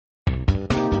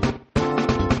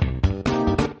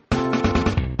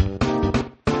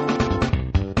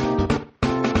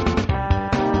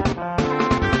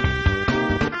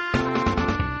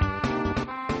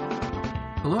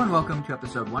welcome to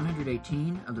episode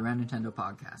 118 of the Round Nintendo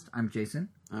podcast. I'm Jason.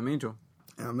 I'm Angel.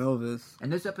 I'm Elvis. In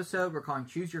this episode, we're calling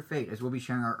Choose Your Fate, as we'll be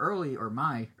sharing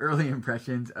my early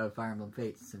impressions of Fire Emblem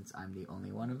Fates, since I'm the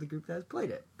only one of the group that has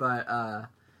played it. But,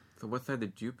 So what side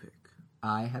did you pick?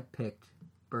 I have picked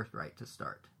Birthright to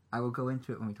start. I will go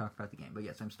into it when we talk about the game, but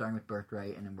yes, I'm starting with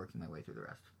Birthright and then working my way through the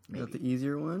rest. Maybe. Is that the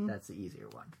easier one? That's the easier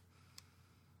one.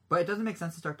 But it doesn't make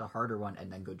sense to start the harder one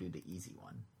and then go do the easy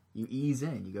one. You ease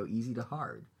in, you go easy to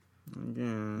hard.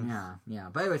 Yeah.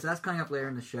 But anyway, so that's coming up later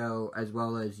in the show, as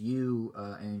well as you,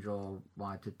 Angel,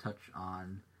 wanted to touch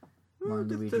on Mario &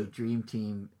 Luigi Dream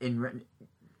Team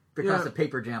because of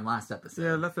Paper Jam last episode.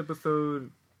 Yeah, last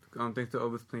episode, thanks to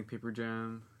Elvis playing Paper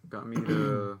Jam, got me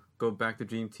to go back to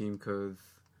Dream Team because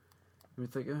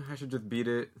it's like, I should just beat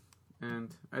it.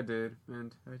 And I did,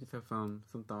 and I just have some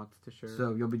thoughts to share.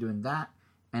 So you'll be doing that.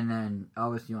 And then,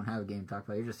 obviously, you don't have a game to talk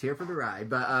about. You're just here for the ride.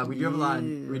 But we do have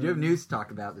we do have news to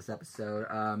talk about this episode.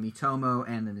 Miitomo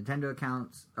and the Nintendo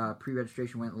accounts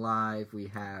pre-registration went live. We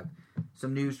have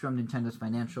some news from Nintendo's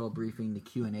financial briefing, the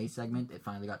Q&A segment. It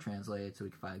finally got translated, so we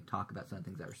can finally talk about some of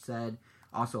the things that were said.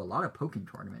 Also, a lot of Pokken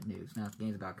Tournament news. Now the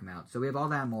game's about to come out. So we have all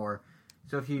that and more.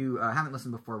 So if you haven't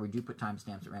listened before, we do put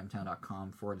timestamps at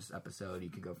ramtown.com for this episode. You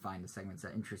could go find the segments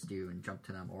that interest you and jump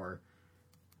to them, or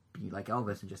be like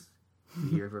Elvis and just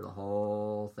here for the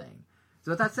whole thing.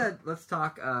 So with that said, let's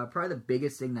talk. Probably the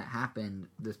biggest thing that happened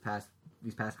these past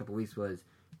couple weeks was,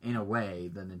 in a way,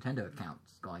 the Nintendo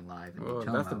accounts going live. Well,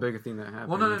 that's the biggest thing that happened.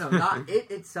 Well, no. Not it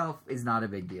itself is not a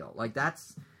big deal. Like,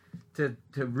 that's to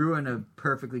ruin a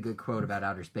perfectly good quote about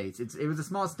outer space. It was a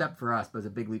small step for us, but it was a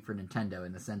big leap for Nintendo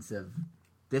in the sense of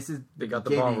they got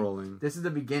the ball rolling. This is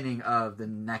the beginning of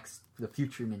the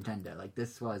future Nintendo. Like,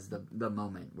 this was the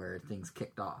moment where things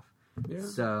kicked off. Yeah.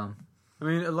 So, I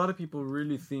mean, a lot of people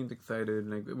really seemed excited,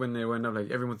 like, when they went up,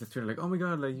 like, everyone's just tweeting, like, oh my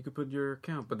god, like, you could put your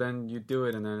account, but then you do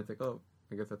it, and then it's like, oh,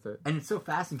 I guess that's it. And it's so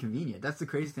fast and convenient. That's the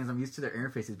crazy thing. I'm used to their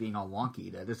interfaces being all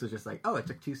wonky. That this was just like, oh, it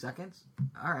took 2 seconds?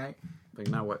 Alright. Like,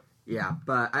 now what? Yeah,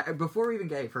 but before we even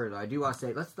get any further, I do want to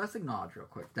say, let's acknowledge real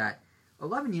quick that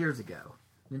 11 years ago,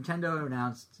 Nintendo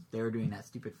announced they were doing that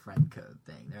stupid friend code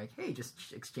thing. They're like, hey,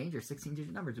 just exchange your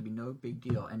 16-digit numbers. It'll be no big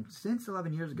deal. And since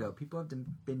 11 years ago, people have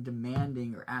been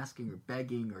demanding or asking or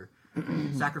begging or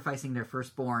sacrificing their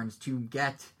firstborns to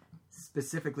get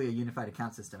specifically a unified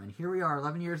account system. And here we are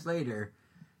 11 years later,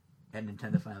 and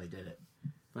Nintendo finally did it.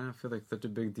 I feel like such a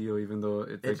big deal, even though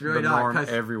it's like really the not, norm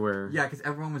everywhere. Yeah, because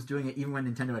everyone was doing it even when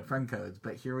Nintendo had friend codes.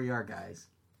 But here we are, guys.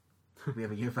 We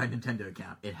have a unified Nintendo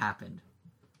account. It happened.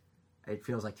 It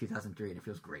feels like 2003, and it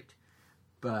feels great.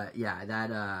 But yeah,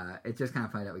 that it's just kind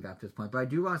of funny that we got to this point. But I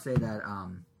do want to say that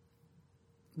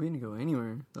we didn't go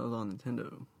anywhere. That was on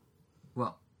Nintendo.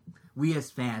 Well, we as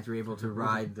fans were able to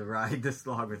ride this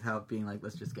log without being like,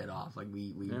 let's just get off. Like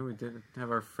we we did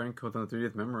have our friend codes on the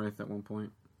 3DS memorized at one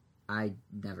point. I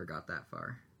never got that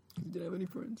far. You didn't have any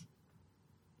friends?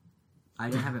 I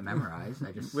didn't have it memorized.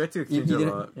 I just we had to exchange a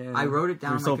lot. Yeah. I wrote it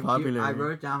down on my computer. Popular. I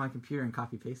wrote it down on my computer and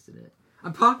copy pasted it.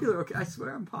 I'm popular, okay? I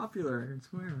swear I'm popular. I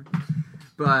swear.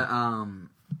 But,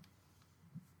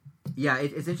 yeah,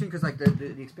 it's interesting because, like,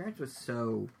 the experience was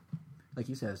so, like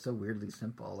you said, it was so weirdly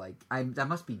simple. Like, that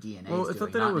must be DNA. Well, it's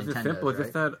not that it was just simple. It's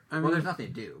just that, I mean... Well, there's nothing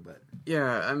to do, but...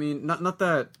 Yeah, I mean, not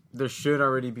that there should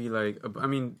already be, like... I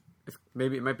mean,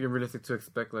 maybe it might be realistic to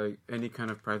expect, like, any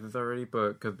kind of prizes already,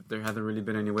 but because there hasn't really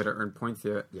been any way to earn points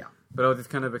yet. Yeah. But I was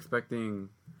just kind of expecting,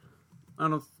 I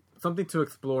don't know, something to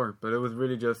explore, but it was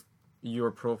really just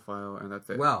your profile, and that's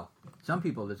it. Well, some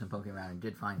people did some poking around and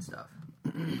did find stuff.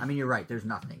 I mean, you're right. There's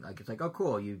nothing. Like, it's like, oh,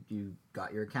 cool, you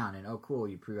got your account, and oh, cool,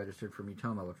 you pre-registered for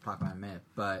Miitomo, which we'll talk about in a minute.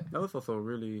 But that was also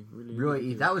really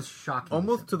easy. That was shocking.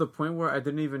 Almost to the point where I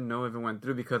didn't even know if it went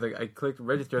through because like, I clicked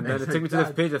register, and then it took me to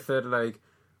this page that said, like,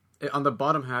 on the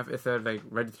bottom half, it said, like,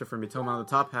 register for Miitomo. On the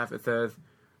top half, it says,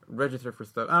 register for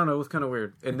stuff. I don't know, it was kind of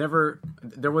weird.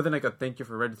 There wasn't like a thank you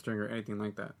for registering or anything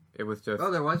like that. It was just...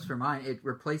 Oh, there was for mine. It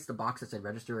replaced the box that said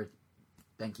register with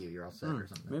thank you, you're all set or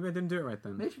something. Maybe I didn't do it right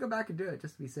then. Maybe you should go back and do it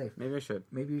just to be safe. Maybe I should.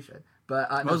 Maybe you should.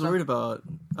 But I was worried about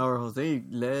our Jose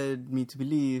led me to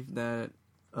believe that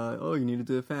you need to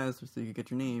do it fast so you can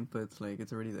get your name, but it's like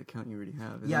it's already the account you already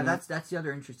have. Yeah, that's the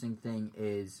other interesting thing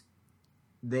is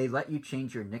they let you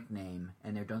change your nickname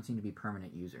and there don't seem to be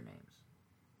permanent usernames.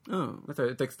 Oh, that's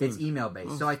right. It's email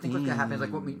based. So I think what happens,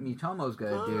 like what Miitomo's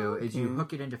going to do, is you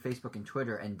hook it into Facebook and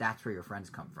Twitter, and that's where your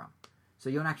friends come from. So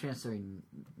you don't actually necessarily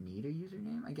need a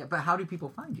username, I guess. But how do people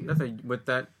find you? That's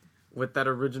with that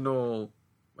original,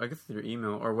 I guess it's your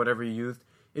email or whatever you used.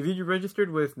 If you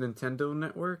registered with Nintendo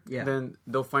Network, then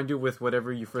they'll find you with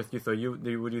whatever you first used. So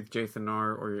you would use Jason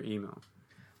R or your email.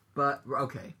 But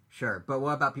okay, sure. But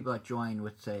what about people that join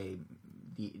with say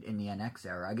in the NX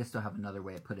era? I guess they'll have another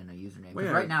way of putting a username.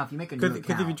 Because right now, if you make a new account,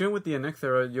 because if you join with the NX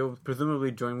era, you'll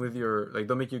presumably join with your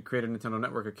they'll make you create a Nintendo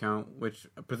Network account, which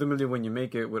presumably when you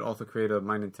make it would also create a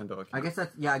My Nintendo account. I guess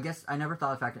I guess I never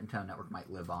thought the fact that Nintendo Network might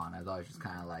live on. I was always just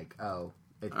kind of like, oh.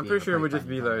 I'm pretty sure it would just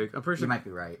be like. I'm pretty sure you might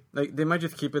be right. Like they might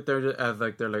just keep it there as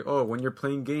like they're like, oh, when you're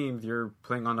playing games, you're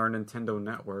playing on our Nintendo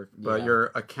Network, but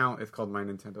your account is called My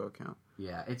Nintendo account.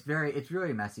 Yeah, it's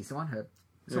really messy. Someone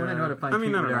I know how to find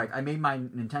people. They're like, I made my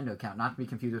Nintendo account, not to be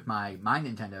confused with my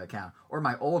Nintendo account or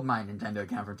my old My Nintendo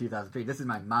account from 2003. This is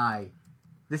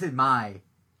my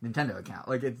Nintendo account.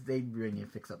 Like they really need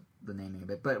to fix up the naming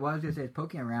of it. But what I was going to say is,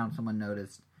 poking around, someone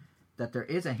noticed that there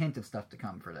is a hint of stuff to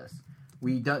come for this.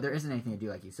 There isn't anything to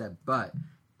do, like you said, but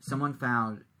someone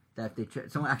found that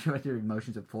someone actually went through the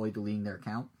motions of fully deleting their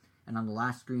account, and on the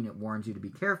last screen it warns you to be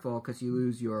careful because you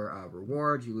lose your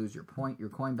rewards, you lose your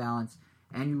coin balance,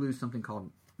 and you lose something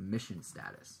called mission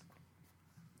status.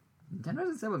 Nintendo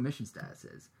doesn't say what mission status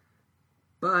is,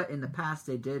 but in the past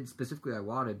they did, specifically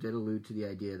Iwata did allude to the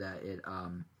idea that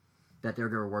that they're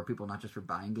going to reward people not just for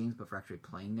buying games, but for actually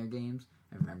playing their games.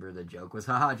 And remember, the joke was,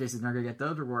 haha, Jason's not going to get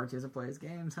those rewards. He doesn't play his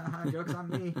games. Haha, joke's on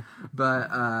me. But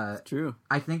it's true.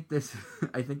 I think this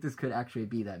could actually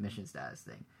be that mission status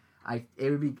thing. It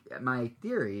would be, my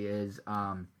theory is...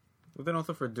 But then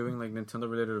also for doing like Nintendo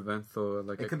related events, so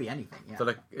like it could be anything. Yeah. So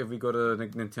like if we go to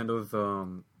like, Nintendo's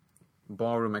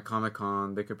ballroom at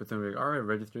Comic-Con, they could pretend like, all right,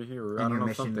 register here. Or, and I don't your know,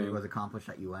 mission something was accomplished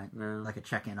that you went, like a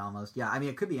check-in almost. Yeah, I mean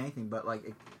it could be anything, but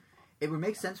like it would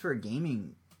make sense for a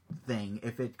gaming thing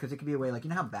because it could be a way, like, you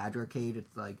know how Badge Arcade,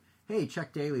 it's like, hey,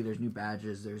 check daily, there's new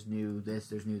badges, there's new this,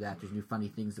 there's new that, there's new funny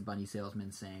things the bunny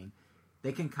salesman's saying.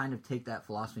 They can kind of take that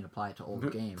philosophy and apply it to old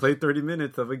games. Play 30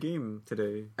 minutes of a game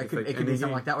today. It could be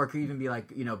something like that, or it could even be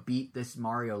like, beat this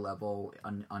Mario level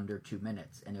under 2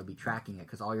 minutes, and it'll be tracking it,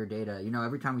 because all your data,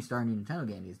 every time we start a new Nintendo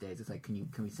game these days, it's like, can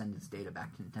we send this data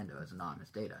back to Nintendo as anonymous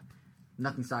data?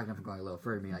 Nothing's stopping them from going a little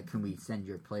further. I mean, like, can we send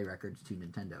your play records to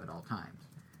Nintendo at all times?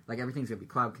 Like, everything's going to be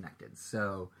cloud connected.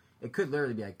 So it could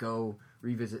literally be like, go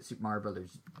revisit Super Mario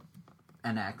Brothers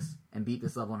NX and beat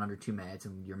this level in under 2 minutes,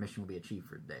 and your mission will be achieved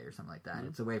for the day or something like that. Mm-hmm.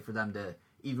 It's a way for them to,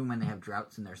 even when they have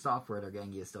droughts in their software, they're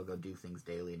getting you to still go do things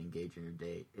daily and engage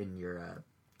in your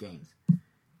games.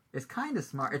 It's kind of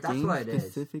smart. If that's what it is.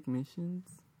 Specific missions?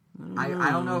 I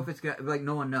don't know if it's good. Like,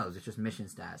 no one knows. It's just mission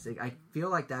stats. I feel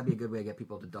like that'd be a good way to get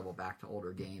people to double back to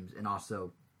older games and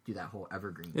also do that whole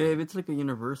evergreen thing. Yeah, if it's like a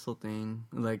universal thing,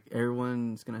 like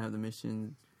everyone's gonna have the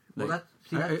missions. Like, well,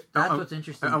 that's what's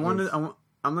interesting.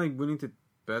 I'm like willing to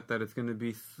bet that it's gonna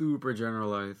be super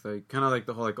generalized, like kind of like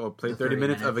the whole like, play 30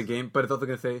 minutes of a game, but it's also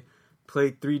gonna say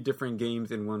play 3 different games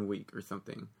in 1 week or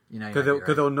something.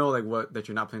 Because they'll know like that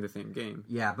you're not playing the same game.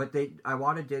 Yeah, but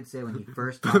Iwata did say when he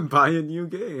first buy a new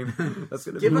game. That's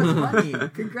gonna give us money.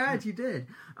 Congrats, you did.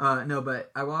 No,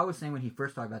 but Iwata was saying when he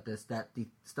first talked about this that the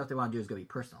stuff they want to do is going to be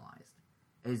personalized,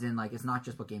 as in like it's not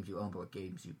just what games you own, but what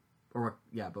games you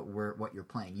what you're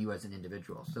playing, you as an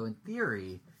individual. So in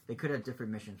theory, they could have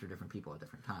different missions for different people at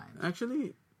different times.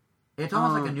 Actually, it's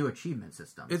almost like a new achievement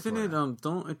system. Isn't it?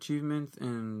 Don't achievements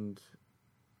and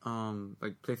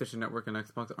like PlayStation Network and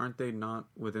Xbox, aren't they not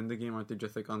within the game? Aren't they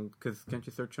just like on? Because can't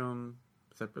you search them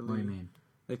separately? What do you mean?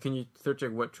 Like, can you search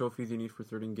like what trophies you need for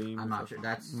certain games? I'm not sure.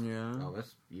 That's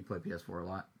Elvis. You play PS4 a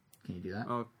lot. Can you do that?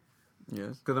 Oh,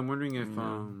 yes. Because I'm wondering if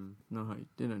No, how you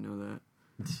didn't know that?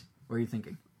 What are you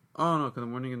thinking? Oh no, because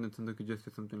I'm wondering if Nintendo could just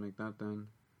do something like that then.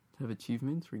 Have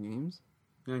achievements for games?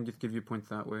 Yeah, and just give you points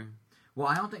that way. Well,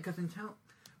 I don't think, because Nintendo...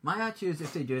 My attitude is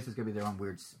if they do this, it's going to be their own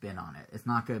weird spin on it. It's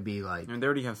not going to be like... And they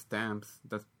already have stamps.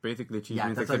 That's basically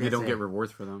achievements, except you don't get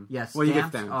rewards for them. Yeah, you get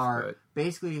stamps are... But...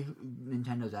 Basically,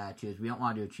 Nintendo's attitude is we don't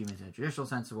want to do achievements in a traditional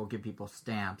sense, so we'll give people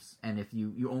stamps. And if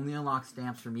you only unlock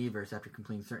stamps for Miiverse after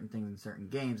completing certain things in certain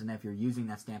games, and if you're using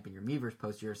that stamp in your Miiverse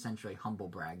post, you're essentially humble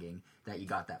bragging that you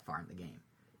got that far in the game.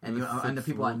 And the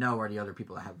people that know are the other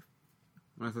people that have...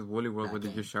 When it says Woolly World, where they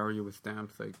just shower you with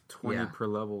stamps, like 20 per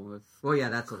level. That's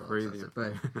crazy. A little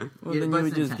but well, then you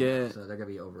would just get. So they're gonna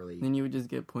be overly. Then you would just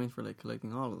get points for like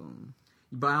collecting all of them.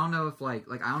 But I don't know if I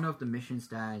don't know if the mission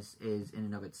status is in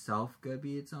and of itself gonna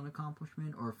be its own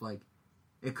accomplishment, or if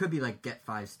it could be like get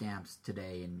 5 stamps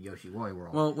today in Yoshi Woolly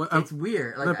World. Well, it's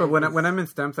weird. Like, no, but when I meant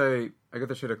stamps, I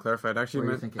guess I should have clarified.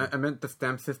 Actually, I meant the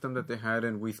stamp system that they had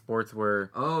in Wii Sports,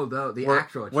 where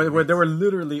actual achievements. Where there were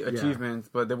literally achievements,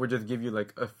 but they would just give you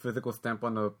like a physical stamp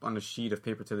on a sheet of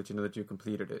paper to let you know that you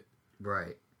completed it.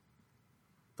 Right.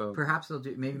 So, perhaps they'll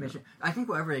do mission. I think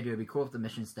whatever they do, it'd be cool if the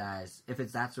mission status, if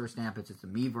it's that sort of stamp, it's a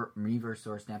Miiverse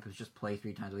sort of stamp. It's just play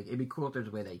 3 times a week. It'd be cool if there's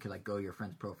a way that you could like go to your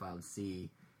friend's profile and see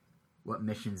what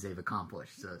missions they've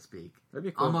accomplished, so to speak. That'd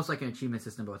be cool. Almost like an achievement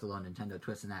system, but with a little Nintendo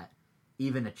twist in that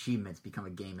even achievements become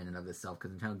a game in and of itself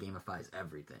because Nintendo gamifies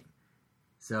everything.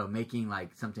 So making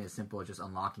like something as simple as just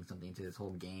unlocking something into this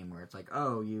whole game where it's like,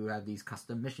 oh, you have these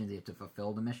custom missions, you have to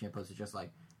fulfill the mission, opposed to just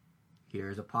like,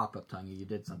 here's a pop-up telling you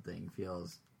did something,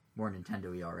 feels more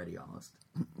Nintendo-y already almost.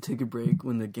 Take a break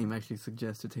when the game actually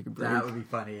suggests to take a break. That would be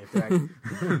funny if they're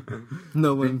like,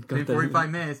 no one got in that. 45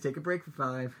 minutes, take a break for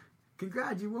 5.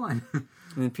 Congrats, you won.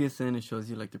 And in PSN, it shows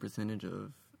you like the percentage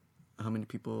of how many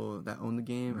people that own the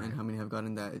game and how many have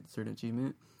gotten that certain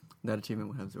achievement. That achievement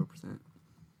would have 0%.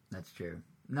 That's true.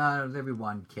 No, there'd be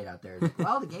one kid out there. Like,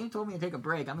 well, the game told me to take a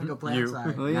break. I'm gonna go play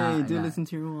outside. Oh yeah, you do listen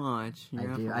to your watch.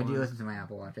 I do listen to my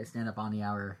Apple Watch. I stand up on the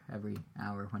hour every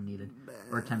hour when needed,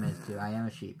 or 10 minutes too. I am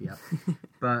a sheep. Yep.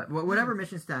 But whatever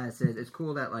mission status is, it's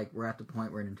cool that like we're at the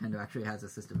point where Nintendo actually has a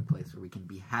system in place where we can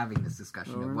be having this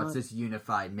discussion of what's this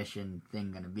unified mission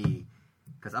thing gonna be.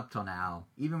 Because up till now,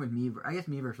 even with Miiverse, I guess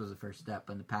Miiverse was the first step,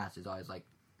 but in the past it's always like,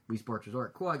 Wii Sports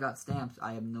Resort, cool, I got stamps,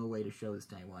 I have no way to show this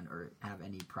to anyone or have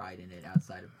any pride in it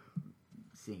outside of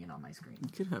seeing it on my screen. You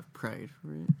could have pride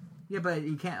for it. Yeah, but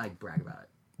you can't like brag about it.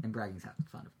 And bragging's half the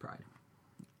fun of pride.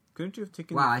 Couldn't you have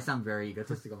taken... Wow, I sound very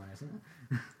egotistical when I say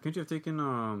that. Couldn't you have taken,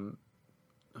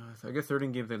 so I guess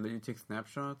certain games that let you take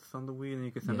snapshots on the Wii and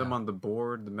you could send them on the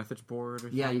board, the message board or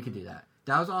something? Yeah, you could do that.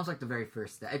 That was almost like the very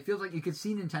first step. It feels like you could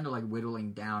see Nintendo like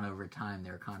whittling down over time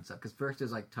their concept. Because first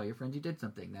it's like, tell your friends you did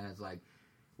something. Then it's like,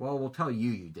 well, we'll tell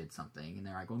you did something. And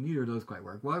they're like, well, neither of those quite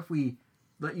work. What if we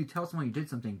let you tell someone you did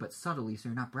something, but subtly so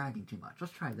you're not bragging too much?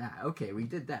 Let's try that. Okay, we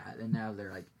did that. And now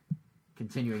they're like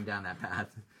continuing down that path.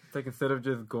 It's like instead of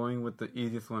just going with the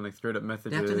easiest one, like straight up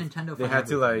messages, they had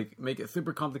to like make it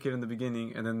super complicated in the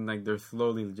beginning, and then like they're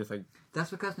slowly just like...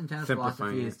 That's because Nintendo's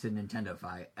philosophy is to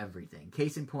Nintendo-fy everything.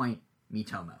 Case in point,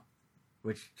 Miitomo.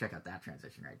 Which, check out that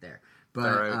transition right there.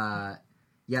 But,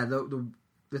 yeah,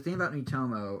 the thing about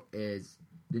Miitomo is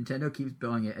Nintendo keeps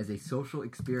billing it as a social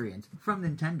experience from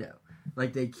Nintendo.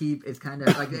 Like, they keep, it's kind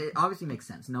of, like, it obviously makes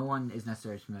sense. No one is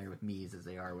necessarily as familiar with Mii's as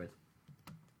they are with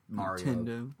Mario,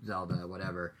 Nintendo, Zelda,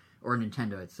 whatever, or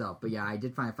Nintendo itself. But yeah, I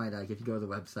did find that, like, if you go to the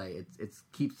website, it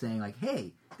keeps saying, like,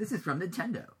 hey, this is from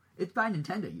Nintendo. It's by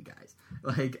Nintendo, you guys.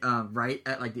 Like, right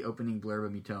at, like, the opening blurb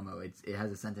of Miitomo, it has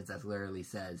a sentence that literally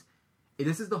says,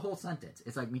 this is the whole sentence.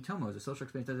 It's like, Miitomo is a social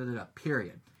experience,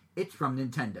 period. It's from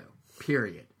Nintendo,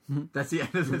 period. That's the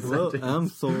end of the sentence. I'm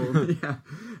sold. Yeah.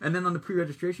 And then on the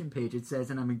pre-registration page, it says,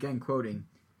 and I'm again quoting,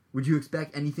 would you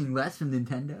expect anything less from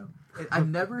Nintendo? I've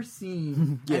never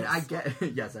seen... Yes. And I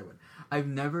get... Yes, I would. I've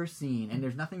never seen... And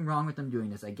there's nothing wrong with them doing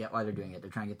this. I get why they're doing it. They're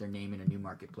trying to get their name in a new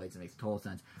marketplace. It makes total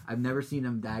sense. I've never seen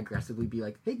them that aggressively be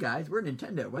like, hey guys, we're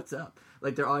Nintendo. What's up?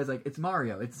 Like, they're always like, it's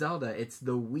Mario, it's Zelda, it's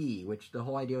the Wii, which the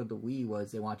whole idea of the Wii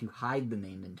was they want to hide the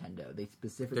name Nintendo. They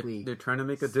specifically... They're trying to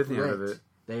make a Disney out of it.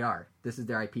 They are. This is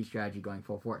their IP strategy going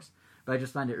full force. But I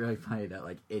just find it really funny that,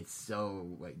 like, it's so,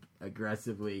 like,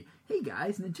 aggressively, hey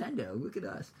guys, Nintendo, look at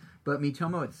us. But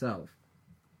Miitomo itself,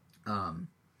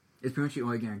 is pretty much the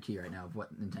only guarantee right now of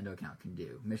what Nintendo account can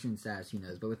do. Mission status, who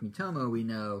knows. But with Miitomo, we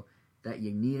know that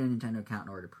you need a Nintendo account in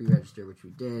order to pre-register, which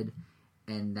we did,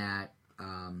 and that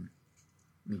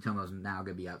Miitomo is now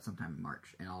going to be out sometime in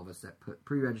March. And all of us that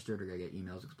pre-registered are going to get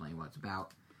emails explaining what it's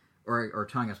about, or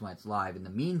telling us when it's live. In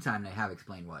the meantime, they have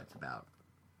explained what it's about,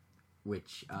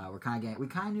 which we're kind of getting. We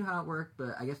kind of knew how it worked,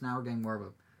 but I guess now we're getting more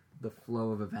of the flow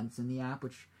of events in the app,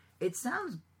 which it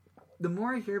sounds... The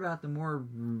more I hear about it, the more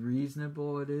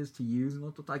reasonable it is to use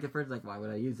multiple... Like, at first, like, why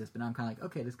would I use this? But now I'm kind of like,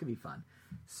 okay, this could be fun.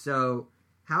 So,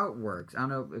 how it works... I don't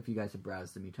know if you guys have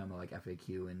browsed the Miitomo, like,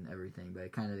 FAQ and everything, but they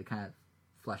kind of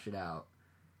flesh it out.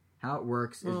 How it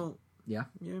works is... Yeah?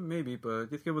 Yeah, maybe,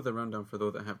 but just give us a rundown for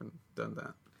those that haven't done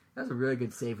that. That's a really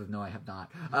good save of no, I have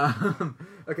not.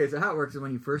 Okay, so how it works is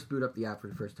when you first boot up the app for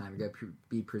the first time, you're going to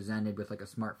be presented with, like, a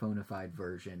smartphone-ified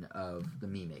version of the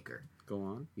Mii Maker. Go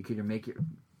on. You can either make your...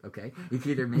 Okay, you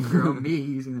can either make your own Mii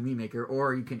using the Mii Maker,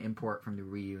 or you can import from the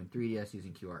Wii U and 3DS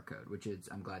using QR code, which is,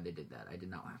 I'm glad they did that. I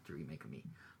did not have to remake a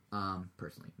Mii.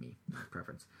 Personally, me,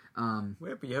 preference.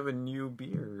 Wait, but you have a new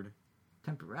beard.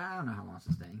 I don't know how long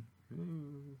it's staying.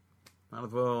 Might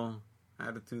as well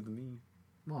add it to the Mii.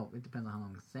 Well, it depends on how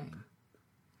long it's staying.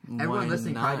 Everyone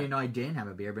listening probably didn't know I didn't have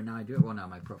a beard, but now I do. Well, no,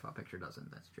 my profile picture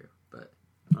doesn't. That's true. But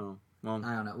oh, well,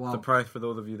 I don't know. Well, surprise for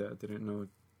those of you that didn't know.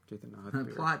 Jason now has a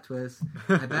beard. Plot twist.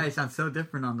 I bet I sound so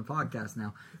different on the podcast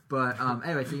now. But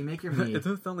anyway, so you make your Mii. It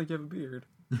doesn't sound like you have a beard.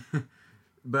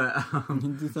 But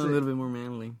you do sound a little bit more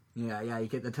manly. Yeah. You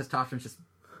get the testosterone's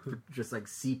just like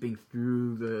seeping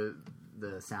through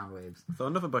the sound waves. So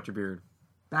enough about your beard.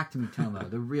 back to Miitomo.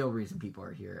 The real reason people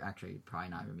are here, actually, probably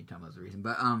not even Miitomo is the reason,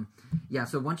 but yeah.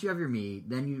 So once you have your Mii,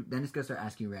 then it's gonna start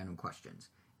asking you random questions,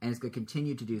 and it's gonna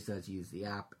continue to do so as you use the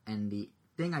app. And the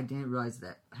thing I didn't realize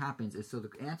that happens is so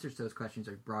the answers to those questions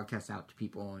are broadcast out to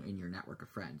people in your network of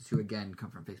friends, who again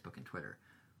come from Facebook and Twitter,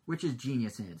 which is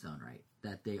genius in its own right.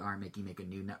 That they aren't making make a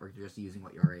new network, they're just using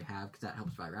what you already have, because that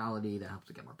helps virality, that helps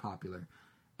it get more popular,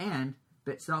 and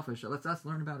bit selfish. It lets us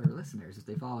learn about our listeners if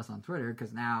they follow us on Twitter,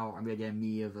 because now I'm going to get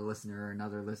me of a listener or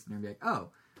another listener and be like, oh,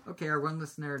 okay, our one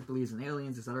listener believes in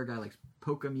aliens, this other guy likes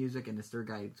polka music, and this third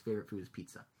guy's favorite food is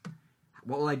pizza.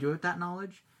 What will I do with that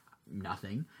knowledge?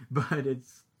 Nothing, but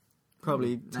it's...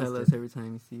 Probably tell us every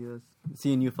time you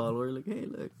see a new follower, like, hey,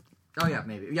 look. Oh, yeah,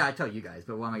 maybe. Yeah, I tell you guys,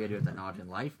 but what am I going to do with that knowledge in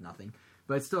life? Nothing.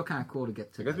 But it's still kind of cool to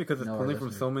get to. I guess because it's pulling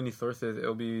from so many sources,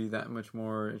 it'll be that much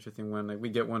more interesting when like we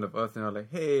get one of us and they're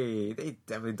like, "Hey, they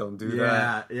definitely don't do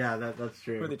that." Yeah, that's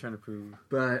true. What are they trying to prove?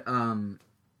 But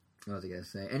what was I gonna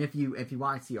say? And if you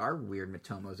want to see our weird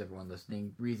Miitomos, everyone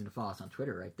listening, reason to follow us on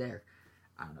Twitter right there.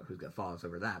 I don't know who's gonna follow us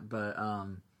over that, but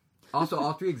also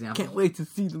all three examples. Can't wait to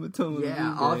see the Miitomos.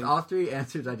 Yeah, all three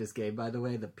answers I just gave, by the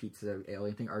way, the pizza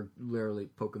alien thing are literally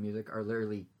polka music, are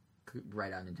literally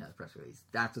right out of Nintendo's press release.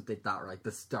 That's what they thought were like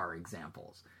the star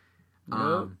examples.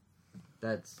 Nope.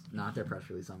 That's not their press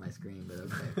release on my screen, but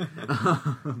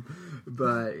okay.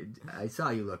 But I saw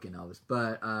you looking all this.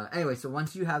 But anyway, so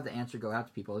once you have the answer go out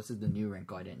to people, this is the new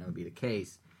wrinkle I didn't know would be the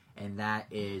case, and that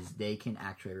is they can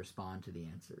actually respond to the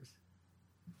answers.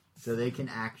 So they can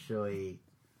actually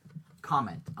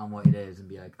comment on what it is and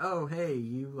be like, oh, hey,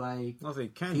 you like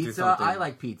pizza? I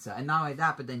like pizza. And not only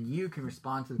that, but then you can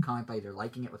respond to the comment by either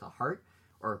liking it with a heart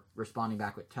or responding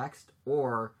back with text,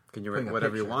 or can you write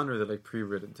whatever you want, or is it like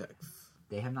pre-written text?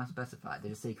 They have not specified. They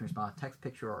just say you can respond with text,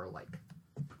 picture, or like.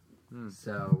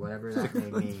 So whatever that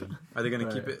may mean. Are they going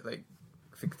to keep it like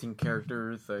 16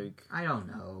 characters? Like, I don't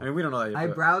know. I mean, we don't know that yet. I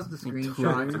browsed the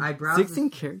screenshots. 16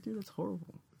 characters? That's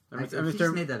horrible. I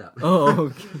just made that up. Oh,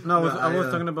 okay. No, I was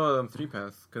talking about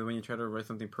 3Pass, because when you try to write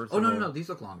something personal... Oh, no, these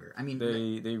look longer. I mean...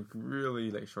 They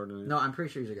really, like, shortened it. No, I'm pretty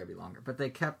sure these are going to be longer. But they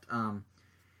kept...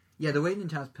 Yeah, the way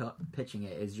Nintendo's pitching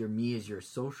it is your Mii is your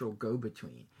social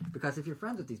go-between. Because if you're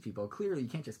friends with these people, clearly you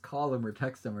can't just call them or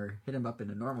text them or hit them up in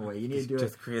a normal way. You need to do it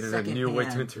just created a new way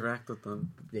to interact with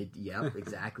them. Yep,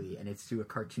 exactly. And it's through a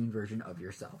cartoon version of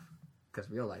yourself. Because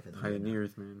real life is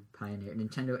pioneers, man. Pioneer.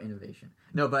 Nintendo innovation.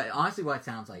 No, but honestly what it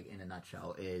sounds like in a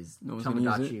nutshell is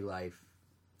Tomodachi Life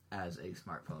as a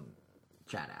smartphone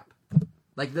chat app.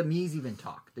 Like the Mii's even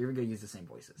talk. They're even going to use the same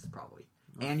voices, probably.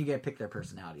 And you get to pick their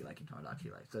personality like in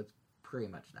Tomodachi Life. So it's pretty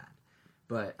much that.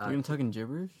 But you're going to talk in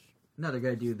gibberish? No, they're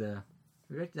going to do the...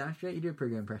 You demonstrate? You do a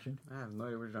pretty good impression. I have no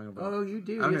idea what you're talking about. Oh, you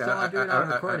do. You still want to do it on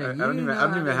recording. I don't even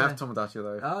have Tomodachi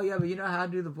Life. Oh, yeah, but you know how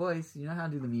to do the voice. You know how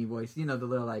to do the Mii voice. You know, the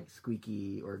little, like,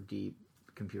 squeaky or deep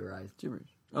computerized. Gibberish.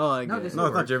 Oh, I get it. No,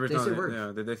 it's not gibberish. They say words.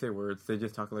 Yeah, they say words. They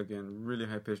just talk, like, in really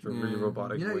high-pitched or really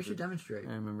robotic You know, voices. you should demonstrate.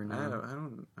 I remember now.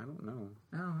 I don't know.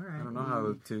 Oh, all right. I don't know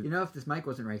how to... You know, if this mic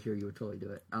wasn't right here, you would totally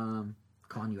do it.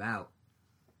 Calling you out.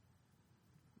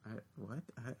 What?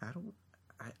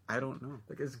 I don't know.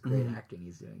 Look, it's great acting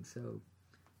he's doing. So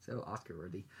Oscar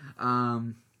worthy.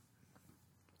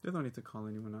 There's no need to call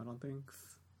anyone out on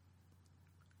things.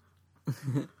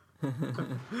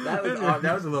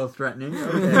 that was a little threatening.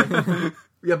 Okay.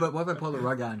 Yeah, but what if I pull the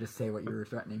rug out and just say what you were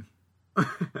threatening?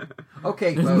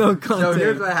 Okay, folks. So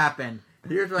here's what happened.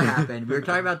 We were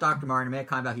talking about Dr. Mario, and I made a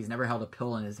comment about he's never held a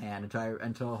pill in his hand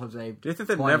until Jose. Jason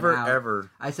said never out.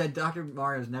 Ever. I said Dr.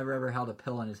 Mario's never ever held a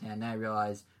pill in his hand. Then I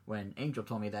realized when Angel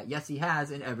told me that yes, he has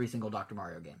in every single Dr.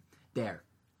 Mario game. There,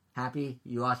 happy?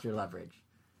 You lost your leverage.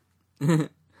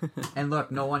 And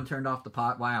look, no one turned off the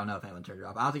pot. Well, I don't know if anyone turned it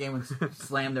off. I don't think anyone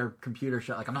slammed their computer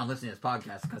shut. Like, I'm not listening to this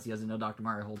podcast because he doesn't know Dr.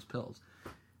 Mario holds pills.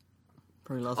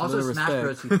 Probably lost also, a little Smash respect.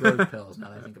 Bros. He throws pills. Now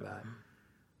that I think about it.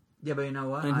 Yeah, but you know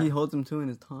what? And he holds them too in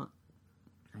his taunt.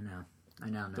 I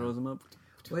know. Throws them up.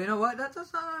 Well, you know what? That's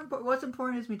not important. What's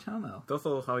important is Miitomo. That's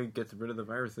also how he gets rid of the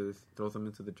viruses. Throws them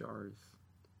into the jars.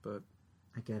 But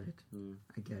I get it. Yeah.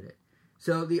 I get it.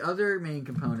 So the other main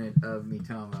component of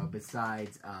Miitomo,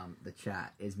 besides the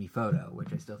chat, is Miifoto, which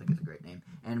I still think is a great name.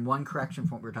 And one correction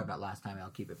from what we were talking about last time, and I'll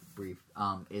keep it brief,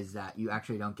 is that you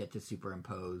actually don't get to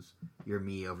superimpose your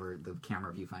Mii over the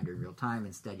camera viewfinder in real time.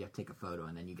 Instead, you have to take a photo,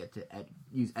 and then you get to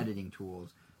use editing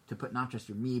tools to put not just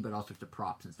your Mii, but also to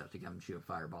props and stuff to get them to shoot a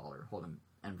fireball or hold an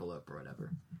envelope or whatever.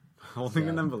 Holding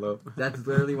an envelope. That's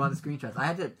literally one of the screenshots.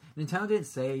 Nintendo didn't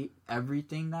say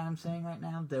everything that I'm saying right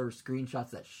now. There were screenshots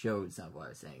that showed some of what I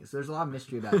was saying. So there's a lot of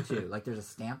mystery about it too. Like there's a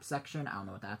stamp section. I don't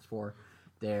know what that's for.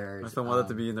 There's I still want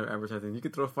that to be in their advertising. You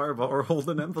could throw a fireball or hold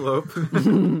an envelope.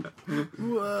 I'm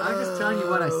just telling you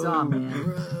what I saw,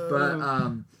 man.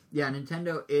 But yeah,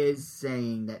 Nintendo is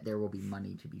saying that there will be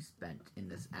money to be spent in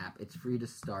this app. It's free to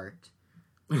start.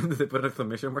 Did they put an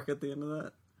exclamation mark at the end of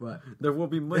that? What? There will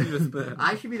be money to spend.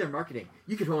 I should be their marketing.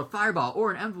 You could hold a fireball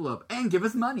or an envelope and give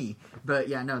us money. But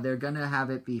yeah, no, they're going to have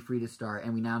it be free to start.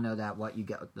 And we now know that what you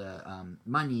get with the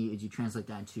money is you translate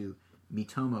that into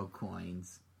Miitomo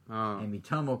coins. Oh. And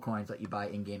Miitomo coins let you buy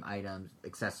in-game items,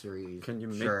 accessories, Can you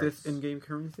make shirts. this in-game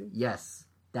currency? Yes.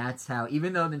 That's how,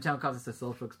 even though Nintendo calls this a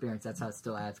social experience, that's how it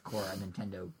still adds core a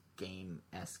Nintendo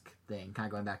game-esque thing. Kind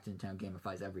of going back to Nintendo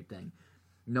gamifies everything.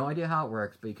 No idea how it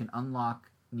works, but you can unlock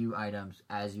new items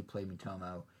as you play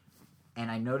Miitomo.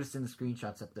 And I noticed in the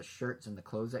screenshots that the shirts and the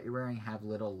clothes that you're wearing have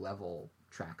little level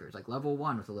trackers. Like level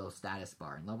 1 with a little status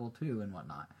bar, and level 2 and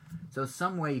whatnot. So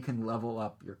some way you can level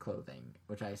up your clothing,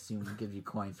 which I assume gives you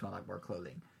coins to unlock more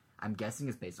clothing. I'm guessing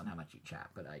it's based on how much you chat,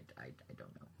 but I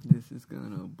don't know. This is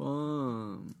gonna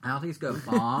bomb. I don't think it's going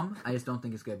to bomb. I just don't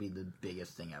think it's going to be the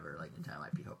biggest thing ever, like Nintendo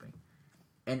might be hoping.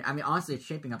 And, I mean, honestly, it's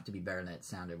shaping up to be better than it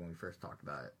sounded when we first talked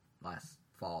about it last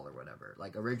fall or whatever.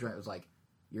 Like, originally it was like,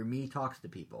 your me talks to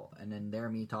people, and then their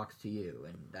me talks to you,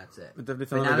 and that's it. It definitely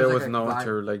sounded like there was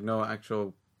no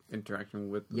actual interaction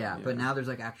with them. Yeah, but now there's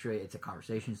like actually, it's a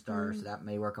conversation starter, so that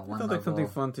may work on one level. level. Like something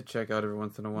fun to check out every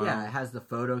once in a while. Yeah, it has the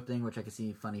photo thing, which I can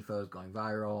see funny photos going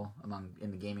viral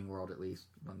in the gaming world, at least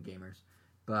among gamers.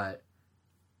 But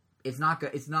it's not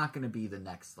going to be the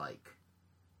next like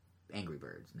Angry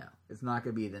Birds. No, it's not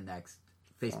going to be the next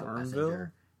Facebook Farmville?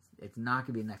 Messenger. It's not going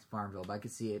to be the next Farmville, but I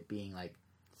could see it being like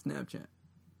Snapchat.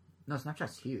 No,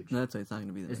 Snapchat's huge. No, that's why it's not going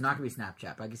to be that. It's not going to be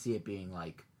Snapchat, but I can see it being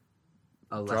like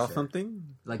a Draw lesser, something?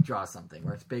 like Draw Something,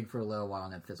 where it's big for a little while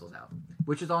and then fizzles out.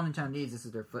 Which is all Nintendo needs. This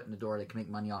is their foot in the door. They can make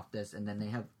money off this, and then they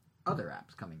have other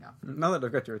apps coming up. Now that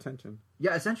I've got your attention.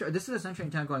 Yeah, essentially, this is essentially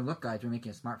Nintendo going, look, guys, we're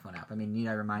making a smartphone app. I mean, need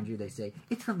I remind you, they say,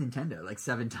 it's from Nintendo, like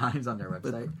 7 times on their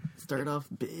website. Start off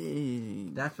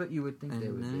big. That's what you would think they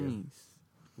would do. Nice.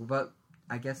 But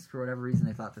I guess for whatever reason,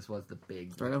 they thought this was the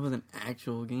big... Start off with an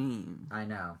actual game. I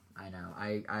know.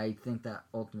 I think that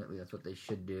ultimately that's what they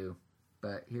should do.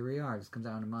 But here we are. This comes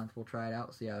out in a month. We'll try it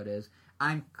out, see how it is.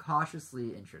 I'm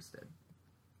cautiously interested.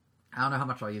 I don't know how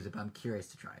much I'll use it, but I'm curious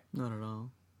to try it. Not at all.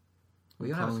 Well,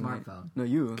 you don't have a smartphone. No,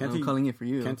 you. I'm calling it for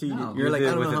you. No. You're like, I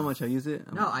don't know how much I use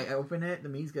it. No, I open it. The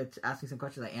me's going to ask me some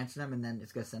questions. I answer them, and then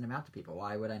it's going to send them out to people.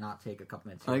 Why would I not take a couple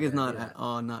minutes? I guess not at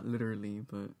all, not literally,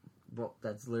 but... Well,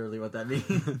 that's literally what that means.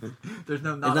 There's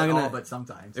no not at all, but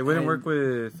sometimes. It wouldn't work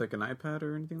with like an iPad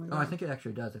or anything like that? Oh, I think it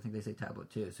actually does. I think they say tablet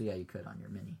too. So yeah, you could on your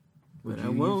mini. Would But you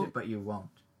I won't. use it? But you won't.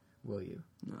 Will you?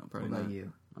 No, probably What about not.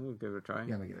 you? I'm going to give it a try. Yeah, I'm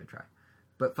going to give it a try.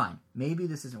 But fine. Maybe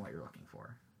this isn't what you're looking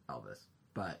for, Elvis.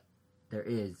 But there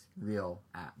are real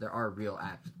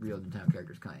apps, real Nintendo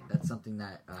characters coming. That's something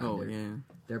that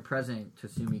their president,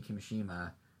 Tatsumi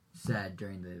Kimishima, said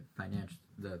during the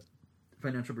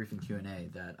financial briefing Q&A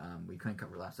that we couldn't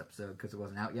cover last episode because it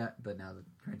wasn't out yet, but now the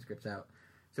transcript's out.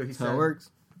 So he said... How it works.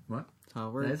 What? That's how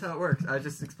it works. That's how it works. I was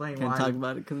just explaining Can't why... talk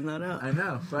about it because it's not out. I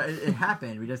know, but it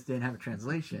happened. We just didn't have a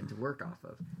translation to work off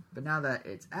of. But now that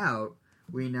it's out,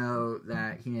 we know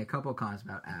that he made a couple of comments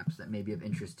about apps that may be of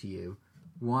interest to you.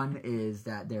 One is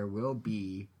that there will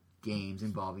be games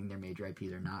involving their major IP.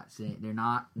 They're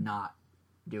not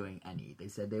doing any. They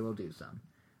said they will do some.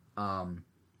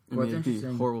 It'd be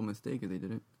a horrible mistake if they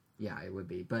didn't. Yeah, it would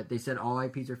be. But they said all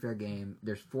IPs are fair game.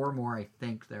 There's 4 more, I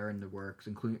think, that are in the works,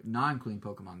 not including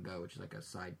Pokemon Go, which is like a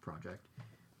side project.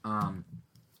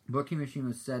 What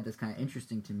Kimishima said that's kind of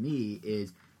interesting to me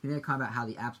is he made a comment about how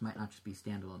the apps might not just be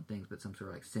standalone things, but some sort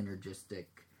of like synergistic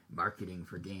marketing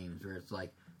for games, where it's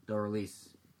like they'll release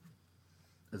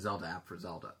a Zelda app for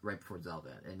Zelda right before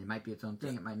Zelda, and it might be its own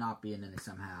thing, it might not be, and then they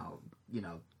somehow,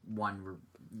 one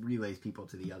relays people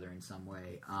to the other in some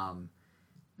way.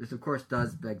 This, of course,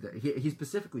 does beg the... He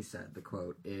specifically said, the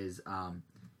quote is... No,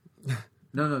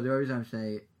 the only reason I'm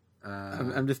saying...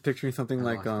 I'm just picturing something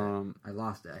like... I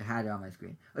lost it. I had it on my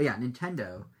screen. Oh, yeah.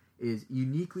 Nintendo is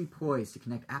uniquely poised to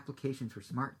connect applications for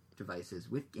smart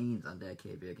devices with games on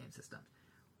dedicated video game systems.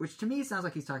 Which, to me, sounds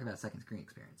like he's talking about second screen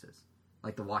experiences.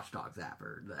 Like the Watch Dogs app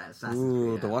or the Assassin's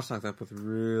Creed app. The Watch Dogs app was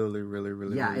really, really,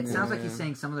 really Yeah, really it sounds like he's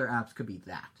saying some of their apps could be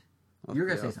that. You were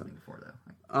going to say something before,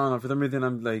 though. I don't know. For some reason,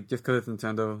 I'm like, just because it's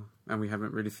Nintendo and we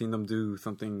haven't really seen them do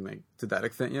something like to that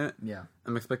extent yet. Yeah.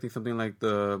 I'm expecting something like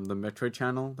the Metroid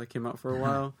channel that came out for a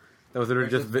while. That was literally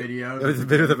just videos. It was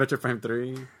videos of Metroid Prime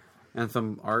 3 and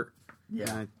some art. Yeah.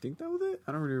 And I think that was it.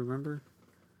 I don't really remember.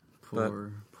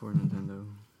 Poor Nintendo.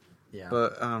 Yeah.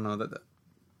 But I don't know.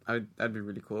 That'd be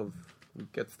really cool we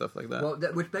get stuff like that. Well,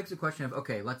 which begs the question of,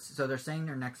 okay, so they're saying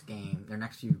their next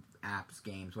few apps,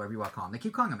 games, whatever you want to call them. They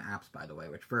keep calling them apps, by the way,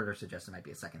 which further suggests it might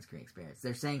be a second screen experience.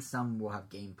 They're saying some will have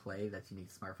gameplay that's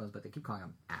unique to smartphones, but they keep calling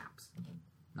them apps,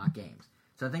 not games.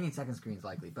 So I'm thinking second screen is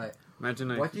likely, but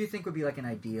imagine what do you think would be like an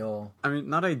ideal? I mean,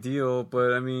 not ideal,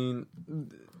 but I mean,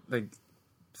 like,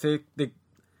 say they.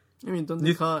 I mean, don't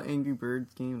they call Angry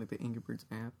Birds game like the Angry Birds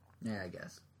app? Yeah, I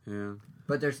guess. Yeah.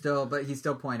 But he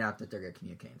still point out that they're gonna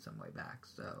communicate in some way back.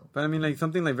 So. But I mean, like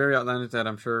something like very outlandish that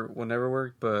I'm sure will never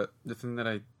work. But the thing that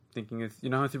I'm thinking is, you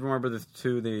know how Super Mario Brothers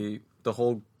 2, the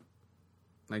whole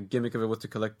like gimmick of it was to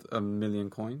collect 1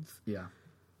 million coins. Yeah.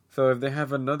 So if they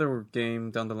have another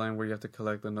game down the line where you have to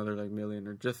collect another like million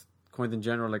or just coins in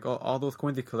general, like all those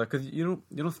coins you collect, because you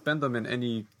don't spend them in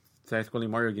any side-scrolling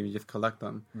Mario game, you just collect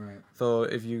them. Right. So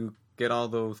if you get all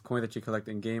those coins that you collect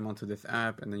in game onto this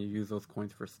app, and then you use those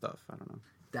coins for stuff, I don't know.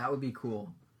 That would be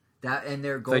cool. That and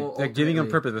their goal, like giving them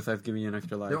purpose besides giving you an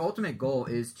extra life. Their ultimate goal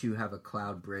is to have a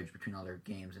cloud bridge between all their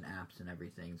games and apps and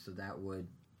everything. So that would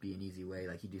be an easy way.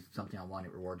 Like you do something on one,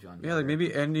 it rewards you on the other. Like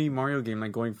maybe any Mario game,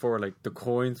 like going forward, like the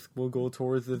coins will go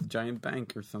towards this giant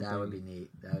bank or something. That would be neat.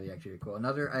 That would be actually cool.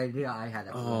 Another idea I had.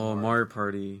 Mario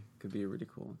Party could be really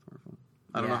cool on smartphone.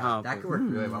 I don't know how. That could work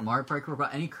really well. Mario Party could work well.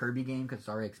 Any Kirby game because it's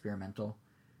already experimental.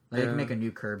 Like they can make a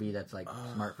new Kirby that's like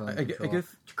smartphone control. I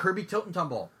guess Kirby Tilt and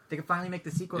Tumble. They could finally make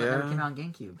the sequel that never came out on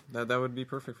GameCube. That would be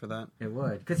perfect for that. It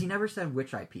would, because he never said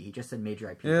which IP. He just said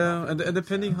major IP. Yeah, and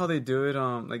depending how they do it,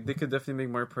 like they could definitely make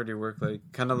Mario Party work. Like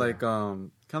kind of like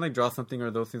draw something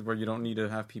or those things where you don't need to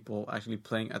have people actually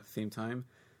playing at the same time.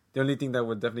 The only thing that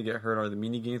would definitely get hurt are the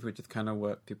mini games, which is kind of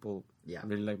what people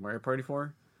really like Mario Party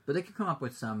for. But they could come up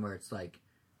with some where it's like.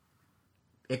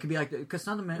 It could be like, because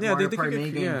some of the Mario Party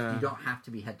mini games, you don't have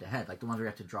to be head to head. Like the ones where you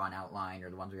have to draw an outline, or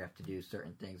the ones where you have to do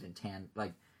certain things in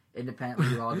like independently.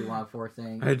 You all do one of 4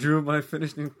 things. I drew my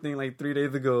finishing thing like 3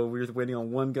 days ago. We were just waiting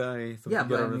on one guy. So yeah, we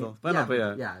get results.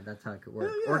 Yeah, that's how it could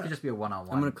work. Or it could just be a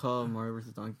one-on-one. I'm gonna call Mario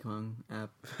vs. Donkey Kong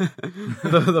app.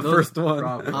 the first one.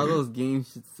 All those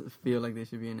games should feel like they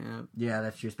should be an app. Yeah,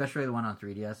 that's true. Especially the one on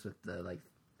 3DS with the like.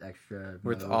 Extra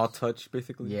with modes. All touch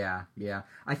basically. Yeah.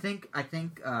 I think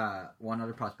one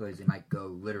other possibility is they might go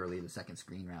literally the second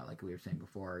screen route, like we were saying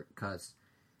before. Because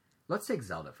let's take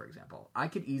Zelda for example. I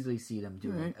could easily see them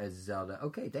doing a Zelda.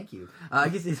 Okay, thank you. I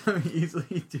could see them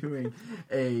easily doing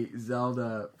a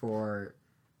Zelda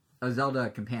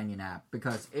companion app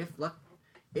because if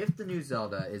the new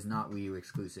Zelda is not Wii U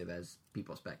exclusive, as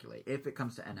people speculate, if it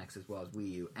comes to NX as well as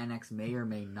Wii U, NX may or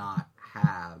may not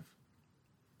have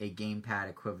a gamepad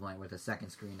equivalent with a second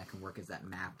screen that can work as that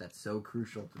map that's so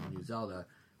crucial to the new Zelda.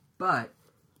 But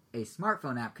a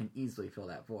smartphone app can easily fill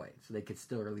that void. So they could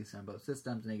still release it on both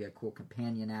systems, and they get a cool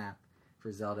companion app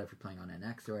for Zelda if you're playing on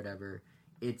NX or whatever.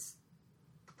 It's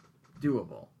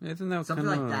doable. Isn't that something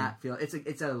like that?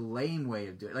 It's a lame way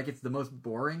of doing it. Like it's the most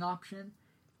boring option,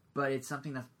 but it's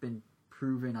something that's been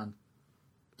proven on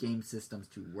game systems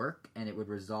to work, and it would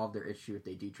resolve their issue if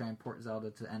they do try and port Zelda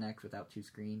to NX without 2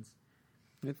 screens.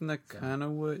 Isn't that kind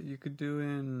of what you could do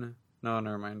in... No,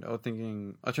 never mind. I was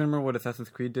trying to remember what Assassin's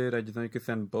Creed did. I just know you could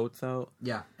send boats out.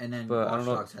 Yeah, and then Watch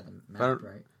Dogs had the map,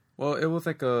 right? Well, it was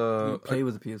like a... You play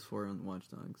with the PS4 on Watch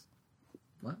Dogs.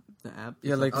 What? The app?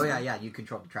 Yeah, like... Oh, yeah, you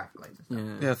control the traffic lights and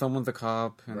stuff. Yeah, someone's a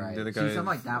cop, and the other guy something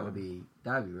like that would be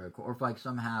really cool. Or if, like,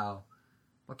 somehow...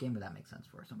 What game would that make sense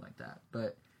for? Something like that.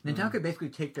 But Nintendo could basically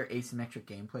take their asymmetric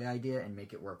gameplay idea and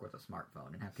make it work with a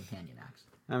smartphone and have companion apps.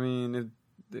 I mean...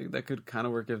 That could kind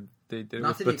of work if they did it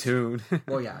with Splatoon.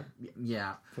 Well,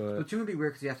 yeah. But Splatoon would be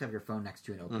weird because you have to have your phone next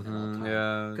to it and open it all the time.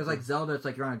 Yeah. Because like Zelda, it's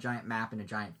like you're on a giant map in a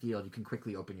giant field. You can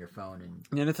quickly open your phone and...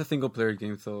 Yeah, and it's a single-player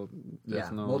game, so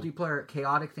there's no... multiplayer,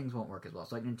 chaotic things won't work as well.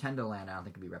 So like Nintendo Land, I don't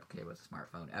think could be replicated with a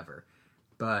smartphone ever.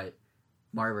 But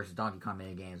Mario vs. Donkey Kong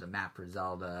minigames, a map for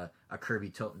Zelda, a Kirby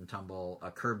Tilt and Tumble,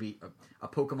 a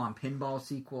Pokemon Pinball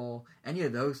sequel, any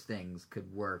of those things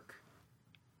could work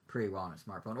pretty well on a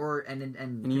smartphone, or and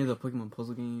any of the Pokemon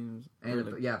puzzle games, and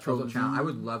Puzzle Challenge. I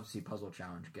would love to see Puzzle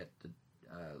Challenge get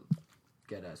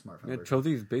a smartphone. Yeah,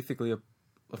 Trophy is basically a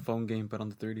phone game, but on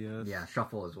the 3DS. Yeah,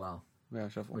 Shuffle as well. Yeah,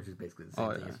 Shuffle, which is basically the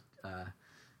same thing.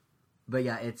 But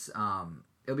yeah, it's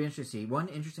it'll be interesting to see. One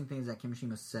interesting thing is that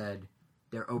Kimishima said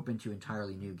they're open to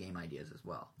entirely new game ideas as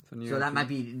well. So that might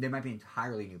be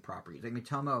entirely new properties. Like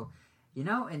Mitomo,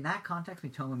 in that context,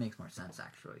 Mitomo makes more sense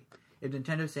actually. If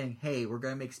Nintendo's saying, hey, we're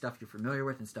going to make stuff you're familiar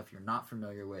with and stuff you're not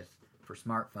familiar with for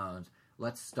smartphones,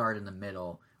 let's start in the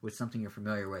middle with something you're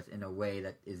familiar with in a way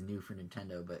that is new for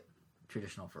Nintendo but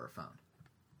traditional for a phone.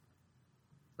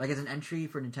 Like as an entry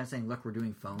for Nintendo saying, look, we're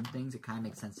doing phone things, it kind of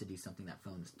makes sense to do something that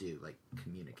phones do, like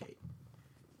communicate.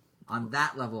 On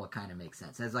that level, it kind of makes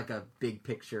sense. As like a big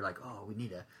picture, like, oh, we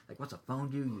need what's a phone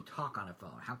do? You talk on a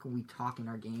phone. How can we talk in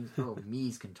our games? Oh,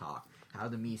 Mii's can talk. How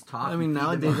do the Mii's talk? I mean,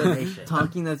 nowadays,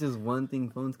 talking, that's just one thing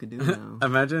phones could do now.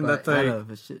 Imagine that's like...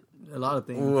 a lot of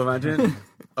things. Ooh, imagine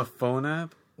a phone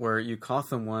app where you call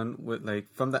someone with,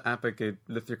 like, from the app, it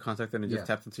lists your contact and it just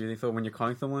taps into your thing. So when you're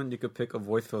calling someone, you could pick a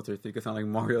voice filter so you could sound like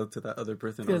Mario to that other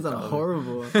person. It's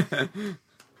horrible.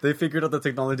 They figured out the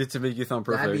technology to make you sound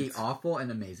perfect. That'd be awful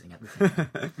and amazing at the same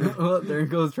time. Well, there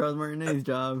goes Charles Martinet's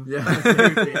job. Yeah,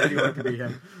 seriously, anyone could be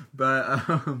him. But,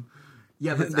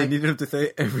 yeah, but they needed him to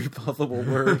say every possible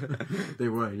word. They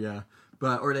would, yeah.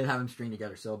 Or they'd have him string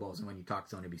together syllables, and when you talk to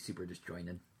someone, it'd be super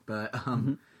disjointed. But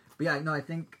yeah, no, I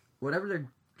think whatever they're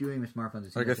doing with smartphones,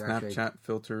 it seems like a Snapchat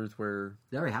filters where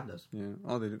they already have those. Yeah,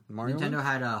 oh, they do. Mario. Nintendo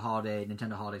had a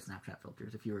Nintendo Holiday Snapchat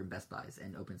filters. If you were in Best Buys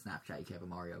and open Snapchat, you could have a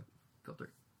Mario filter.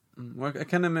 Well, I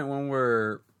kind of meant one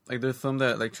where, like, there's some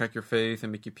that, like, track your face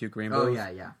and make you puke rainbows. Oh,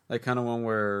 yeah. Like, kind of one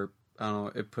where, I don't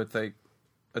know, it puts, like,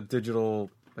 a digital,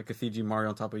 like, a CG Mario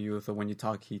on top of you, so when you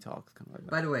talk, he talks, kind of like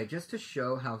that. By the way, just to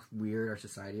show how weird our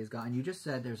society has gotten, you just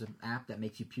said there's an app that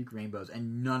makes you puke rainbows,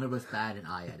 and none of us bat an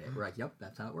eye at it. We're like, yep,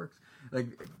 that's how it works. Like,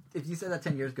 if you said that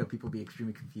 10 years ago, people would be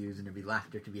extremely confused, and there'd be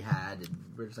laughter to be had, and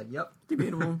we're just like, yep.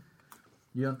 Debatable.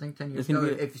 You don't think 10 years ago,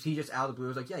 if he just out of the blue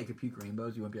was like, yeah, you could puke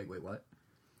rainbows, you wouldn't be like, wait, what?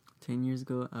 10 years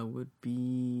ago, I would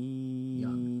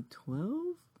be 12?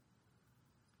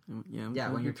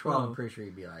 Yeah, when you're 12, I'm pretty sure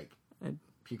you'd be like,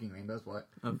 puking rainbows, what?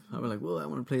 I was like, well, I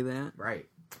want to play that. Right.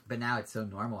 But now it's so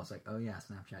normal. It's like, oh yeah,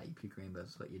 Snapchat, you puke rainbows,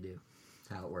 that's what you do.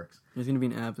 That's how it works. There's going to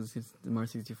be an app, it's just the Mario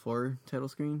 64 title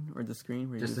screen, or the screen.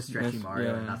 Where just the stretchy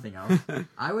Mario and nothing else.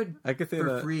 I could say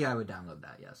for free, I would download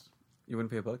that, yes. You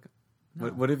wouldn't pay $1? No.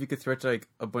 What if you could stretch, like,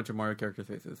 a bunch of Mario character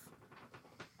faces?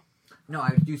 No,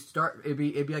 I would do start. It'd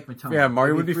be like Matoma. Yeah,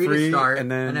 Mario would be free to start,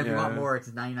 and then if you want more,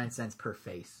 it's 99 cents per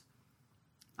face.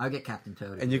 I'll get Captain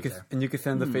Toad. And you could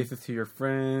send the faces to your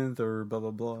friends or blah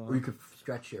blah blah. Or you could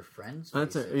stretch your friends.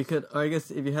 You could. Or I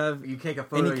guess if you have take a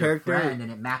photo of your friend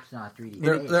and it maps on a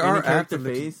 3D. There are character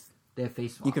face. They have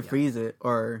face swap. You could freeze it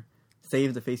or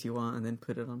save the face you want and then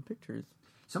put it on pictures.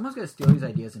 Someone's gonna steal these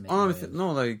ideas and make.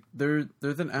 No, like there's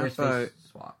an app by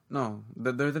swap. No,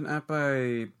 there's an app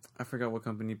by I forgot what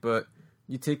company, but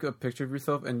you take a picture of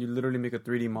yourself and you literally make a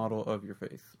 3D model of your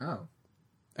face. Oh,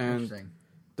 and interesting.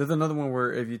 There's another one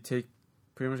where if you take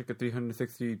pretty much like a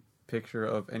 360 picture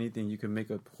of anything, you can make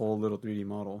a whole little 3D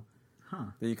model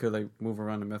that you could like move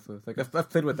around and mess with. Like I've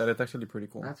played with that; it's actually pretty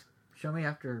cool. Show me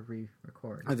after we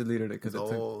record. I deleted it because it's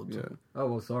old. Yeah. Oh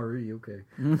well, sorry. Okay.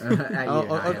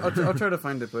 I'll try to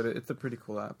find it, but it's a pretty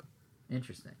cool app.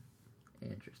 Interesting.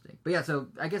 But yeah, so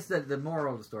I guess the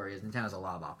moral of the story is Nintendo has a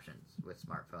lot of options with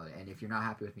smartphone, and if you're not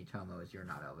happy with Miitomo, as you're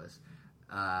not Elvis,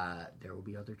 there will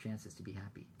be other chances to be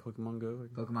happy. Pokemon Go.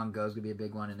 Pokemon Go is gonna be a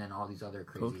big one, and then all these other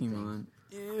crazy things.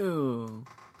 Ew.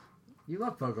 You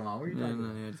love Pokemon. What are you talking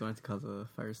about? I just wanted to cause a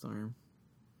firestorm.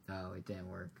 Oh, it didn't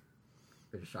work.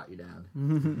 It just shot you down.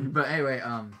 But anyway,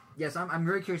 yes, I'm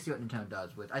very curious to see what Nintendo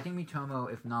does with. I think Miitomo,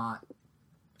 if not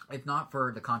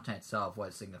for the content itself, what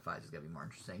it signifies is going to be more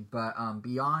interesting. But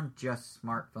beyond just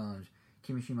smartphones,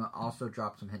 Kimishima also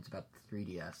dropped some hints about the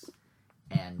 3DS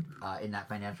and in that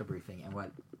financial briefing and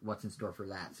what's in store for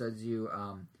that. So as you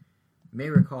may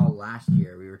recall, last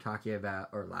episode we were talking about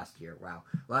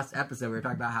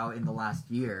how in the last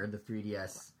year the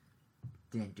 3DS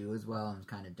didn't do as well and was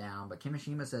kind of down. But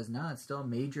Kimishima says, no, it's still a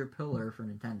major pillar for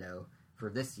Nintendo for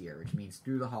this year, which means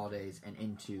through the holidays and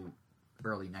into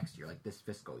early next year, like this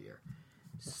fiscal year.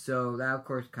 So that, of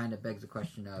course, kind of begs the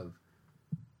question of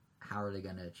how are they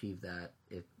going to achieve that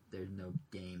if there's no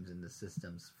games and the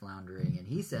system's floundering? And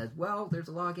he says, well, there's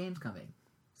a lot of games coming.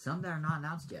 Some that are not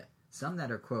announced yet. Some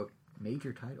that are, quote,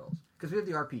 major titles. Because we have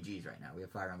the RPGs right now. We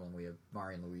have Fire Emblem, we have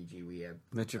Mario and Luigi, we have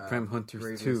Metroid Prime Hunters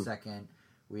Brave 2. Second.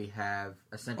 We have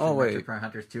essentially Metroid Prime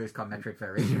Hunters 2 is called Metroid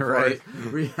Federation. Right.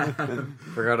 We have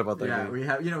forgot about that game. we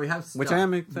have stuff. Which I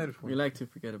am excited for. We like to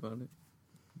forget about it.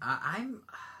 I'm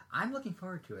looking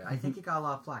forward to it. I think it got a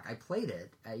lot of flack. I played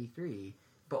it at E3,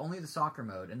 but only the soccer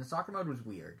mode, and the soccer mode was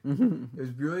weird. It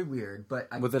was really weird, but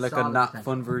was it like a not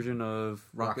fun version of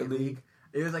Rocket League?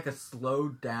 It was like a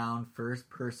slowed down first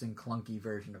person clunky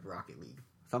version of Rocket League.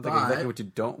 Sounds like exactly what you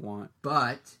don't want.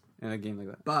 But in a game like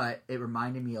that. But it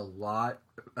reminded me a lot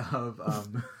of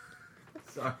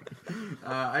sorry.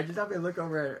 I just have to look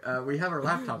over at we have our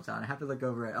laptops on. I have to look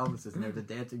over at Elvis's and there's a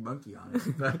dancing monkey on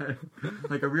it. But,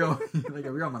 like a real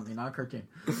monkey, not a cartoon.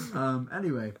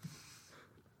 Anyway.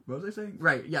 What was I saying?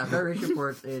 Right, yeah, Federation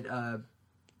Force, it felt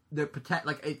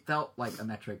like a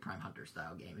Metroid Prime Hunter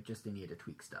style game. It just needed to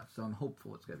tweak stuff. So I'm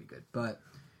hopeful it's gonna be good. But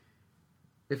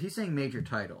if he's saying major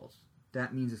titles,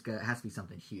 that means it has to be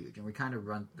something huge, and we kind of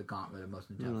run the gauntlet of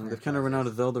most Nintendo. They've kind of run out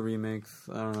of Zelda remakes.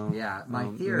 I don't know. Yeah, my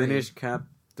theory. Minish Cap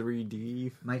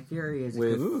 3D. My theory is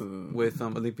with A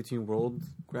Link Between Worlds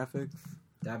graphics.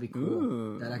 That'd be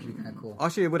cool. That'd actually be kind of cool.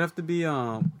 Actually, it would have to be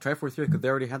Triforce Heroes because they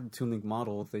already have the Toon Link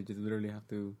models. They just literally have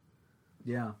to.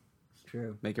 Yeah, it's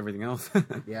true. Make everything else.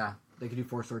 Yeah, they could do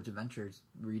Four Swords Adventures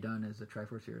redone as a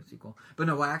Triforce Heroes sequel. But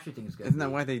no, what I actually think is good. Isn't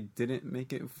that why they didn't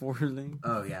make it for Link?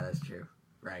 Oh yeah, that's true.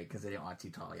 Right, because they didn't want it too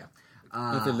tall. Yeah.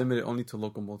 If they limit it only to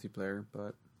local multiplayer,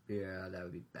 but yeah, that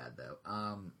would be bad though.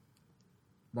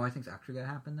 What I think's actually gonna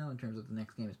happen though, in terms of the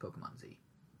next game, is Pokemon Z.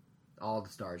 All the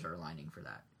stars are aligning for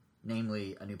that.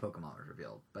 Namely, a new Pokemon was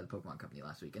revealed by the Pokemon Company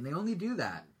last week, and they only do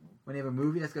that when they have a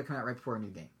movie that's gonna come out right before a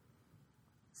new game.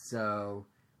 So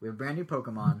we have a brand new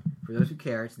Pokemon. For those who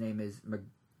care, its name is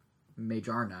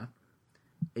Majarna.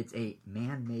 It's a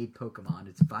man-made Pokemon.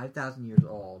 It's 5,000 years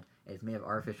old, and it's made of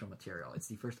artificial material. It's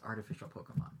the first artificial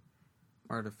Pokemon.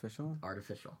 Artificial?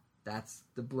 Artificial. That's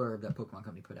the blurb that Pokemon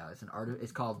Company put out.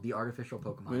 It's called the Artificial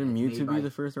Pokemon. Wouldn't Mewtwo be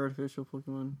the first artificial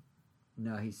Pokemon?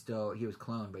 No, he was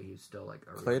cloned, but he was still like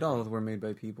a Clay dolls were made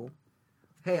by people.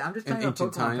 Hey, I'm just telling you what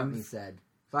Pokemon Company said.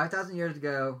 5,000 years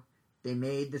ago, they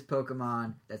made this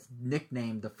Pokemon that's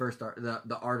nicknamed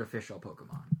the artificial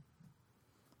Pokemon.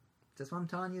 That's what I'm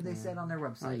telling you. They said on their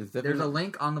website. There's a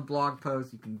link on the blog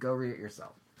post. You can go read it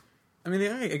yourself. I mean,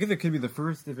 I guess it could be the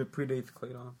first if it predates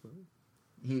Claydol.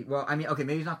 Okay,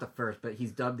 maybe he's not the first, but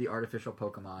he's dubbed the artificial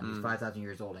Pokemon. He's 5,000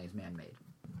 years old and he's man-made.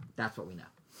 That's what we know.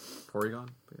 Porygon?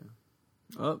 But yeah.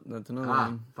 Oh, that's another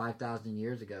one. 5,000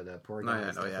 years ago, though.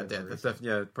 Porygon. Porygon's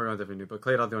definitely new. But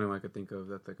Claydol's the only one I could think of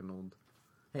that's like an old.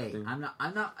 Hey, thing. I'm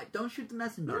not. Don't shoot the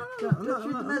messenger. Don't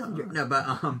shoot the messenger. No, but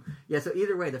yeah. So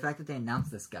either way, the fact that they announced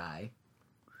this guy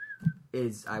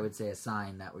is, I would say, a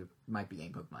sign that we might be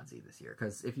getting Pokemon Z this year.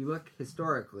 Because if you look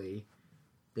historically,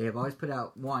 they have always put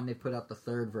out they put out the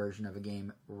third version of a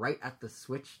game right at the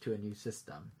switch to a new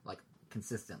system, like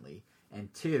consistently,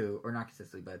 and two, or not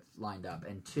consistently, but it's lined up,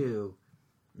 and two,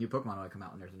 new Pokemon will come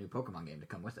out when there's a new Pokemon game to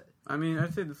come with it. I mean,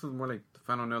 I'd say this was more like the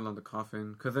final nail on the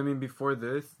coffin. Because, I mean, before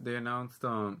this, they announced,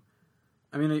 I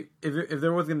mean, like, if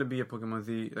there was going to be a Pokemon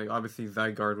Z, like, obviously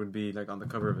Zygarde would be, like, on the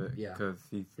cover of it. Yeah. Because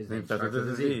his name starts with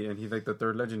a Z, and he's, like, the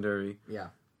third legendary. Yeah.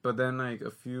 But then, like,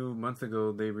 a few months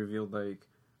ago, they revealed,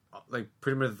 like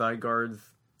pretty much Zygardes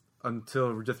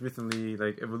until just recently,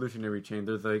 like, evolutionary chain.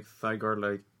 There's, like, Zygarde,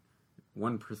 like,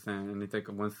 1%, and they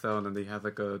take one cell, and then they have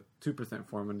like a 2%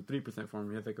 form and a 3% form.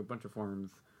 He has like a bunch of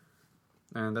forms,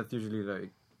 and that's usually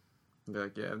like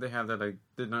if they have that, like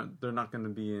they're not going to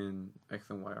be in X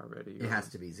and Y already. It has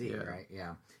to be Z, right?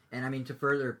 Yeah. And I mean, to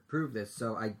further prove this,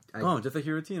 so I just like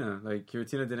Giratina. Like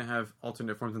Giratina didn't have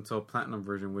alternate forms until Platinum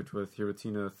version, which was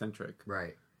Giratina centric.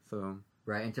 Right. So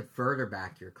right, and to further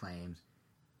back your claims,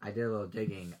 I did a little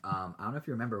digging. I don't know if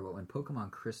you remember, but when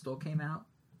Pokemon Crystal came out,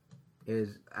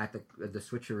 is at the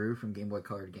switcheroo from Game Boy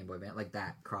Color to Game Boy Advance, like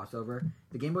that crossover.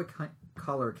 The Game Boy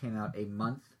Color came out a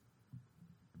month.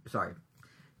 Sorry,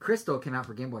 Crystal came out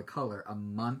for Game Boy Color a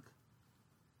month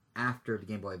after the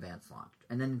Game Boy Advance launched,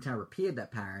 and then Nintendo repeated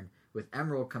that pattern with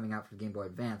Emerald coming out for the Game Boy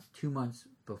Advance 2 months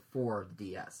before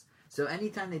the DS. So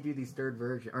anytime they do these third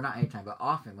versions, or not anytime, but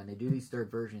often when they do these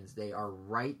third versions, they are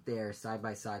right there side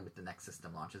by side with the next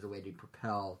system launch as a way to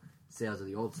propel sales of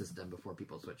the old system before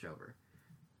people switch over.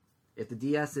 If the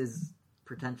DS is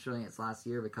potentially its last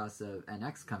year because of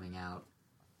NX coming out,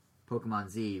 Pokemon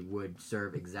Z would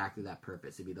serve exactly that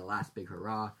purpose. It'd be the last big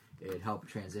hurrah. It'd help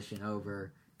transition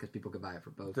over because people could buy it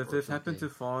for both. Does this happen to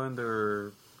fall in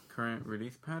their current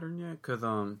release pattern yet? Because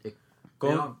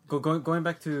going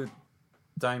back to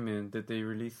Diamond, did they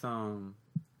release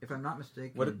If I'm not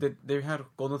mistaken, what did they had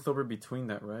Gold and Silver between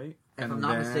that, right? If I'm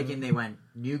not mistaken, they went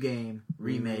new game,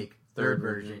 remake, third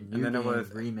version, new game,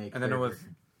 remake, and then it was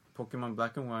version. Pokemon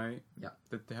Black and White. Yeah.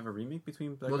 Did they have a remake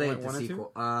between Black and White 1 and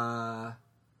 2? I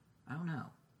don't know.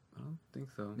 I don't think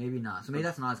so. Maybe not. So maybe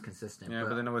that's not as consistent. Yeah,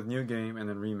 but then it was new game and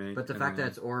then remake. But the fact that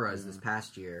it's Auras this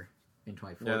past year in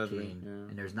 2014,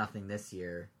 and there's nothing this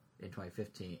year in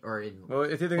 2015, or in... Well,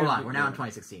 it's either hold on, we're now in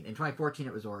 2016. In 2014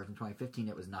 it was Auras, in 2015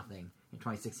 it was nothing, in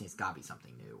 2016 it's gotta be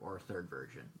something new, or a third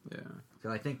version. Yeah.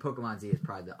 So I think Pokemon Z is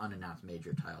probably the unannounced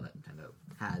major title that Nintendo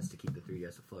has to keep the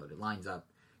 3DS afloat. It lines up...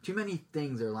 Too many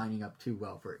things are lining up too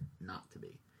well for it not to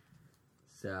be.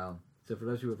 So for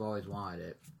those who have always wanted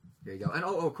it, there you go. And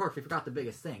of course, we forgot the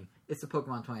biggest thing. It's the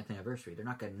Pokemon 20th anniversary. They're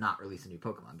not going to not release a new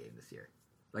Pokemon game this year.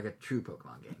 Like a true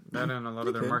Pokemon game. That and a lot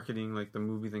of their marketing, like the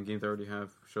movies and games, already have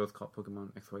shows called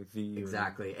Pokemon XYZ.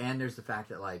 Exactly. And there's the fact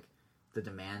that, like, the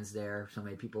demand's there. So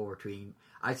many people were tweeting.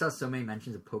 I saw so many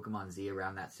mentions of Pokemon Z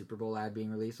around that Super Bowl ad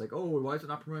being released. Like, oh, why is it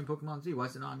not promoting Pokemon Z? Why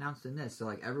is it not announced in this? So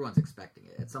like everyone's expecting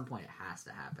it. At some point, it has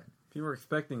to happen. People were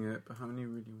expecting it, but how many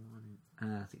really want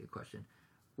it? That's a good question.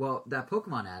 Well, that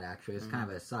Pokemon ad actually is kind of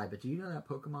a aside, but do you know that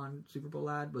Pokemon Super Bowl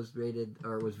ad was rated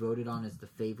or was voted on as the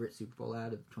favorite Super Bowl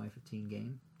ad of the 2016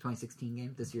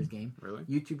 game, this year's game? Really?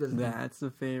 YouTube does. That's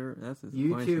the favorite. That's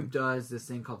YouTube does this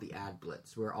thing called the Ad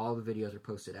Blitz, where all the videos are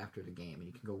posted after the game, and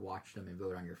you can go watch them and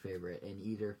vote on your favorite. And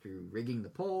either through rigging the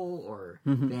poll or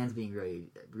fans being really,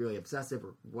 really obsessive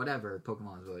or whatever,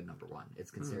 Pokemon is voted number one. It's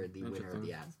considered the winner of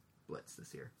the Ad Blitz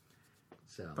this year.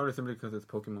 So probably simply because it's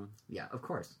Pokemon. Yeah, of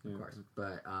course.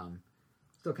 But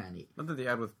still kind of neat. Not that the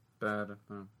ad was bad.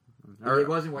 It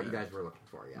wasn't what you guys were looking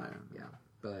for. Yeah.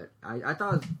 But I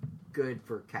thought it was good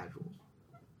for casuals.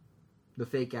 The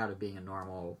fake out of being a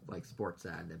normal like sports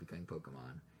ad that became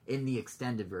Pokemon in the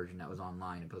extended version that was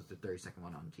online opposed to the 30-second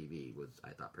one on TV was, I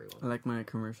thought, pretty well. I like my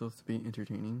commercials to be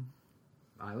entertaining.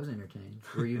 I was entertained.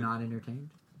 Were you not entertained?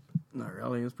 Not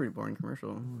really. It was a pretty boring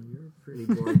commercial. Oh, you're a pretty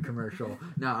boring commercial.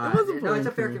 No, it's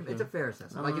a fair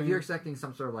assessment. Like if you're expecting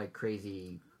some sort of like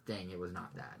crazy thing, it was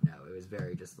not that. No, it was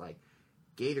very just like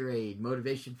Gatorade,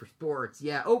 motivation for sports.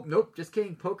 Yeah. Oh, nope. Just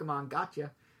kidding. Pokemon,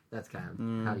 gotcha. That's kind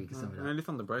of how you can sum it up. At least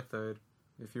on the bright side,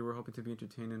 if you were hoping to be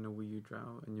entertained in a Wii U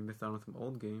drought and you missed out on some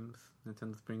old games,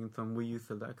 Nintendo's bringing some Wii U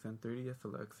Selects and 3DS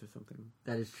Selects or something.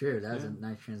 That is true. That was a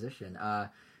nice transition.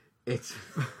 It's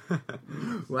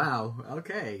wow.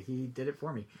 Okay, he did it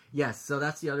for me. Yes. So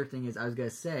that's the other thing is I was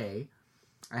gonna say,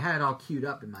 I had it all queued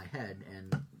up in my head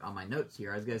and on my notes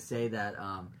here. I was gonna say that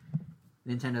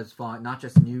Nintendo's falling. Not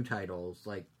just new titles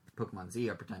like Pokemon Z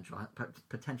are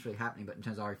potentially happening, but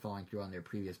Nintendo's already following through on their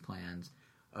previous plans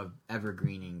of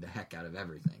evergreening the heck out of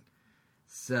everything.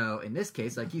 So in this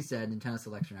case, like you said, Nintendo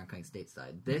Selection not coming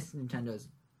stateside. This Nintendo's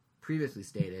previously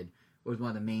stated was one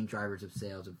of the main drivers of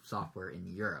sales of software in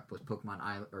Europe. Was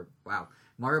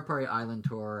Mario Party Island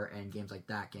Tour and games like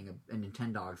that and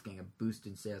Nintendogs getting a boost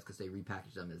in sales because they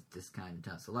repackaged them as discounted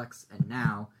Nintendo Selects. And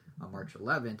now on March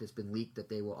 11th, it's been leaked that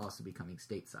they will also be coming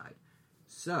stateside.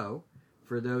 So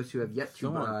for those who have yet to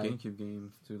buy GameCube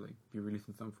games to like be released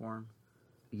in some form.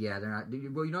 Yeah, they're not.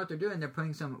 Well, you know what they're doing? They're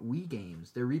putting some Wii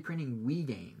games. They're reprinting Wii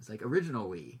games, like original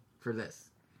Wii, for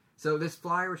this. So this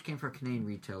flyer, which came from a Canadian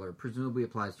retailer, presumably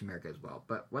applies to America as well.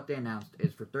 But what they announced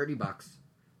is for $30,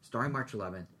 starting March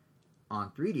 11th,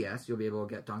 on 3DS, you'll be able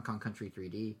to get Donkey Kong Country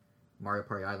 3D, Mario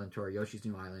Party Island Tour, Yoshi's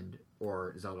New Island,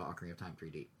 or Zelda Ocarina of Time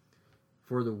 3D.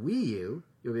 For the Wii U,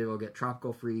 you'll be able to get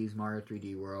Tropical Freeze, Mario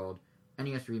 3D World,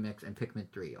 NES Remix, and Pikmin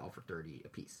 3, all for $30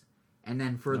 apiece. And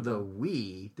then for the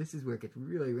Wii, this is where it gets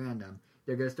really random.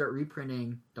 They're going to start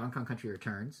reprinting Donkey Kong Country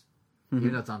Returns,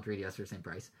 even though it's on 3DS for the same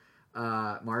price.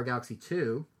 Mario Galaxy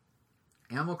 2,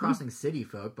 Animal Crossing City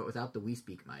Folk, but without the Wii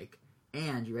Speak mic.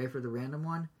 And, you ready for the random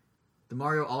one? The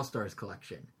Mario All-Stars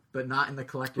Collection. But not in the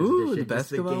collector's edition, the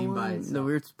basketball just the game one? by itself. The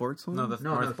weird sports one? No, the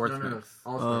Sports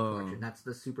All-Star Collection. That's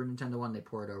the Super Nintendo one they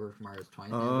poured over for Mario's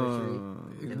 20th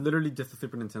anniversary. Literally just a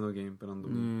Super Nintendo game, but on the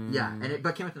Wii. Yeah, and it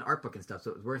came with an art book and stuff,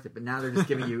 so it was worth it. But now they're just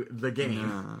giving you the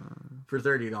game for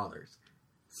 $30.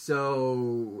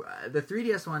 So the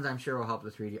 3DS ones, I'm sure will help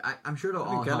the 3D. I'm sure they'll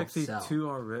all Galaxy help sell. 2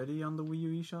 already on the Wii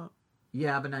U eShop?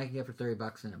 Yeah, but now you can get for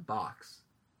 $30 in a box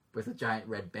with a giant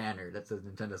red banner that says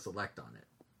Nintendo Select on it.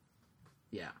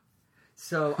 Yeah.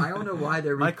 So I don't know why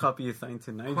they're... My copy is signed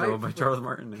to Nigel by Charles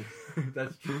Martin.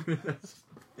 That's true.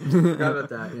 Forgot about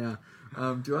that, yeah.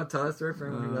 Do you want to tell us, story for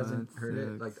anyone who hasn't heard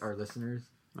it, like our listeners?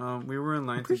 We were in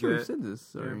line I'm pretty to sure get... we said this.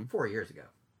 Sorry. 4 years ago.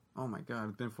 Oh my god,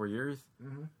 it's been 4 years?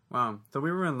 Mm-hmm. Wow. So we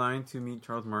were in line to meet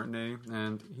Charles Martinet,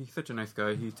 and he's such a nice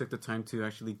guy. He took the time to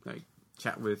actually like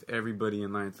chat with everybody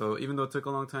in line. So even though it took a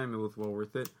long time, it was well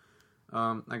worth it.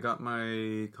 I got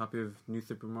my copy of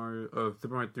Super Mario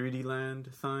 3D Land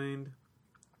signed.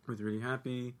 I was really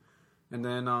happy. And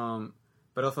then,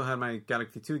 but I also had my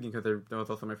Galaxy 2 game because that was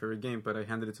also my favorite game. But I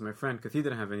handed it to my friend because he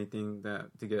didn't have anything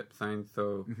to get signed.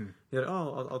 So he said,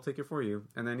 I'll take it for you.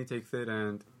 And then he takes it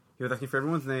and he was asking for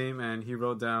everyone's name, and he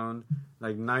wrote down,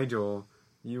 like, Nigel,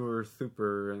 you were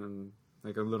super, and,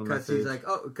 like, a little message. Because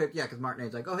he's like, because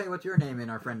Martinet's like, oh, hey, what's your name? And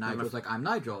our friend Nigel was like, I'm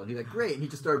Nigel. And he's like, great. And he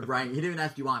just started writing. He didn't even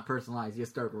ask, do you want personalized? He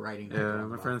just started writing. Yeah,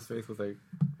 my friend's face was, like,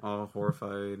 all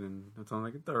horrified, and that's all. I'm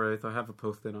like, it's alright, so I have a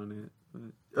post-it on it.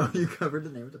 But, oh, you covered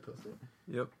the name with the post-it?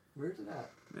 Yep. Where's it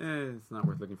at? It's not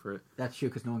worth looking for it. That's true,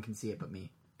 because no one can see it but me.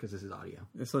 Because this is audio.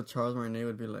 So Charles Martinet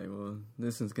would be like, well,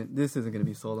 this isn't going to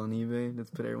be sold on eBay.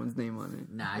 Let's put everyone's name on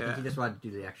it. Nah, I think he just wanted to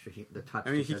do the extra, the touch. I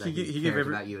mean, he gave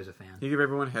about you as a fan. He gave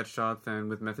everyone headshots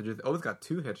and with messages. Always got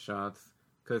 2 headshots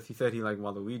because he said he liked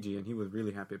Waluigi, and he was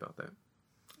really happy about that.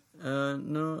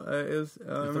 No, it was.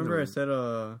 I remember I said,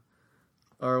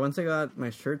 or once I got my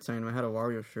shirt signed, I had a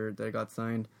Wario shirt that I got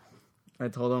signed. I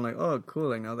told him like, oh, cool.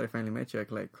 Like now that I finally met you, I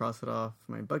could like cross it off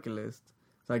my bucket list.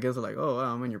 So I guess like, oh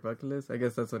wow, I'm on your bucket list. I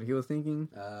guess that's what he was thinking.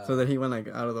 So that he went like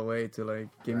out of the way to like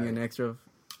give me an extra,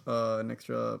 what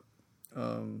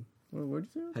did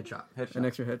you say? Headshot. An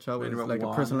extra headshot with like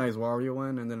a personalized Wario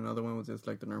one, and then another one was just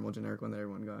like the normal generic one that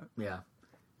everyone got. Yeah.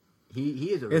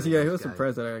 He is a really nice he was guy.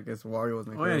 surprised that I guess Wario was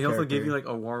my favorite he also character. gave you like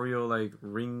a Wario like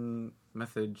ring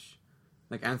message,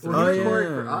 like answer. Well,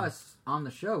 for us on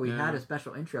the show, we had a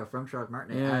special intro from Charles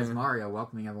Martinet as Mario,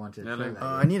 welcoming everyone to the show. Like,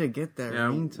 I need to get that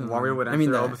ringtone. Wario would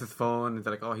answer Elvis's phone and say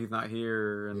like, oh, he's not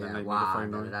here, and then like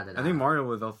I think Mario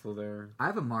was also there. I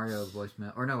have a Mario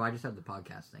voicemail, or no, I just have the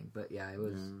podcast thing. But yeah, it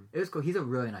was cool. He's a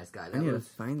really nice guy. I need to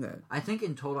find that. I think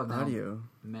in total, I've audio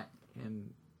met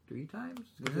him 3 times.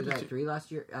 He was at E3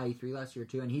 last year. E3 last year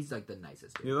too, and he's like the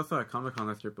nicest dude. He was also at Comic-Con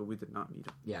last year, but we did not meet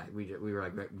him. Yeah, we were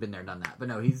like been there, done that. But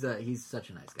no, he's such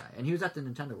a nice guy, and he was at the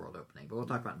Nintendo World opening. But we'll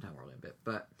talk about Nintendo World in a bit.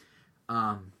 But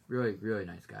really, really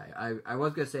nice guy. I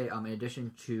was gonna say, in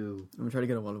addition to, I'm gonna try to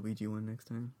get a Waluigi one next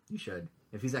time. You should,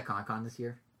 if he's at Comic-Con this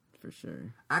year, for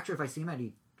sure. Actually, if I see him at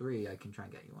E3, I can try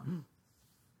and get you one. Cool.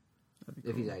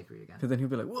 If he's at E3 again. Because then he'll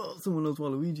be like, whoa, someone knows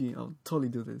Waluigi. I'll totally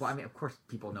do this. Well, I mean, of course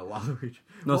people know Waluigi.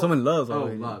 No, someone loves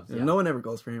Waluigi. Oh, loves, yeah. No one ever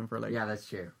goes for him for like... Yeah, that's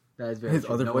true. That is very his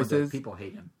true. Other voices. People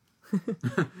hate him.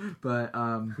 But,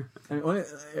 I mean,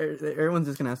 everyone's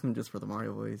just going to ask him just for the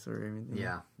Mario voice or anything.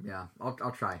 Yeah.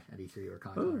 I'll try at E3 or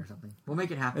Comic-Con or something. We'll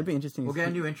make it happen. That'd be interesting. We'll get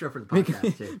a new intro for the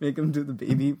podcast, too. Make him do the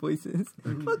baby voices.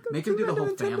 Make him do the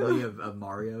whole family of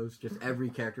Marios. Just every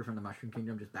character from the Mushroom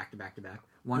Kingdom, just back to back to back.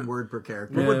 One word per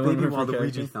character. What would Baby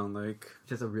Waluigi sound like?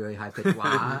 Just a really high-pitched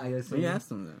wah. You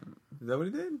asked him that. Is that what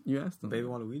he did? You asked him. Baby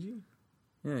Waluigi?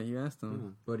 Yeah, you asked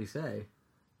him. What'd he say?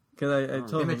 Because I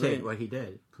told him. Imitate what he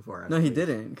did before. No, he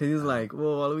didn't. Because he was like,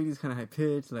 well, Waluigi's kind of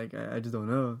high-pitched. Like, I just don't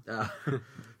know.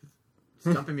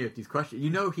 Stumping me with these questions.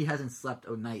 You know he hasn't slept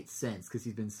a night since because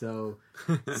he's been so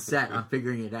set on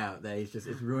figuring it out that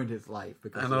it's ruined his life.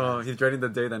 Because I know, he's dreading the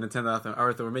day that Nintendo asked him,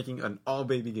 alright, so we're making an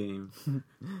all-baby game.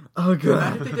 Oh, God.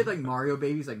 Imagine if they did like Mario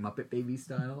Babies, like Muppet Babies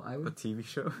style. A TV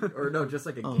show? Or no, just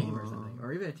like a game or something.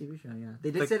 Or even a TV show, yeah.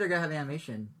 They did say they're going to have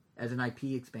animation as an IP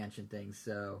expansion thing,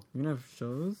 so... You're going to have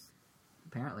shows?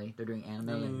 Apparently, they're doing anime.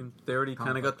 I mean, they already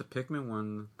kind of got the Pikmin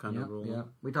one kind of rolling. Yeah,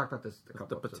 we talked about this a couple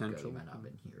the episodes potential. ago. You might not have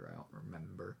been here. I don't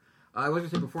remember. I was going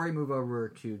to say, before we move over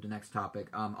to the next topic,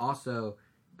 also,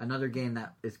 another game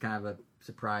that is kind of a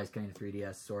surprise coming to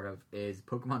 3DS, sort of, is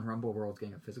Pokemon Rumble World's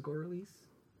getting a physical release.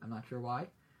 I'm not sure why.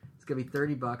 It's going to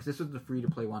be $30. This was the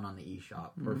free-to-play one on the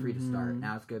eShop, or free to start.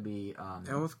 Now it's going to be...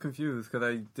 I was confused, because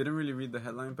I didn't really read the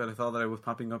headline, but I saw that it was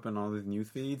popping up in all these news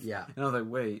feeds. Yeah. And I was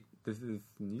like, wait, this is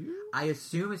new? I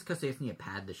assume it's because they just need to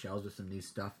pad the shelves with some new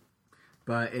stuff.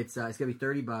 But it's going to be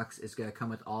 $30. It's going to come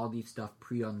with all these stuff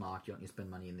pre-unlocked. You don't need to spend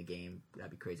money in the game.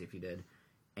 That'd be crazy if you did.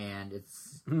 And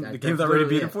it's... the game's already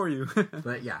beaten for you.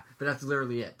 But that's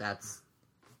literally it. That's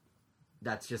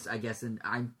just, I guess,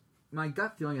 my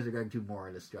gut feeling is they're going to do more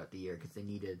of this throughout the year because they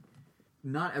needed...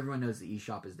 Not everyone knows the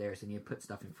eShop is there, so they need to put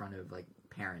stuff in front of, like,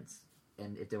 parents.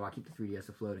 And if they want to keep the 3DS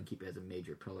afloat and keep it as a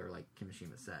major pillar, like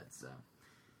Kimishima said, so...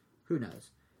 Who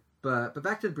knows? But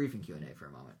back to the briefing Q&A for a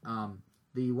moment.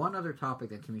 The one other topic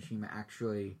that Kimishima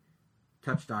actually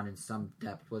touched on in some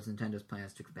depth was Nintendo's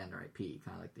plans to expand their IP,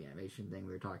 kind of like the animation thing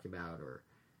we were talking about, or,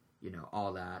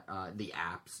 all that, the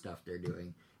app stuff they're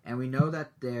doing. And we know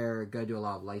that they're going to do a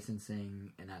lot of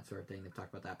licensing and that sort of thing. They've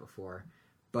talked about that before.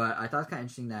 But I thought it was kind of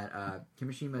interesting that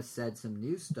Kimishima said some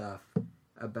new stuff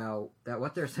about that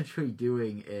what they're essentially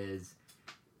doing is...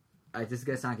 this is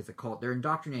going to sound like it's a cult. They're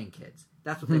indoctrinating kids.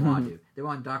 That's what they want to do. They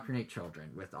want to indoctrinate children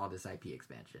with all this IP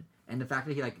expansion. And the fact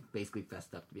that he basically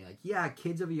fessed up to be like, yeah,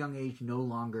 kids of a young age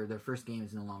their first game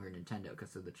is no longer Nintendo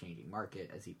because of the changing market,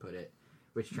 as he put it,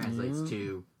 which translates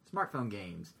to smartphone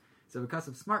games. So because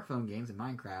of smartphone games and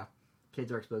Minecraft,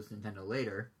 kids are exposed to Nintendo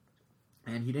later.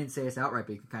 And he didn't say this outright,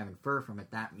 but you can kind of infer from it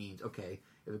that means, okay,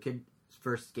 if a kid's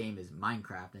first game is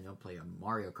Minecraft and they'll play a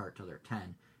Mario Kart till they're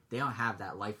 10, they don't have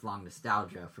that lifelong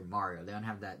nostalgia for Mario. They don't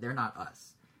have that. They're not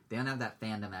us. They don't have that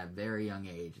fandom at a very young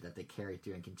age that they carry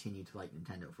through and continue to like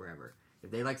Nintendo forever. If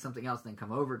they like something else, then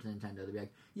come over to Nintendo. They'll be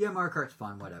like, yeah, Mario Kart's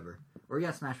fun, whatever. Or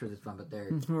yeah, Smash Bros. Is fun, but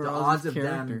the odds of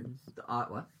them...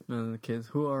 what? No, the kids.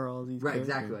 Who are all these Right,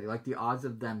 exactly. Like, the odds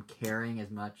of them caring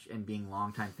as much and being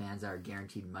longtime fans that are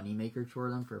guaranteed money makers for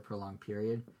them for a prolonged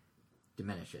period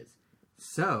diminishes.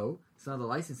 So, some of the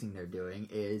licensing they're doing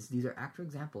is, these are actual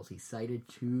examples he cited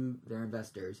to their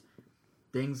investors.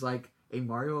 Things like a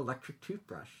Mario electric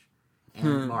toothbrush.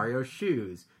 and Mario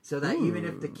shoes. So that even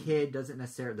if the kid doesn't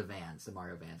necessarily... The Vans, the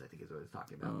Mario Vans, I think is what I was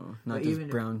talking about. Oh, not just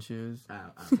brown shoes.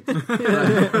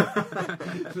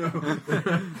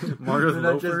 Mario's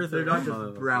loafers? They're not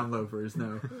just brown loafers,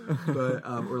 no. But,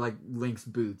 or like Link's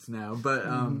boots now. But,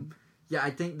 yeah, I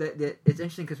think that it's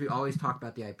interesting because we always talk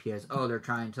about the IP as, they're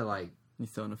trying to like... You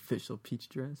saw an official Peach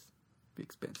dress? Be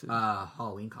expensive.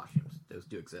 Halloween costumes. Those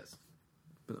do exist.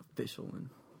 But official one.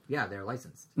 Yeah, they're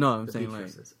licensed. No, I'm saying like...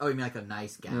 Dresses. Oh, you mean like a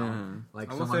nice gown? Yeah.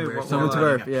 Like someone's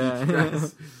wear, yeah.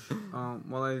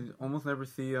 Well, I almost never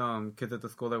see kids at the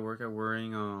school that work at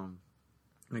wearing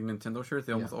like Nintendo shirts.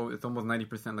 They almost it's almost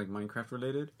 90% like Minecraft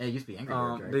related. It used to be Angry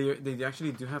Birds, right? They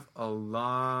actually do have a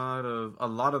lot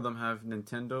of them have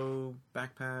Nintendo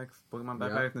backpacks, Pokemon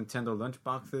backpacks, Nintendo lunch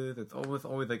boxes. It's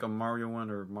always like a Mario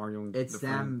one or Mario. It's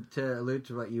them, to allude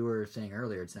to what you were saying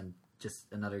earlier, it's them, just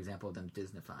another example of them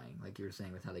Disneyfying, like you were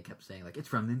saying with how they kept saying like it's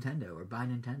from Nintendo or by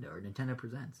Nintendo or Nintendo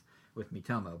Presents with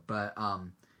Miitomo. But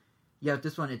yeah, with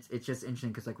this one it's just interesting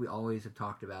because like we always have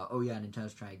talked about,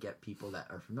 Nintendo's trying to get people that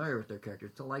are familiar with their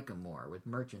characters to like them more with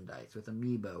merchandise, with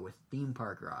amiibo, with theme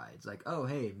park rides. Like, oh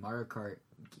hey, Mario Kart,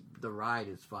 the ride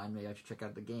is fun. Maybe I should check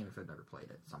out the game if I've never played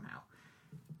it somehow.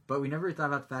 But we never thought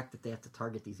about the fact that they have to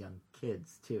target these young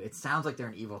kids, too. It sounds like they're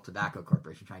an evil tobacco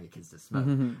corporation trying to get kids to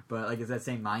smoke. But, like, it's that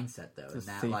same mindset, though. It's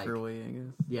a safer way, I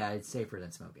guess. Yeah, it's safer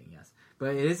than smoking, yes.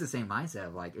 But it is the same mindset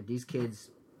of, like, if these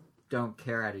kids don't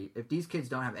care if these kids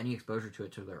don't have any exposure to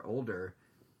it till they're older,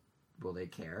 will they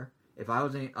care? If I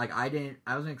wasn't, like, I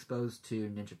wasn't exposed to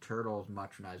Ninja Turtles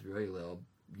much when I was really little.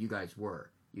 You guys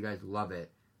were. You guys love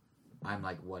it. I'm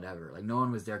like, whatever. Like, no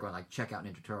one was there going, like, check out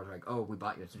Ninja Turtles. Like, oh, we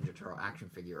bought you this Ninja Turtle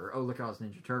action figure. Or, oh, look at all this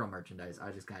Ninja Turtle merchandise. I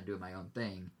was just kind of doing my own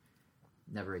thing.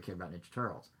 Never really cared about Ninja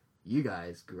Turtles. You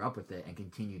guys grew up with it and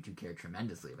continue to care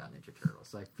tremendously about Ninja Turtles.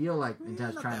 So I feel like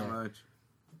Nintendo's trying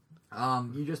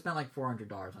to... you just spent like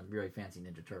 $400 on really fancy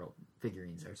Ninja Turtle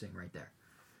figurines. They're sitting right there.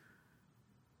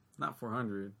 Not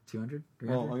 400. 200?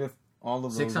 Well, I guess all of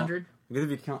them... 600? I guess if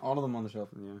you count all of them on the shelf,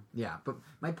 then yeah. Yeah, but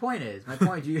my point is,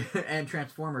 and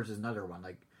Transformers is another one.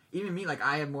 Like, even me, like,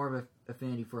 I have more of an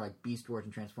affinity for, like, Beast Wars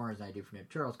and Transformers than I do for Ninja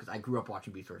Turtles, because I grew up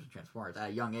watching Beast Wars and Transformers. At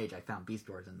a young age, I found Beast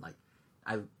Wars, and, like,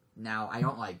 I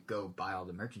don't, like, go buy all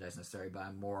the merchandise necessarily, but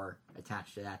I'm more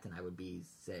attached to that than I would be,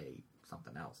 say,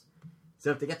 something else.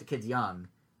 So if they get the kids young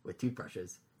with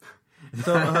toothbrushes...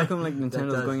 So how come, like,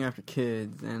 Nintendo's going after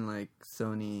kids, and, like,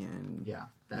 Sony and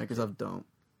Microsoft don't?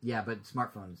 Yeah, but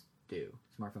smartphone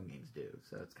games do,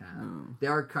 so it's kind of they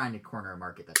are trying to corner a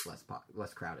market that's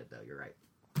less crowded, though. You're right.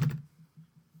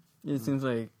 It seems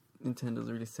like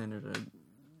Nintendo's really centered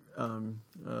on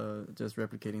just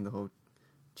replicating the whole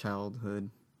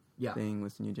childhood thing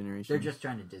with the new generation. They're just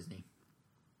trying to Disney,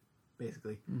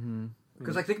 basically.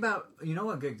 Because like think about, you know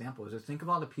what a good example is? Just think of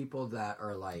all the people that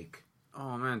are like,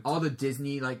 oh man, all the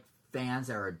Disney like fans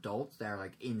that are adults that are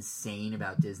like insane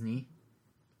about Disney,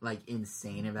 like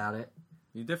insane about it.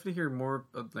 You definitely hear more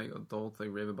like adults like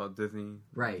rave about Disney,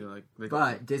 right?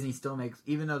 But Disney still makes,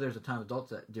 even though there's a ton of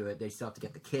adults that do it, they still have to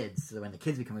get the kids. So when the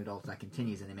kids become adults, that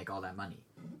continues, and they make all that money.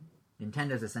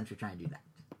 Nintendo's essentially trying to do that,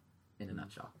 in a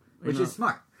nutshell, which is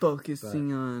smart.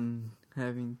 Focusing on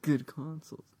having good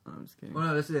consoles. I'm just kidding. Well,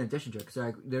 no, this is in addition to it,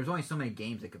 because there's only so many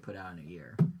games they could put out in a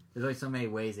year. There's only so many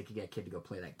ways they could get a kid to go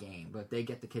play that game. But if they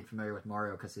get the kid familiar with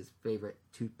Mario because his favorite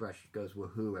toothbrush goes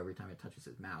woohoo every time it touches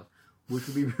his mouth, which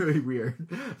would be really weird.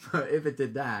 But if it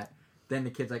did that, then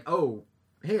the kid's like, oh,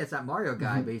 hey, it's that Mario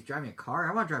guy, but he's driving a car.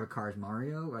 I want to drive a car as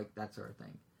Mario. Like, that sort of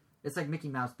thing. It's like Mickey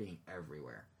Mouse being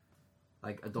everywhere.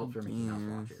 Like, adults wear Mickey Mouse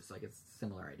watches. Like, it's a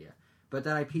similar idea. But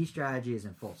that IP strategy is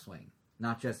in full swing.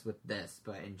 Not just with this,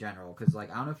 but in general. Because,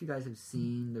 like, I don't know if you guys have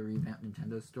seen the revamped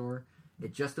Nintendo store.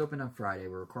 It just opened on Friday.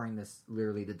 We're recording this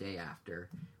literally the day after.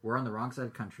 We're on the wrong side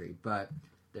of the country, but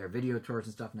there are video tours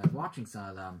and stuff, and I was watching some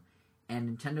of them.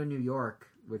 And Nintendo New York,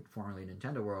 with formerly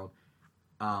Nintendo World,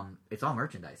 it's all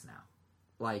merchandise now.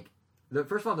 Like,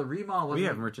 first of all, the remodel wasn't... We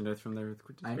have merchandise from there.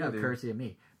 I know, courtesy of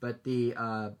me. But the,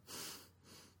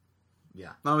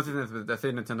 yeah. No, I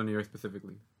say Nintendo New York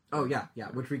specifically. Oh, yeah,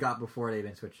 which we got before they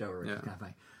even switched over, which is kind of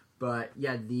funny. But,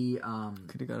 yeah, the...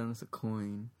 Could have gotten us a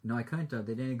coin. No, I couldn't have.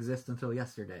 They didn't exist until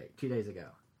yesterday, 2 days ago.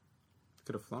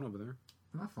 Could have flown over there.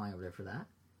 I'm not flying over there for that.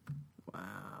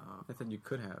 Wow. I said you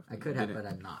could have. I could have, but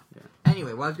I'm not. Yeah.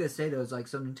 Anyway, what I was going to say, though, is like,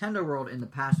 so Nintendo World in the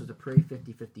past was a pretty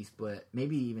 50-50 split,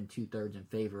 maybe even 2/3 in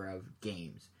favor of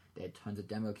games. They had tons of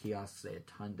demo kiosks,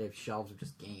 they have shelves of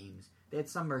just games. They had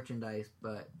some merchandise,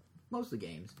 but mostly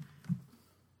games.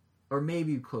 Or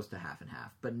maybe close to half and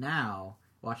half. But now,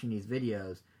 watching these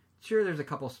videos, sure, there's a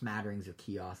couple smatterings of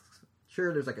kiosks.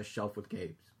 Sure, there's like a shelf with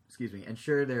games. And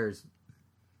sure, there's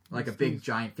like a big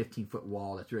giant 15-foot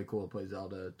wall that's really cool to play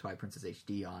Zelda Twilight Princess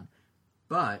HD on.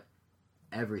 But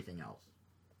everything else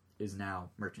is now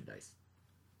merchandise.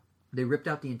 They ripped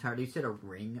out the entire. They used to have a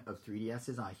ring of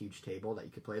 3DSs on a huge table that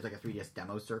you could play. It was like a 3DS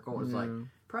demo circle. It was like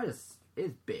probably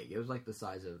it's big. It was like the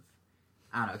size of,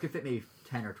 I don't know. It could fit maybe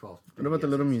 10 or 12. 3DSs. What about the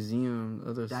little museum?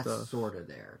 Other That's stuff. sort of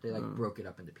there. They broke it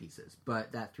up into pieces.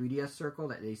 But that 3DS circle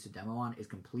that they used to demo on is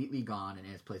completely gone, and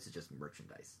in its place is just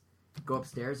merchandise. Go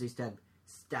upstairs. They used to have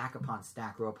stack upon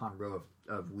stack, row upon row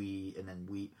of Wii, and then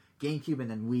Wii, GameCube, and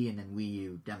then Wii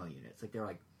U demo units. Like there were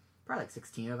like probably like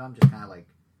 16 of them, just kind of like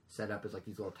set up as like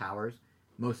these little towers.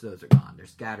 Most of those are gone. They're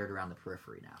scattered around the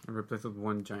periphery now. And replaced with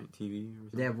one giant TV. Or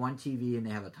something. They have one TV and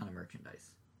they have a ton of merchandise.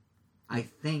 I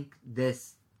think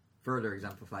this further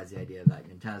exemplifies the idea that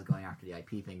Nintendo's going after the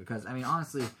IP thing, because I mean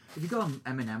honestly, if you go in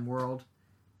M&M World,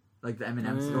 like the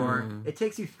M&M store, it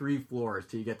takes you 3 floors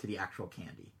till you get to the actual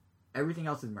candy. Everything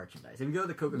else is merchandise. If you go to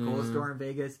the Coca-Cola store in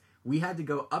Vegas, we had to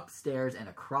go upstairs and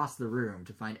across the room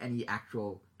to find any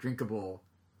actual drinkable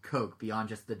Coke beyond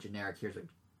just the generic, here's a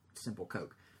simple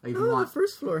Coke. Like if you want, the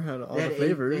first floor had all the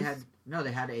flavors. They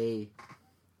had a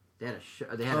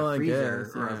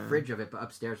freezer or a fridge of it, but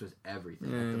upstairs was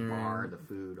everything. Like the bar, the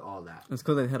food, all that. It's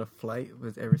cool that they had a flight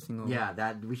with every single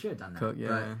that we should have done that. Coke,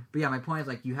 but yeah, my point is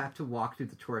like you have to walk through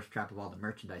the tourist trap of all the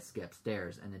merchandise to get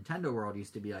upstairs. And Nintendo World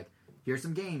used to be like, here's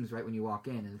some games right when you walk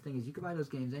in. And the thing is, you can buy those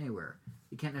games anywhere.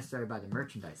 You can't necessarily buy the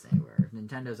merchandise anywhere.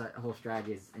 Nintendo's whole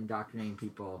strategy is indoctrinating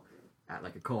people at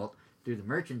like a cult through the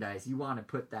merchandise. You want to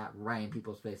put that right in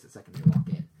people's face the second they walk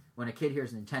in. When a kid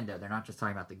hears Nintendo, they're not just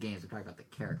talking about the games, they're talking about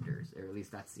the characters, or at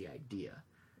least that's the idea.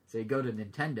 So you go to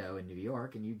Nintendo in New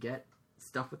York and you get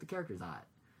stuff with the characters on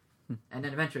it. And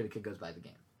then eventually the kid goes buy the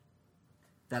game.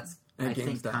 That's, I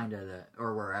think, kind of the,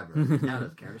 or wherever. Now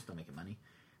those characters still making money.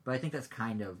 But I think that's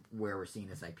kind of where we're seeing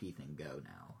this IP thing go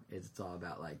now. Is it's all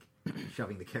about like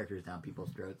shoving the characters down people's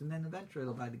throats, and then eventually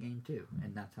they'll buy the game too.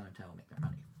 And that's how Nintendo will make their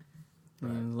money.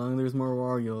 As long as there's more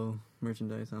Wario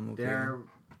merchandise, I'm okay. There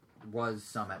was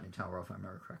some at Nintendo World, if I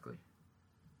remember correctly,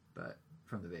 but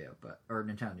from the video, or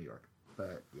Nintendo New York.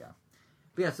 But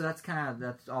yeah, so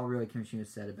that's all really Kimishima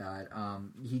said about it.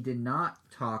 He did not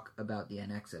talk about the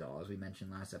NX at all, as we mentioned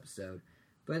last episode,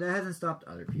 but that hasn't stopped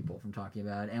other people from talking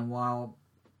about it. And while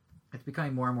it's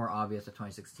becoming more and more obvious that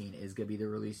 2016 is going to be the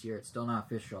release year, it's still not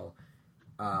official.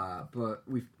 But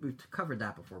we've covered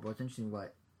that before. But what's interesting,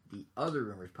 what the other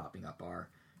rumors popping up are,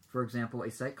 for example,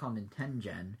 a site called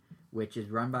Nintengen, which is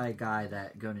run by a guy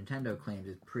that Go Nintendo claims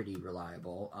is pretty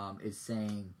reliable, is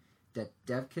saying that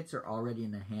dev kits are already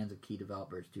in the hands of key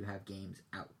developers to have games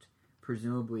out,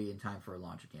 presumably in time for a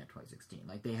launch again in 2016.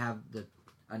 Like, they have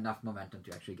enough momentum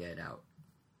to actually get it out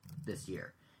this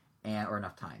year, or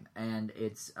enough time. And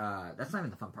it's that's not even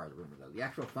the fun part of the rumor, though. The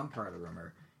actual fun part of the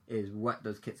rumor is what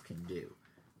those kits can do.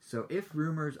 So if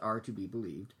rumors are to be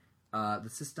believed, the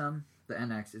system, the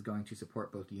NX, is going to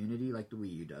support both Unity, like the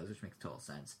Wii U does, which makes total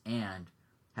sense, and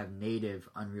have native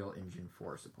Unreal Engine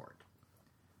 4 support.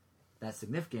 That's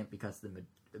significant because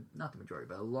not the majority,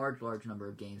 but a large number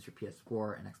of games for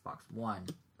PS4 and Xbox One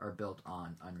are built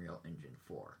on Unreal Engine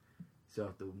 4. So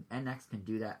if the NX can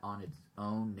do that on its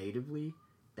own natively,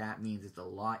 that means it's a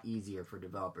lot easier for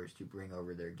developers to bring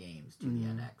over their games to the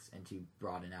NX and to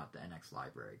broaden out the NX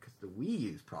library. Because the Wii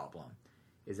U's problem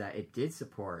is that it did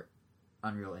support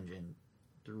Unreal Engine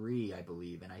 3, I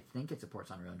believe, and I think it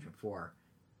supports Unreal Engine 4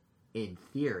 in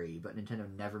theory, but Nintendo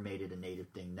never made it a native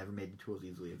thing, never made the tools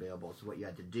easily available. So what you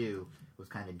had to do was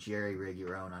kind of jerry-rig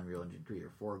your own Unreal Engine 3 or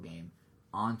 4 game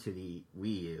onto the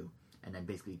Wii U, and then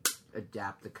basically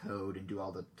adapt the code and do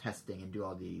all the testing and do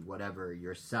all the whatever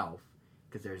yourself,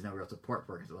 because there's no real support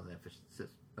for it, because it wasn't an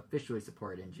officially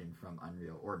supported engine from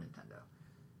Unreal or Nintendo.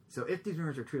 So if these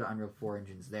rumors are true, the Unreal 4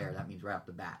 engine's there, that means right off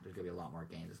the bat there's going to be a lot more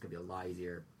games. It's going to be a lot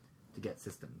easier to get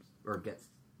systems, or get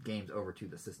games over to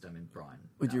the system and run.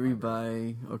 Would you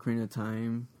rebuy Ocarina of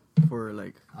Time for,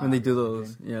 like, when they do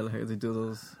those, like they do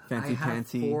those fancy I have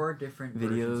 4 different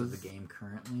videos versions of the game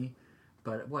currently,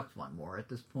 but what's one more at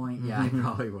this point? Yeah, I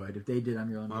probably would. If they did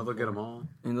Unreal Engine 4. I'll get them all.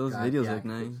 And those videos look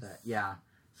nice. Yeah.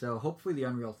 So hopefully the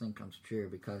Unreal thing comes true,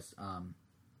 because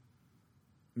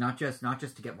not just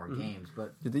to get more games,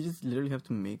 but did they just literally have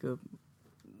to make a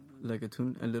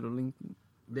little Link,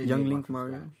 young Link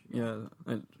Mario?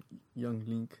 A young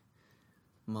Link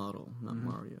model, not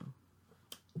Mario.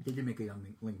 They did make a young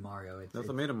Link Mario. They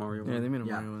also made a Mario one. Yeah, they made a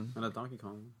Mario one. And a Donkey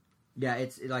Kong one. Yeah,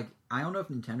 it's like, I don't know if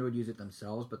Nintendo would use it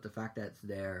themselves, but the fact that it's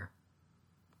there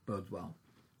bodes well.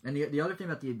 And the other thing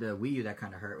about the Wii U that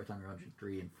kind of hurt with Unreal Engine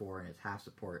 3 and 4 and its half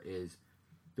support is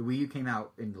the Wii U came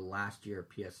out in the last year of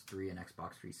PS3 and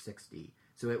Xbox 360,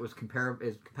 so it was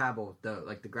compatible with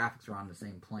the graphics were on the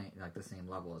same plane, like the same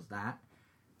level as that.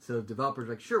 So developers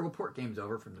were like, sure, we'll port games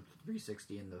over from the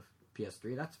 360 and the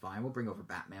PS3. That's fine. We'll bring over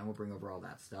Batman. We'll bring over all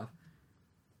that stuff.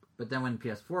 But then when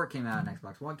PS4 came out and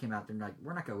Xbox One came out, they're like,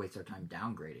 we're not going to waste our time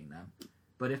downgrading them.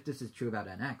 But if this is true about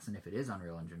NX, and if it is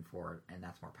Unreal Engine 4, and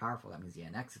that's more powerful, that means the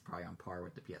NX is probably on par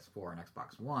with the PS4 and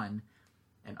Xbox One.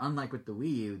 And unlike with the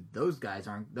Wii U, those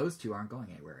two aren't going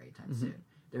anywhere anytime soon.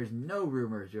 There's no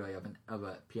rumors really of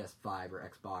a PS5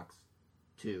 or Xbox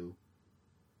 2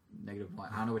 -1.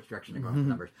 I don't know which direction they're going with the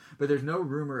numbers, but there's no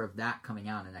rumor of that coming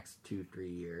out in the next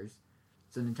 2-3 years.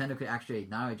 So Nintendo could actually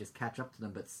not only just catch up to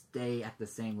them, but stay at the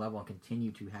same level and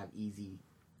continue to have easy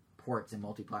ports and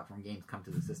multi-platform games come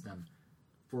to the system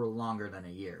for longer than a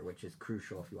year, which is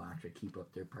crucial if you want to actually keep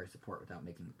up third-party support without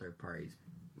making third parties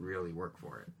really work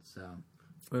for it. So,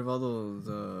 what if all those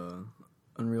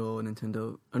Unreal Engine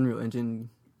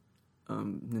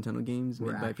Nintendo games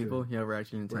made by people? Yeah, we're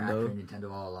actually Nintendo. We're actually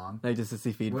Nintendo all along. Like, just to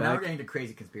see feedback. We're not getting into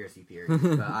crazy conspiracy theories,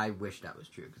 but I wish that was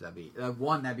true, because that'd be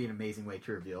an amazing way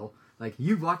to reveal. Like,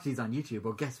 you've watched these on YouTube,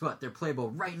 well, guess what? They're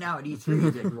playable right now at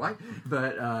E3. Like, what?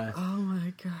 But, oh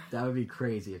my god. That would be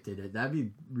crazy if they did. That'd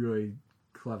be really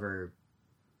clever.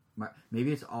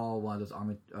 Maybe it's all one of those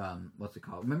what's it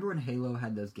called? Remember when Halo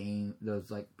had those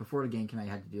before the game came out,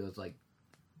 you had to do those, like,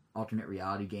 alternate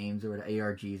reality games or whatever,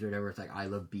 ARGs or whatever. It's like I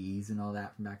Love Bees and all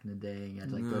that from back in the day. And you had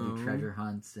to go do treasure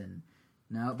hunts and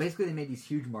basically they made these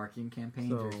huge marketing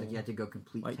campaigns where it's like you had to go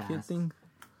complete White tasks. Kid thing?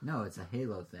 No, it's a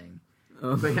Halo thing.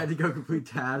 But you had to go complete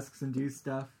tasks and do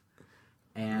stuff.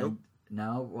 And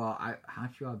no, well, how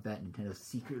much you all bet Nintendo's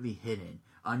secretly hidden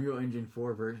Unreal Engine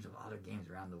 4 versions of other games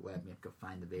around the web. You have to go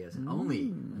find the videos, and only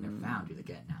when they're found do they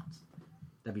get announced.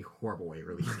 That'd be a horrible way to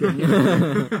release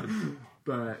games.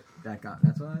 But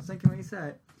that's what I was thinking when you said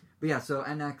it. But yeah, so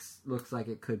NX looks like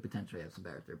it could potentially have some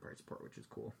better third-party support, which is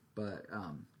cool. But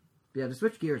yeah, to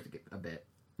switch gears a bit,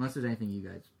 unless there's anything you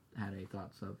guys had any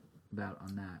thoughts about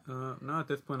on that. No, at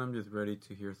this point I'm just ready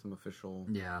to hear some official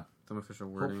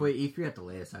wording. Hopefully E3 at the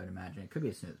latest, I would imagine. It could be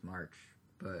as soon as March,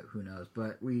 but who knows.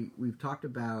 But we've talked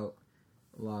about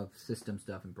a lot of system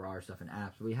stuff and broader stuff and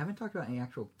apps, but we haven't talked about any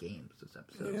actual games this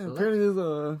episode. Yeah, so apparently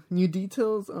there's new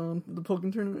details on the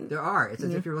Pokken tournament. There are. It's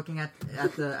as if you're looking at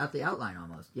the outline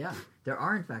almost. Yeah. There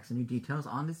are in fact some new details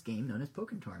on this game known as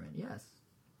Pokken Tournament. Yes.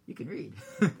 You can read.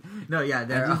 No, yeah,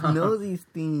 there I just know these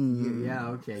things. Yeah,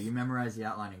 okay. You memorize the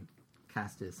outline and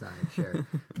cast it aside, sure.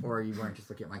 Or you weren't just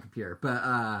looking at my computer.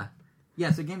 But yeah,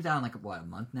 so the game's out in a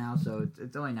month now, so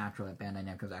it's only natural that Bandai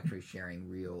Namco is actually sharing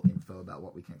real info about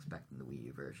what we can expect in the Wii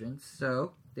U version.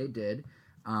 So, they did.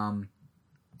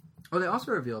 They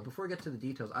also revealed, before we get to the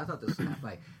details, I thought this was kind of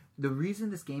funny. The reason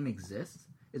this game exists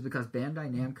is because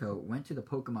Bandai Namco went to the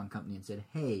Pokemon Company and said,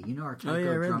 hey, you know our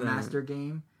Keiko Drum Master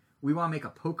game? We want to make a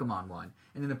Pokemon one.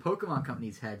 And then the Pokemon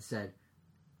Company's head said,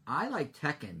 I like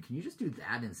Tekken. Can you just do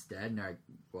that instead? And they're like,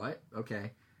 what?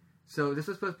 Okay. So this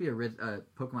was supposed to be a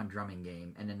Pokemon drumming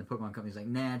game, and then the Pokemon Company's like,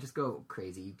 nah, just go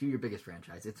crazy. Do your biggest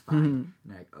franchise. It's fine. And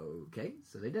they're like, okay.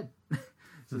 So they did.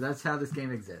 So that's how this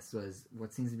game exists, was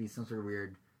what seems to be some sort of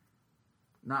weird,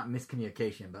 not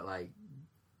miscommunication, but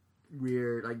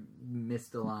weird,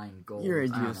 misaligned goals. Your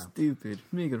idea is stupid.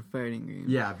 Make it a fighting game.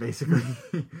 Yeah, basically.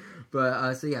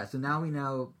 But, so now we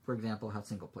know, for example, how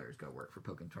single players go work for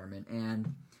Pokken Tournament,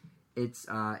 and it's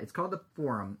called the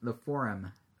Ferrum,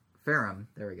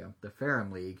 there we go. The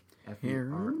Ferrum League.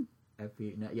 Harem?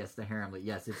 Yes, the Harem League.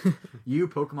 Yes, it's you,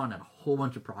 Pokemon, and a whole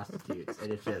bunch of prostitutes.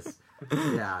 And it's just,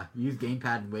 use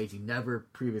gamepad in ways you never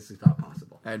previously thought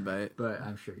possible. I'd buy it. But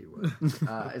I'm sure you would. It's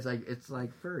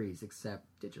like furries, except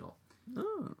digital.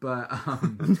 Oh. But,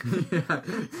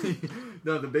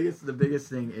 no, the biggest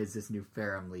thing is this new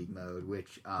Ferrum League mode,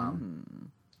 which,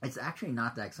 it's actually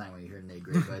not that exciting when you hear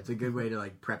nitty-gritty, but it's a good way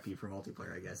to prep you for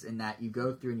multiplayer, I guess. In that you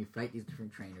go through and you fight these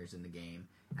different trainers in the game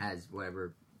as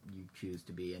whatever you choose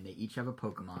to be, and they each have a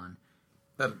Pokemon.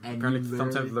 That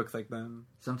sometimes looks like them.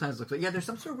 Sometimes looks like there's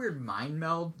some sort of weird mind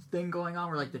meld thing going on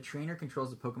where the trainer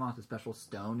controls the Pokemon with a special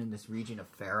stone in this region of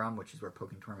Ferrum, which is where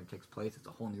Pokken Tournament takes place. It's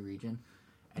a whole new region,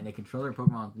 and they control their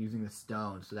Pokemon using the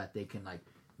stone so that they can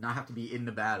not have to be in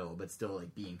the battle, but still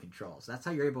be in control. So that's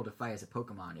how you're able to fight as a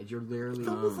Pokemon. Is you're literally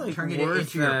turning it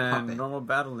into your puppet. Normal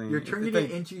battling. You're turning it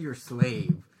into your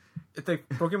slave. It's like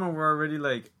Pokemon were already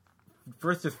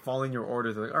first just following your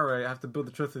orders. All right, I have to build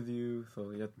the trust with you,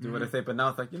 so you have to do what I say. But now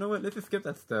it's you know what? Let's just skip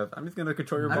that step. I'm just gonna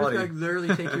control your body. I'm just gonna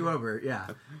literally take you over. Yeah,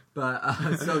 but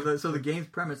so the game's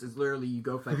premise is literally you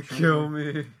go fight trainer. Kill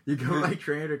me. You go fight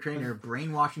trainer to trainer,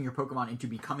 brainwashing your Pokemon into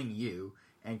becoming you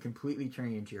and completely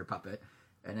turning into your puppet.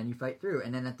 And then you fight through.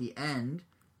 And then at the end,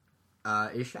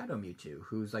 is Shadow Mewtwo,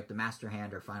 who's like the Master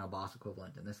Hand or Final Boss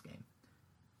equivalent in this game.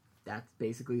 That's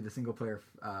basically the single-player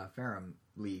Ferrum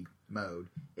League mode.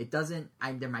 It doesn't...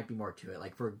 there might be more to it.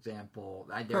 Like, for example...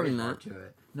 there is more to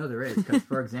it. No, there is. Because,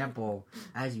 for example,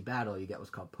 as you battle, you get what's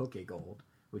called Poke Gold,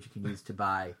 which you can use to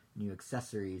buy new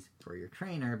accessories for your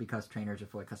trainer, because trainers are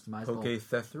fully customizable. Poke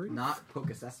accessories? Not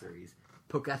Poke accessories.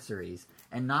 Poke accessories.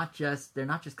 And not just... They're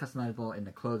not just customizable in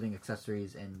the clothing,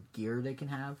 accessories, and gear they can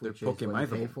have, which is what you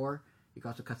pay for. You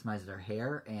can also customize their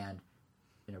hair, and,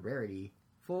 in a rarity...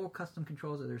 full custom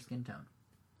controls of their skin tone.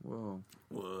 Whoa.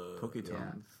 Poketones.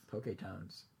 Yeah.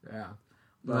 Poketones. Yeah.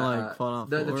 But, like Fallout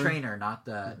 4. The trainer, not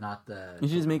the. You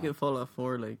should just make it Fallout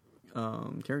 4 like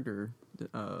character.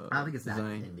 I don't think it's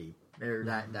design. that indie. They're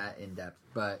that in depth,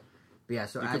 but yeah.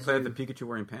 So you can play the Pikachu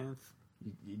wearing pants.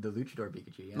 The Luchador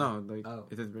Pikachu, yeah. No, like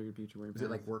it says regular Pikachu wearing pants. Is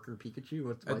it like worker Pikachu?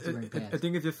 What's he wearing pants? I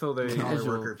think it's just so they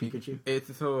worker Pikachu.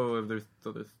 It's so there's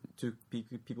two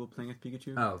people playing as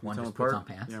Pikachu. Oh, one just puts on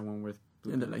pants. Yeah, one with.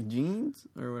 Blue they're like jeans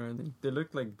or what are they? They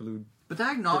look like blue. But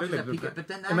that acknowledges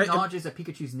that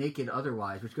Pikachu's naked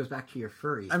otherwise, which goes back to your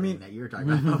furry thing that you were talking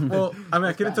about. Well, I mean,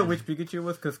 I couldn't tell which Pikachu it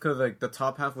was because like the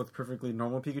top half was perfectly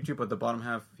normal Pikachu, but the bottom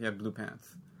half he had blue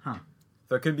pants. Huh.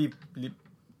 So it could be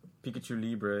Pikachu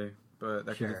Libre, but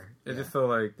that it's just so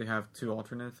like they have two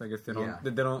alternates. I guess they don't. Yeah.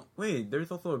 They don't. Wait, there's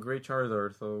also a gray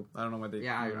Charizard, so I don't know what they.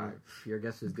 Yeah, your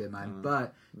guess is good, mine.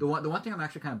 But the one thing I'm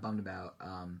actually kind of bummed about.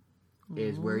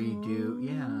 Is where you do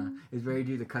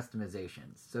the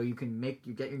customizations. So you can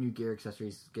get your new gear,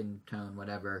 accessories, skin tone,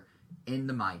 whatever, in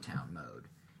the My Town mode.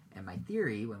 And my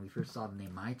theory, when we first saw the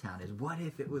name My Town, is what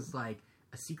if it was like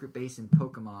a secret base in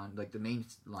Pokemon, like the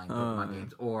mainline Pokemon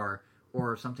games, or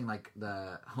something like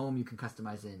the home you can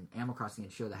customize in Animal Crossing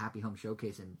and show the Happy Home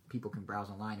Showcase and people can browse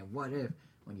online. And what if,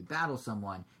 when you battle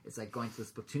someone, it's like going to the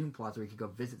Splatoon plaza where you can go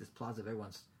visit this plaza of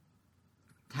everyone's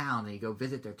town, and you go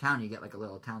visit their town, and you get like a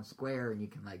little town square, and you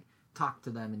can like talk to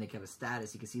them, and they can have a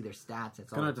status. You can see their stats.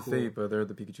 It's all cool. To say, but they're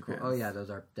the Pikachu pants. Oh yeah, those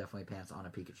are definitely pants on a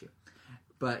Pikachu.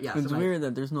 But yeah, it's weird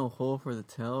that there's no hole for the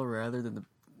tail, rather than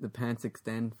the pants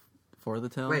extend for the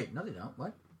tail. Wait, no, they don't.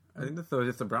 What? I think that's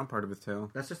just the brown part of his tail.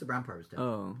 That's just the brown part of his tail.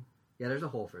 Oh, yeah, there's a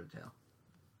hole for the tail.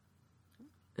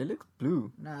 It looks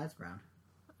blue. No, it's brown.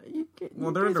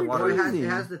 They're underwater. It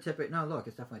has the tip. No, look,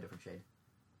 it's definitely a different shade.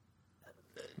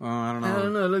 Oh, I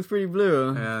don't know. It looks pretty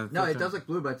blue. Yeah, no, it does look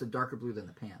blue, but it's a darker blue than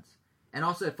the pants. And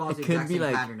also, it follows the exact same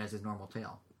pattern as his normal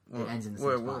tail. It ends in the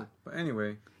same spot. But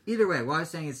anyway. Either way, what I was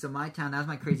saying is, so My Town, that was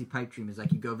my crazy pipe dream, is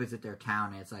like you go visit their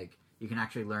town, and it's like you can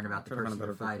actually learn about the person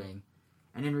you're fighting.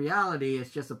 And in reality, it's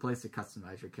just a place to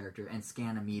customize your character and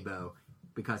scan amiibo,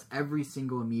 because every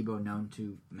single amiibo known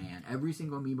to man, every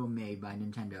single amiibo made by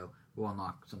Nintendo will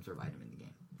unlock some sort of item in the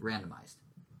game. Randomized.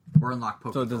 Or unlock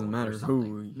Pokemon. So it doesn't matter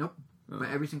who. Nope. But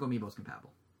every single amiibo is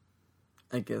compatible.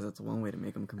 I guess that's one way to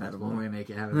make them compatible. That's one way to make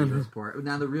it have amiibo support.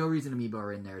 Now, the real reason amiibo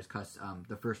are in there is because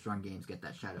the first run games get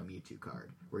that Shadow Mewtwo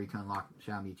card, where you can unlock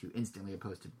Shadow Mewtwo instantly,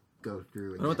 opposed to go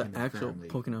through and what about the actual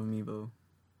Pokemon amiibo?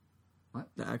 What?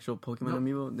 The actual Pokemon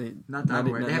amiibo? They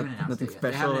haven't announced nothing it yet.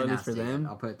 special, at least for them?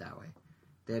 I'll put it that way.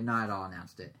 They have not at all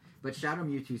announced it. But Shadow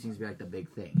Mewtwo seems to be like the big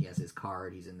thing. He has his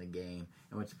card, he's in the game.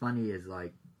 And what's funny is,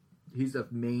 like, he's the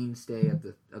mainstay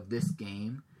of this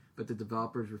game, but the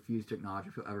developers refuse to acknowledge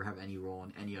if he'll ever have any role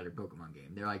in any other Pokemon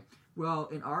game. They're like, well,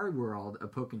 in our world, a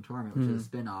Pokken Tournament, which is a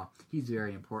spin-off, he's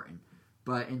very important.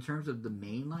 But in terms of the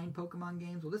mainline Pokemon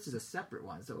games, well, this is a separate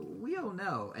one, so we don't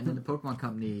know. And then the Pokemon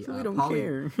Company, so we don't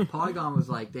care. Polygon was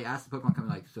like, they asked the Pokemon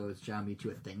Company, like, so is Shadow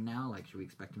Mewtwo a thing now? Like, should we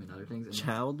expect him in other things? And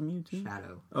Child Mewtwo?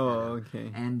 Shadow. Oh,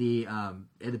 okay. And the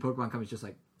Pokemon Company's just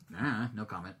like, no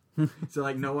comment. So,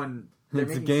 like, no one... They're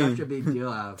it's making such a big deal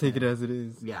out of Take him. it as it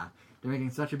is. Yeah. They're making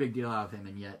such a big deal out of him,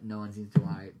 and yet no one seems to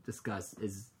want to discuss,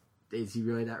 is he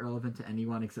really that relevant to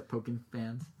anyone except Pokken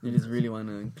fans? You just really want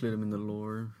to include him in the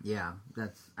lore. Yeah,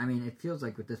 I mean, it feels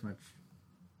like with this much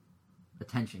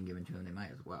attention given to him, they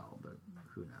might as well, but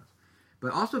who knows.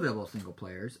 But also available single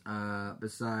players,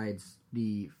 besides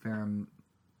the Ferrum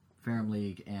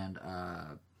League and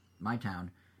My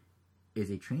Town, is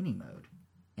a training mode.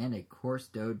 And a a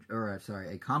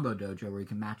combo dojo where you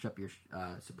can match up your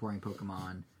supporting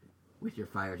Pokemon with your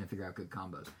fighters and figure out good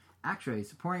combos. Actually,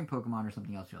 supporting Pokemon are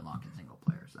something else you unlock in single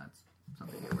player, so that's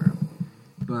something to be aware of.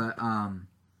 But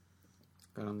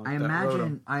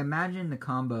I imagine the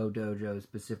combo dojo is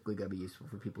specifically going to be useful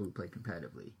for people who play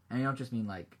competitively, and I don't just mean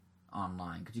like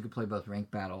online, because you can play both ranked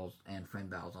battles and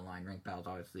friend battles online. Ranked battles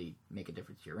obviously make a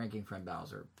difference to your ranking. Friend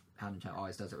battles are how Nintendo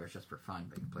always does it, where it's just for fun,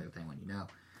 but you can play with anyone you know.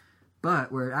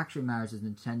 But where it actually matters is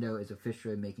Nintendo is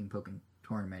officially making Pokken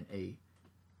Tournament a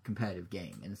competitive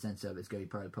game in the sense of it's going to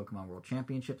be part of the Pokemon World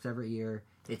Championships every year.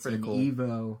 It's pretty in cool.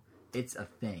 Evo. It's a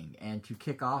thing. And to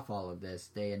kick off all of this,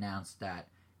 they announced that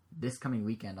this coming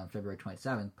weekend on February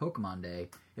 27th, Pokemon Day,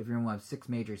 if you're in one of 6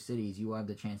 major cities, you will have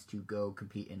the chance to go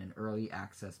compete in an early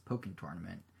access Pokken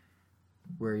tournament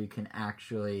where you can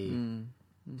actually...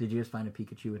 Did you just find a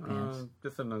Pikachu with pants?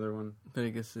 Just another one. But I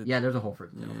guess Yeah, there's a whole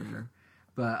for sure.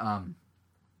 But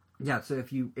yeah, so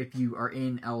if you are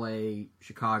in LA,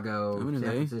 Chicago, San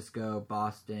Francisco,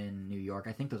 Boston, New York,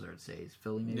 I think those are cities.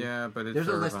 Philly, maybe. Yeah, but it's there's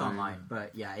a list online.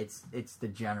 But yeah, it's the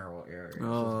general area.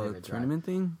 Oh, the tournament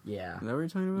thing? Yeah. Is that what you're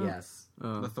talking about? Yes.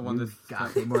 That's the one that's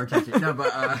got pay more attention. No,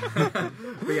 but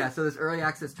but yeah, so this early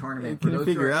access tournament for those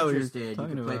who are interested, you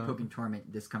can play Pokken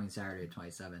Tournament this coming Saturday,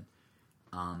 27th.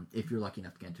 If you're lucky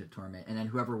enough to get into a tournament, and then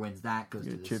whoever wins that goes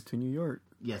to trip to New York.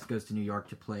 Yes, goes to New York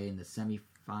to play in the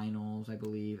semifinals, I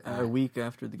believe. A week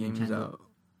after the game is out,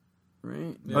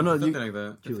 right? Yeah, oh no, something like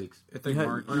that. 2 weeks. It's like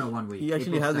March. Oh no, 1 week. He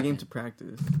actually April has the 2nd. game to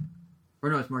practice. Or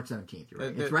no, it's March 17th. You're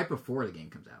right. It's right before the game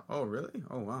comes out. Oh really?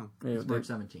 Oh wow. It's March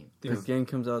 17th. This game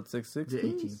comes out 6/16. The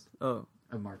 18th. Oh,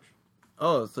 Of March.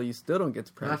 Oh, so you still don't get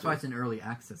to practice. That's why it's an early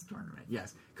access tournament.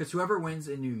 Yes, because whoever wins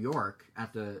in New York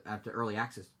at the early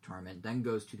access tournament then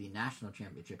goes to the national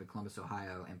championship in Columbus,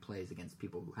 Ohio, and plays against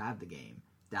people who have the game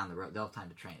down the road. They'll have time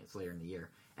to train. It's later in the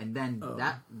year, and then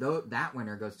that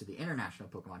winner goes to the international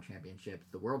Pokemon championships,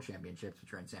 the World Championships,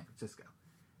 which are in San Francisco.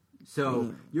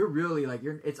 So you're really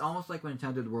it's almost like when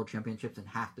Nintendo did the World Championships, and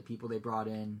half the people they brought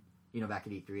in, back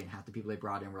at E3, and half the people they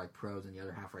brought in were like pros, and the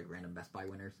other half were like random Best Buy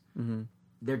winners. Mm-hmm.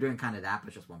 They're doing kind of that,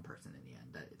 but just one person in the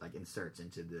end that inserts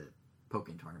into the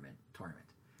Pokken tournament.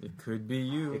 It could be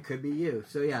you. It could be you.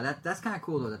 So yeah, that's kind of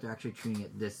cool though that they're actually treating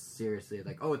it this seriously.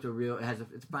 Like, oh, it's a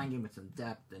fighting game with some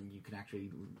depth, and you can actually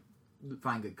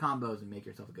find good combos and make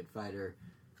yourself a good fighter.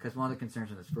 Because one of the concerns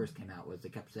when this first came out was they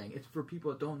kept saying it's for people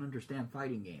that don't understand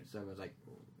fighting games. So I was like,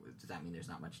 well, does that mean there's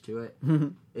not much to it?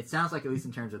 It sounds like, at least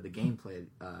in terms of the gameplay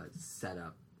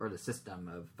setup or the system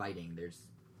of fighting, there's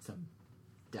some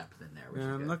depth in there. Which is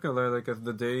I'm good. not gonna lie. Like as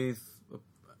the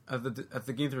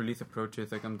game's release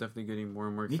approaches, like I'm definitely getting more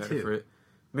and more excited for it.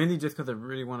 Mainly just because I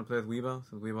really want to play as Weavile.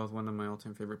 So Weavile is one of my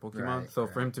all-time favorite Pokemon. So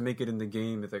for him to make it in the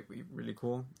game is like really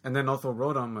cool. And then also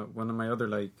Rotom, one of my other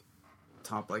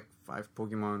top 5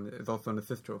 Pokemon, is also an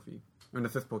assist trophy, or an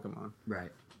assist Pokemon.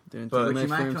 Right. But you might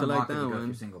have to unlock that it to go one.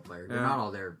 through single player. They're not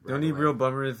all there. The only real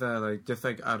bummer is that just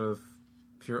out of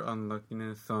pure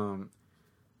unluckiness,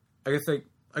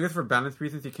 I guess for balance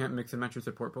reasons you can't mix and match your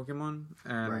support Pokemon,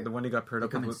 and the one he got paired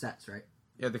up with. They come in sets, right?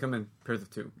 Yeah, they come in pairs of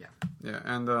 2. Yeah,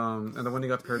 and the one he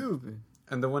got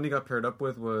paired up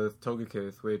with was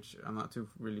Togekiss, which I'm not too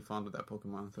really fond of that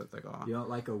Pokemon. So it's like, oh, you don't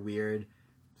like a weird,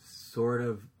 sort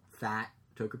of fat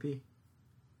Togepi?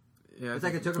 Yeah, it's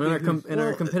like a Togepi. In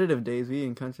our competitive days, we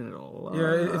encountered it a lot.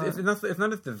 Yeah, it's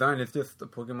not its design. It's just a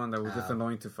Pokemon that was just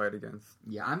annoying to fight against.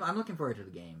 Yeah, I'm looking forward to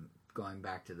the game. Going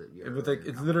back to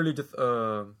it's literally just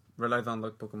relies on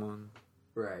luck Pokemon.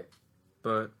 Right.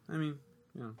 But I mean,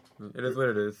 it is what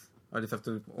it is. I just have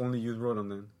to only use Rotom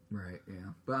then. Right.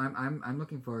 Yeah. But I'm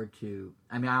looking forward to.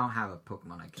 I mean, I don't have a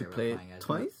Pokemon I care about playing as.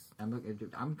 Twice. I'm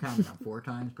counting on 4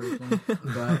 times personally,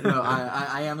 but no,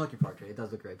 I am looking forward to it. It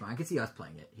does look great fun. I can see us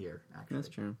playing it here. Actually, that's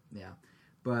true. Yeah,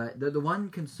 but the one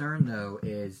concern though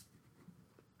is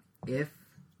if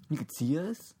you could see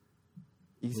us,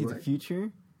 you can see the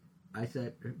future. I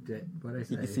said, what I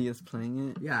say? You can see us playing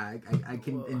it? Yeah, I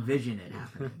can envision it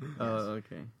happening. Yes. Oh,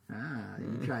 okay.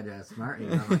 You tried to outsmart me.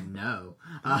 I'm like, no.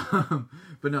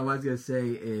 But no, what I was going to say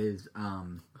is...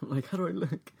 I'm like, how do I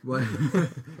look? What?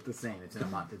 The same. It's in a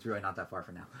month. It's really not that far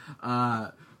from now.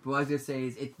 But what I was going to say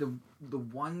is it's the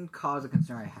one cause of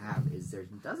concern I have is there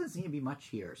doesn't seem to be much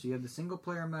here. So you have the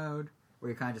single-player mode where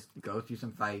you kind of just go through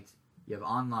some fights. You have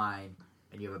online...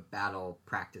 And you have a battle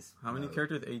practice How many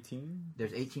characters? 18?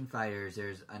 There's 18 fighters.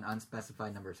 There's an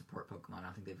unspecified number of support Pokemon. I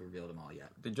don't think they've revealed them all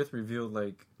yet. They just revealed,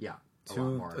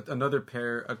 another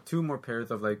two more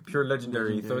pairs of, pure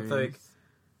legendary. So it's like,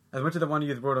 as much as I want to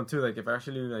use Rotom too, if I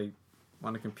actually,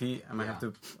 want to compete, I might have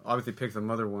to obviously pick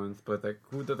some other ones. But,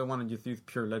 who doesn't want to just use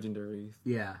pure legendaries?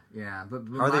 Yeah. But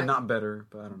are they not better?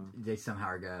 But I don't know. They somehow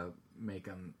are going to make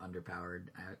them underpowered.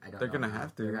 I don't know. They're going to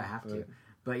have to. They're going to have to.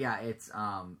 But yeah, it's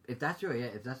if that's really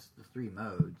it, if that's the 3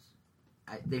 modes,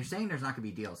 they're saying there's not going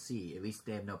to be DLC. At least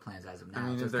they have no plans as of now. I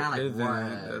mean, so it's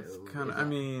kind of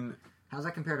how's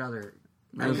that compared to other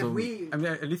I mean,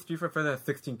 at least Street Fighter has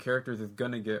 16 characters is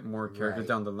gonna get more characters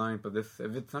down the line, but if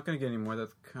it's not gonna get any more,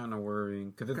 that's kind of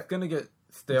worrying because it's gonna get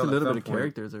stale. It's a little bit of point.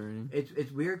 characters already.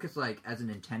 It's weird because like as a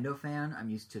Nintendo fan, I'm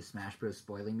used to Smash Bros.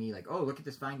 Spoiling me. Like, oh, look at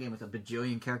this fighting game with a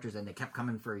bajillion characters, and they kept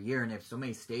coming for a year, and they have so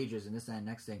many stages, and this and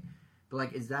next thing. But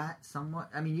like, is that somewhat?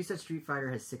 I mean, you said Street Fighter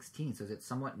has 16, so is it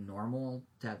somewhat normal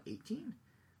to have 18?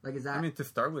 Like, is that? I mean, to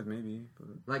start with, maybe. But...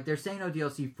 Like, they're saying no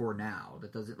DLC for now.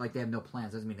 That doesn't like they have no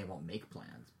plans. Doesn't mean they won't make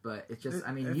plans. But it's just,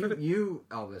 I mean, you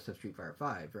Elvis have Street Fighter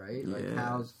 5, right? Like,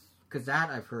 because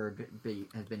that I've heard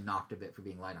has been knocked a bit for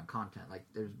being light on content. Like,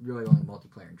 there's really only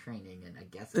multiplayer and training, and I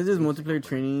guess it's just multiplayer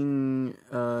training.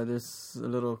 There's a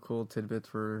little cool tidbit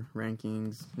for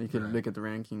rankings. You could look at the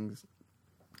rankings,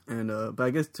 and but I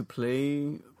guess to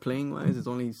playing wise, it's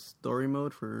only story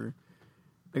mode for.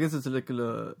 I guess it's like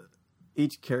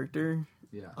each character,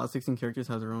 all 16 characters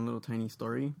have their own little tiny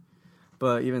story,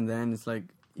 but even then, it's like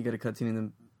you get a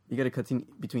cutscene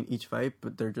between each fight,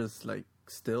 but they're just like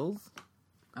stills.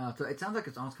 So it sounds like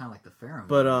it's almost kind of like the Pherom,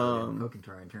 but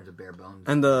Pokémon in terms of bare bones.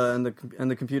 And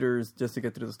the computers just to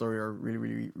get through the story are really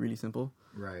really really simple.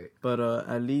 Right. But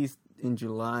at least in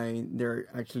July they're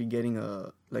actually getting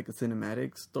a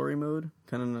cinematic story mode,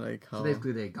 kind of like how. So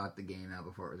basically, they got the game out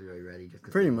before it was really ready, just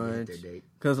pretty much.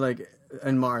 Because like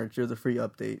in March, there's a free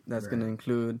update that's going to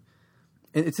include.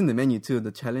 It's in the menu too,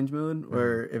 the challenge mode,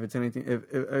 where if it's anything, if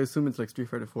I assume it's like Street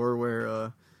Fighter 4,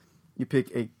 where you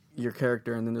pick your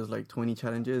character and then there's like 20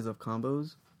 challenges of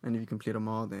combos, and if you complete them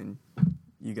all, then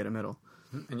you get a medal.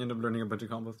 And you end up learning a bunch of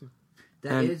combos too.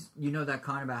 That is, that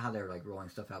comment about how they're like rolling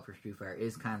stuff out for Street Fighter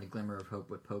is kind of the glimmer of hope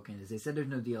with Pokken. Is they said there's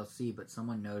no DLC, but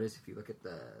someone noticed if you look at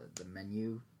the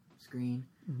menu screen,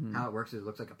 how it works is it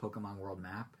looks like a Pokemon World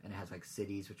map, and it has like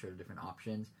cities which are different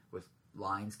options with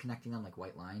lines connecting them, like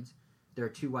white lines. There are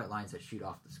 2 white lines that shoot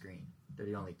off the screen. They're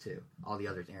the only 2. All the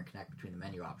others interconnect between the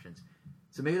menu options.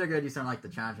 So maybe they're going to do something like the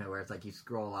challenge mode where it's like you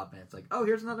scroll up and it's like, oh,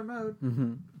 here's another mode.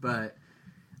 But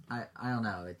I don't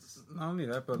know. It's not only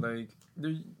that, but like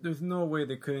there's no way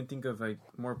they couldn't think of like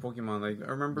more Pokemon. Like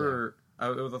I remember,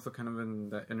 it was also kind of in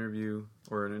that interview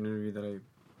or an interview that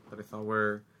I saw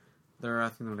where they were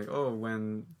asking them like, oh,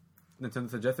 when Nintendo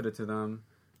suggested it to them,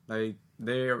 like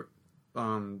Bandai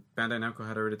Namco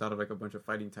had already thought of like a bunch of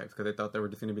fighting types because they thought they were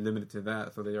just going to be limited to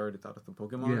that, so they already thought of the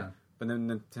Pokemon. Yeah. But then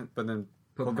Pokemon,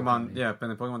 but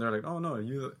then Pokemon, they're like, oh no,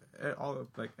 you all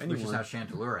like anyone. Which is how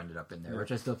Chandelure ended up in there,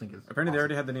 which I still think is. Apparently, they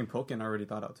already had the name Pokken already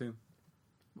thought out too.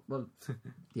 Well,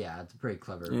 yeah, it's pretty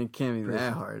clever. It can't be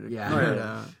that hard.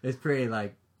 Yeah, it's pretty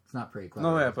like it's not pretty clever.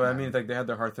 No, yeah, but I mean, it's like they had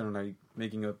their hearts on like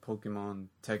making a Pokemon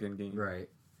Tekken game, right?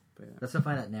 But yeah. That's so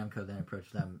funny that Namco then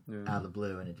approached them out of the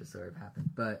blue, and it just sort of happened,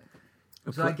 but.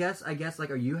 So I guess,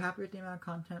 like, are you happy with the amount of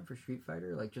content for Street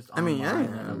Fighter? Like, just online?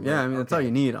 I mean, that's all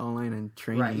you need, online and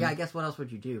training. Right, yeah, I guess what else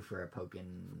would you do for a Pokken?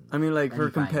 I mean, like,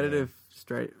 for competitive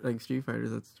Street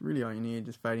Fighters, that's really all you need,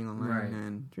 just fighting online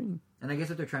and training. And I guess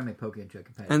if they're trying to make Pokken into a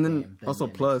competitive game... And then also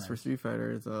plus, for Street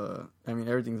Fighters, I mean,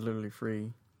 everything's literally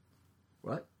free.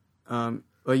 What?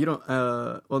 Well, you don't...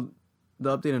 well,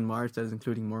 the update in March that is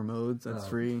including more modes, that's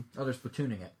free. Oh, they're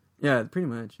splatooning it. Yeah, pretty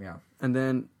much. Yeah. And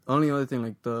then only other thing,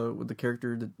 like the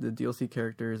DLC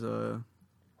characters,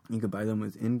 you could buy them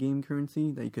with in-game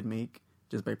currency that you could make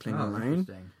just by playing online,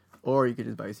 or you could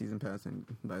just buy a season pass and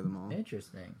buy them all.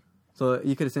 Interesting. So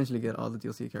you could essentially get all the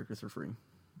DLC characters for free.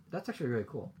 That's actually really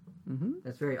cool.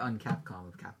 That's very un-Capcom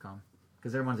of Capcom,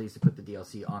 because they're the ones that used to put the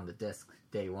DLC on the disc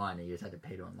day one, and you just had to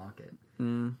pay to unlock it.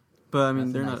 But I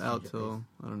mean, they're not out till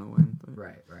I don't know when. But.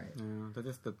 Right. Yeah, that's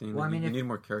just the thing. Well, I mean, you need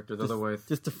more characters, otherwise.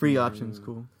 Just the free option's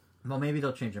cool. Well, maybe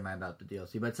they'll change their mind about the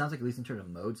DLC, but it sounds like at least in terms of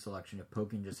mode selection, if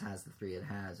Pokken just has the 3 it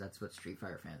has, that's what Street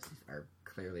Fighter fans are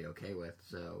clearly okay with.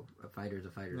 So a fighter's a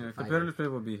fighter. Yeah, competitive play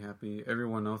will be happy.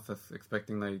 Everyone else that's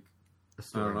expecting like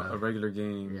a regular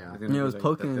game. Yeah, it was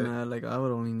Pokken. Like I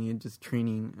would only need just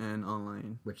training and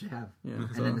online, which you have. Yeah,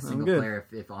 and then the single player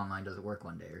if online doesn't work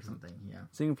one day or something. Yeah,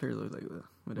 single player is always like whatever.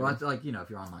 Well, it's like if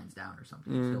your online's down or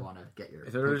something, you still want to get your.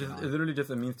 It's literally just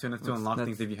a means to unlock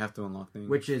things if you have to unlock things.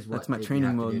 Which is what that's my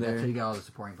training mode there. That's how you get all the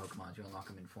supporting Pokemon. You unlock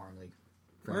them informally.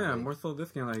 Yeah, more so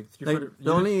this game like Street Fighter.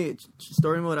 The only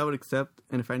story mode I would accept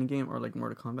in a fighting game are like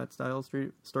Mortal Kombat style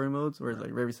story modes, where it's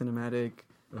like very cinematic.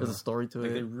 There's a story to it.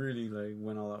 They really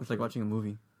went all out. It's like watching a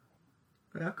movie.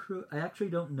 I actually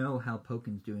don't know how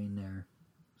Pokken's doing their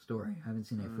story. I haven't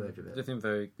seen any footage of it.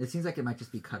 It seems like it might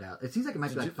just be cut out. It seems like it might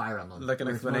be like Fire Emblem, like an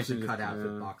explanation it's cut out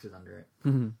with boxes under it,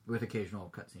 with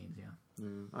occasional cutscenes. Yeah.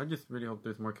 I just really hope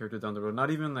there's more characters down the road. Not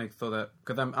even like so that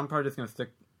because I'm probably just gonna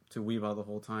stick to Weavile the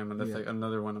whole time, and that's like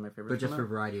another one of my favorites. But just for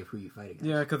variety of who you fight against.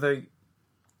 Yeah, because like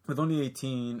with only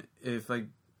 18, if like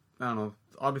I don't know.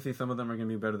 Obviously, some of them are going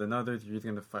to be better than others. You're just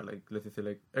going to fight, like, let's just say,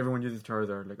 like, everyone uses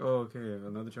Charizard. Like, oh, okay,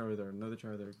 another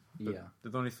Charizard. But Yeah.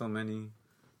 there's only so many.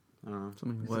 I don't know. So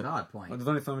many It's what? an odd point. Well, there's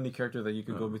only so many characters that you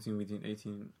can go between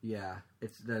 18. Yeah,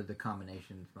 it's the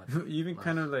combinations much. You even less.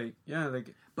 kind of, like, yeah,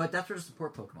 like... But that's where the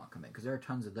support Pokemon come in, because there are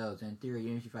tons of those. And in theory,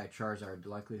 even if you fight Charizard, the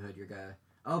likelihood you're gonna...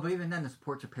 Oh, but even then, the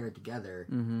supports are paired together.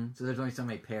 Mm-hmm. So there's only so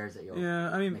many pairs that you'll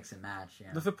mix and match.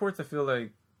 Yeah. The supports, I feel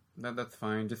like, that's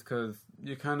fine, just because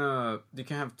you can't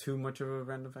have too much of a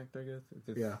random factor, I guess. It's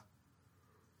just, I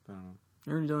don't know.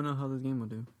 I really don't know how this game will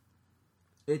do.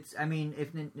 It's, I mean,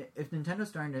 if Nintendo's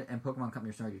starting to, and Pokemon Company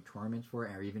are starting to do tournaments for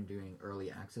it, or even doing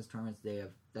early access tournaments,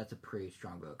 that's a pretty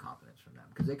strong vote of confidence from them.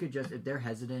 Because they could just, if they're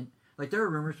hesitant, like there are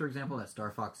rumors, for example, that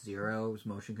Star Fox Zero's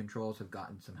motion controls have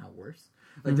gotten somehow worse.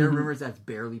 Like there are rumors that it's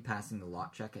barely passing the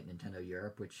lot check at Nintendo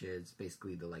Europe, which is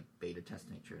basically the like beta test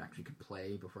to make sure it actually could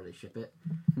play before they ship it.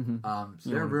 So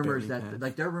there are rumors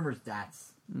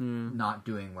that's not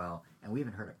doing well, and we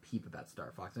haven't heard a peep about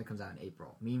Star Fox. And it comes out in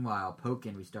April. Meanwhile,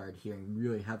 Pokken we started hearing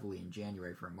really heavily in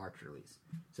January for a March release.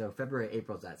 So February,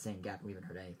 April's that same gap, and we haven't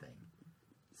heard anything.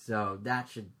 So that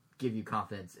should give you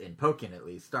confidence in Pokken at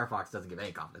least. Star Fox doesn't give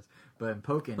any confidence, but in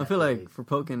Pokken, I feel like for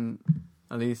Pokken,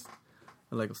 at least,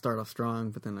 I like will start off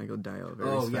strong, but then I go die out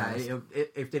very fast.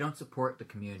 If they don't support the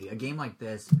community, a game like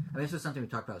this, I mean, this is something we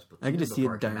talked about. I can just see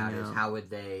it dying out. out. How would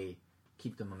they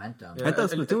keep the momentum? I thought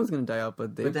Splatoon was going to die out,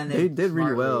 but they did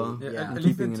really well. Yeah, in at least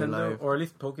keeping it Nintendo, alive. or at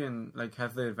least Pokken, like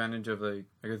has the advantage of like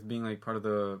I guess being like part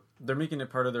of they're making it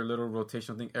part of their little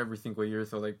rotational thing every single year.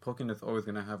 So like Pokken is always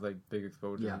gonna have like big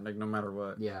exposure, like no matter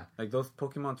what. Yeah, like those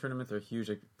Pokemon tournaments are huge.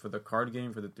 Like for the card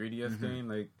game, for the 3DS game,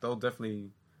 like they'll definitely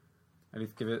at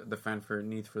least give it the fanfare it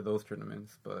needs for those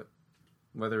tournaments. But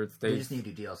whether it's they just need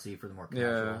to do DLC for the more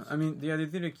casuals. I mean, they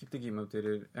need to keep the game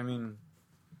updated. I mean.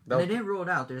 And they didn't rule it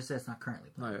out. They just said it's not currently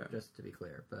playing, just to be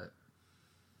clear. But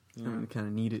I kind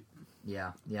of need it.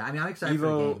 Yeah. I mean, I'm excited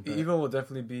for the game. Evo will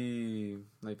definitely be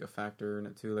like a factor in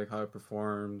it too, like how it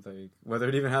performs, like whether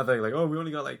it even has like oh we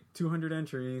only got like 200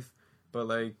 entries, but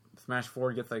like Smash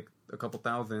 4 gets like a couple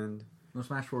thousand. No,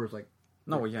 Smash 4 is like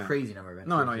crazy number of entries.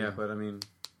 No, I know, but I mean,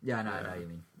 I know what you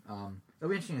mean. It'll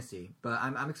be interesting to see, but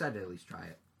I'm excited to at least try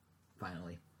it.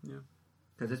 Finally,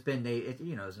 because it's been it's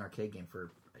an arcade game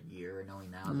for a year, and only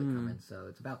now they're coming, so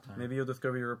it's about time. Maybe you'll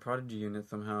discover you're a Prodigy in it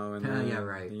somehow, and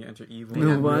right. you enter Evo.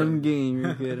 The one game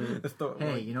you're good at.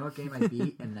 Hey, you know what game I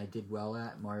beat and I did well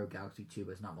at? Mario Galaxy 2,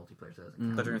 but it's not multiplayer, so it doesn't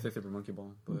count. I thought you were gonna say Super Monkey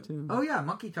Ball, but oh yeah,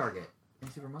 Monkey Target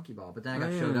and Super Monkey Ball, but then I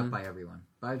got showed up by everyone.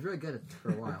 But I was really good at it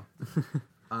for a while.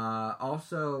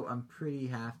 Also, I'm pretty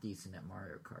half decent at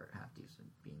Mario Kart. Half decent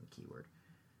being the key word.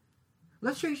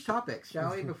 Let's change topics,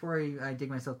 shall we, before I dig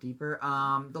myself deeper.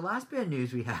 The last bit of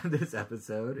news we have this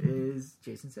episode is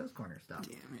Jason Sales Corner stuff.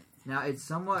 Damn it. Now, it's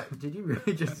somewhat... Did you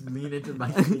really just lean into my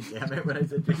damn it when I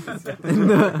said Jason Sales Corner?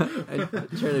 No, I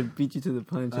tried to beat you to the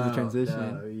punch in the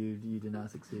transition. No, you did not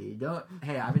succeed.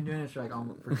 Hey, I've been doing this for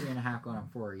 3.5 going on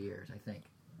 4 years, I think.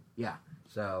 Yeah,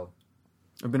 so...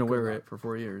 I've been aware of it for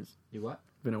 4 years. You what?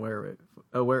 Been aware of it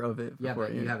for yeah, 4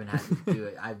 but years. You haven't had to do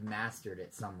it. I've mastered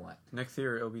it somewhat. Next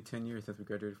year it'll be 10 years since we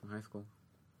graduated from high school.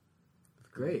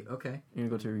 Great. Okay. You gonna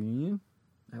go to a reunion?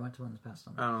 I went to one this past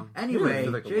summer. Oh. Anyway,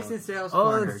 like Jason Sales Oh,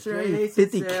 Corner. that's right. Jason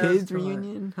 50 Sales kids Corner.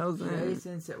 reunion? How's that?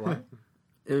 Jason what?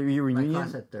 Your reunion? My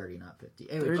class had 30, not 50.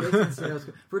 Anyway, Jason Sales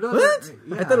for those What?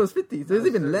 yeah. I thought it was 50. So it's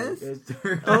even 30. less? It's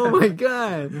Oh my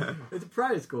god. It's a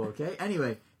private school, okay?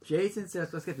 Anyway, Jason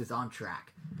Sales, let's get this on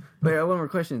track. Wait, I have one more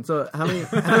question. So how many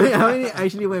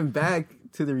actually went back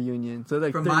to the reunion? So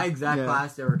like From my exact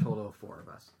class, there were a total of 4 of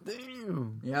us.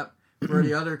 Damn. Yep. For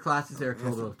the other classes, there were a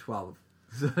total of 12.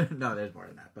 No, there's more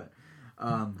than that, but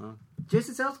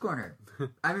Jason Sales Corner.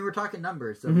 I mean, we're talking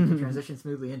numbers, so we can transition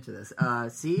smoothly into this.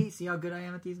 See how good I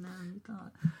am at these now? You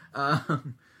thought.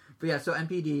 But yeah, so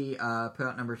NPD put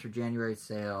out numbers for January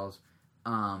sales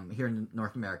here in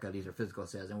North America. These are physical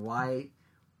sales, and why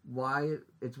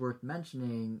it's worth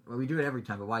mentioning. Well, we do it every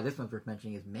time, but why this one's worth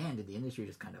mentioning is, man, did the industry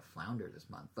just kind of flounder this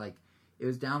month? Like, it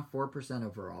was down 4%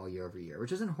 overall year over year,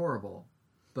 which isn't horrible,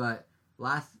 but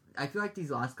I feel like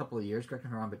these last couple of years, correct me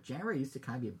if I'm wrong, but January used to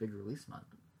kind of be a big release month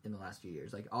in the last few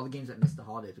years. Like, all the games that missed the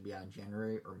holidays would be out in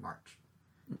January or March.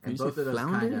 And both of those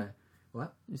kind of...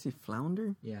 What? You see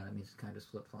flounder? Yeah, that means kind of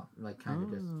flip-flop. Like, kind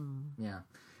of just... Yeah.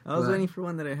 I was waiting for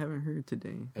one that I haven't heard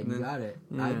today. And you got it.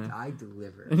 Yeah. I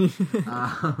deliver.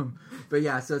 But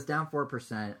yeah, so it's down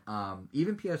 4%.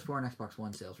 Even PS4 and Xbox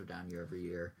One sales were down year over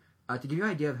year. To give you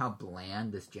an idea of how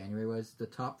bland this January was, the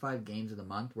top 5 games of the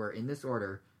month were, in this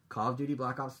order, Call of Duty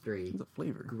Black Ops 3, the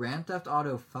flavor. Grand Theft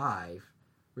Auto 5,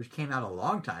 which came out a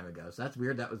long time ago, so that's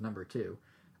weird that was number 2.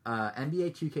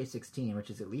 NBA 2K16, which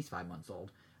is at least 5 months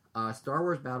old, Star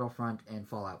Wars Battlefront, and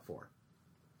Fallout 4.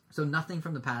 So nothing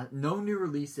from the past, no new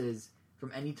releases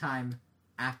from any time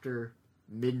after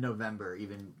mid-November,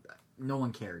 even no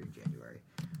one cared in January.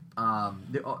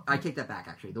 I take that back,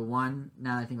 actually. Now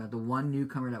that I think about it, the one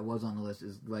newcomer that was on the list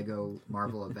is Lego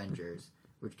Marvel Avengers,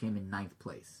 which came in 9th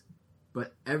place.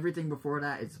 But everything before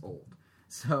that, it's old.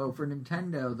 So for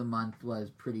Nintendo, the month was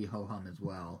pretty ho-hum as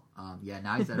well. Now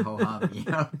I said ho-hum.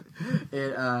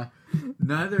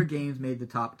 None of their games made the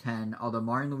top 10, although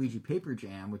Mario & Luigi Paper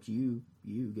Jam, which you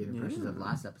gave impressions of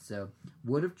last episode,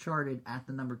 would have charted at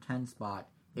the number 10 spot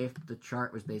if the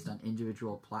chart was based on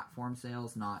individual platform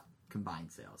sales, not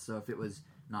combined sales. So if it was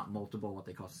not multiple, what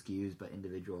they call SKUs, but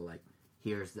individual, like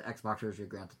here's the Xbox version of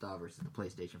Grand Theft Auto versus the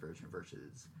PlayStation version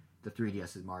versus the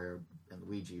 3DS's Mario and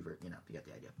Luigi, you get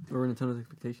the idea. What were Nintendo's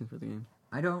expectations for the game?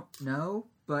 I don't know,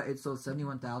 but it sold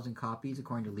 71,000 copies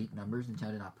according to leaked numbers.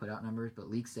 Nintendo did not put out numbers, but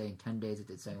leaks say in 10 days it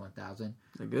did 71,000.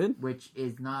 Is that good? Which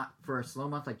is not, for a slow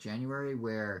month like January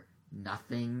where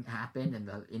nothing happened and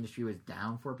the industry was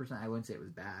down 4%, I wouldn't say it was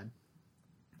bad.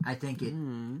 I think it,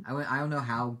 I don't know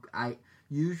how,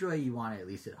 usually you want it at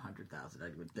least at 100,000, I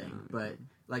would think. But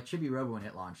like Chibi Robo when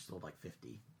it launched sold like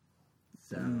 50.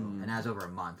 So, and that's over a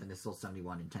month, and it's still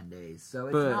 71 in 10 days. So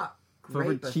it's not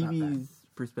great, but Chibi's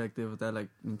perspective, was that like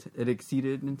it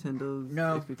exceeded Nintendo's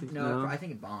expectations? No, I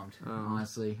think it bombed,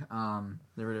 honestly. I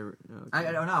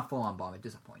don't know, full on bomb. It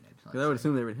disappointed. Because I would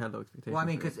assume they would have low expectations. Well, I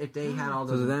mean, because if they had all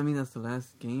those... So does that mean that's the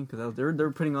last game? Because they're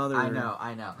putting all their... I know.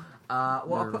 I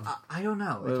don't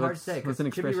know. It's hard to say. Because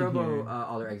Chibi Robo,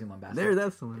 all their eggs in one basket.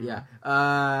 That's the one. Yeah.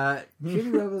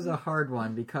 Chibi Robo's a hard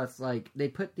one because, like, they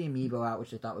put the Amiibo out,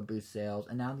 which they thought would boost sales,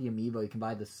 and now the Amiibo, you can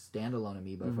buy the standalone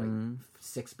Amiibo for, like,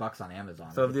 $6 on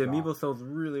Amazon. So if the Amiibo sells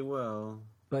really well...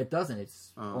 But it doesn't.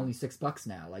 It's only $6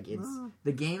 now. Like, it's...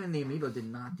 The game and the Amiibo did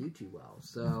not do too well.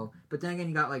 So... But then again,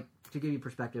 you got, like... To give you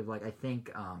perspective, like, I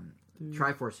think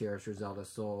Triforce Heroes for Zelda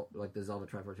sold... Like, the Zelda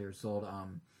Triforce Heroes sold... I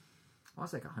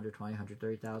was like 120,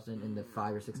 130,000 in the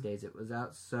 5 or 6 days it was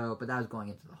out. So... But that was going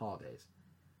into the holidays.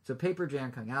 So Paper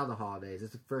Jam coming out of the holidays,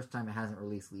 it's the first time it hasn't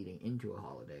released leading into a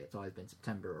holiday. It's always been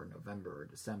September or November or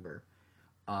December.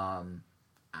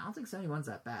 I don't think 71's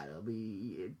that bad.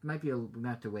 We might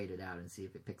have to wait it out and see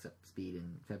if it picks up speed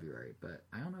in February, but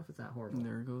I don't know if it's that horrible.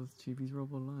 There goes Chibi's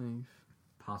Robo Life.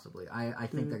 Possibly. I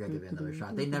think they're going to give it another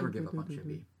shot. They never give up on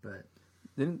Chibi, but...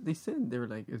 They said, they were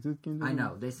like, is this game... I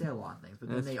know, they say a lot of things, but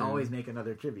then they always make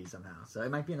another Chibi somehow, so it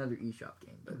might be another eShop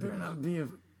game. But there might be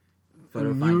a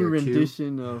new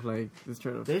rendition of, like, this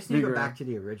trying to... They just need to go back to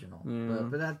the original,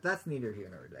 but that's neither here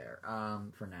nor there,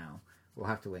 for now. We'll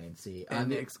have to wait and see.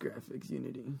 NX Graphics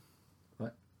Unity.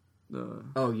 What?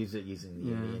 Using the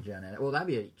Unity engine. Well, that'd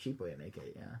be a cheap way to make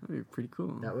it, yeah. That'd be pretty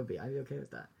cool. That would be. I'd be okay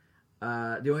with that.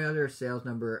 The only other sales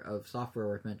number of software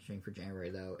worth mentioning for January,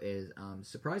 though, is,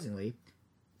 surprisingly,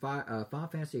 Final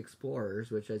Fantasy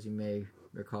Explorers, which, as you may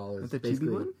recall, is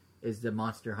basically is the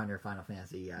Monster Hunter Final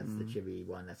Fantasy. Yeah, it's the chibi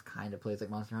one that's kind of plays like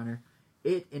Monster Hunter.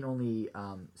 It, in only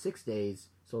 6 days,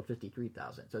 sold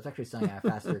 53,000. So it's actually selling at a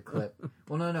faster clip.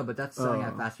 Well, no, but that's selling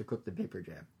at a faster clip than Paper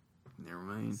Jam. Never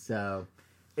mind. So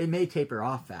it may taper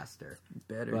off faster. It's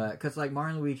better. But, because, like,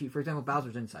 Mario and Luigi, for example,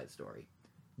 Bowser's Inside Story,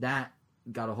 that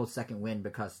got a whole second win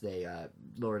because they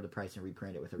lowered the price and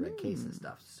reprinted it with a red case and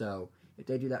stuff. So if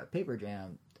they do that with Paper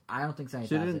Jam, I don't think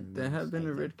 70,000... Shouldn't that have been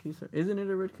a red case? Isn't it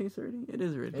a red case already? It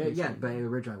is a red case. Yeah, but it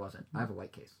originally wasn't. I have a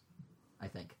white case, I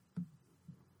think.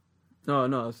 No, I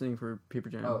was saying for Paper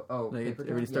Jam. Like it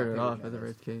already started off as a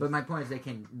red case. But my point is they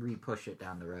can re-push it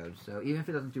down the road. So even if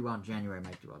it doesn't do well in January, it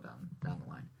might do well down the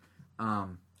line.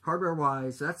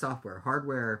 Hardware-wise, so that's software.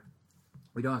 Hardware,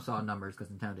 we don't have solid numbers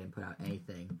because Nintendo didn't put out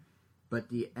anything. But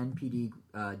the NPD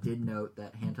did note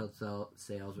that handheld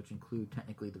sales, which include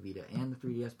technically the Vita and the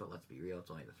 3DS, but let's be real, it's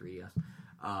only the 3DS,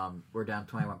 were down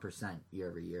 21% year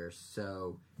over year.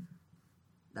 So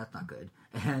that's not good.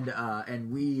 And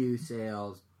Wii U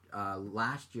sales...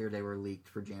 last year they were leaked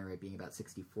for January being about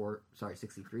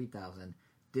 63,000.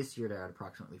 This year they're at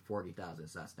approximately 40,000,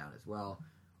 so that's down as well.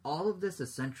 All of this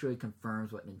essentially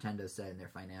confirms what Nintendo said in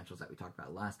their financials that we talked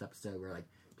about last episode, where like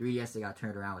 3DS they got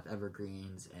turned around with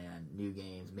evergreens and new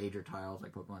games, major titles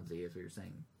like Pokemon Z, as we were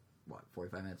saying,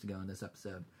 45 minutes ago in this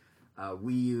episode.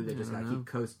 Wii U, they just got to keep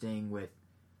coasting with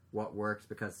what works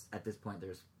because at this point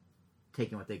they're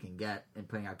taking what they can get and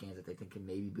putting out games that they think can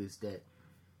maybe boost it.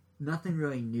 Nothing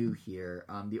really new here.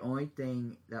 The only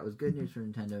thing that was good news for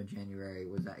Nintendo in January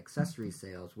was that accessory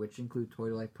sales, which include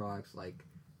toy-like products like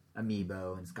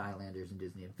Amiibo and Skylanders and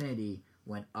Disney Infinity,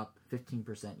 went up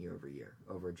 15% year over year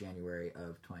over January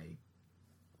of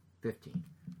 2015.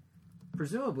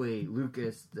 presumably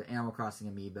Lucas, the Animal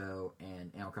Crossing amiibo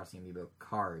and Animal Crossing amiibo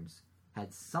cards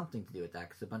had something to do with that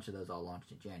because a bunch of those all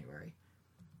launched in January.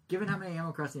 Given how many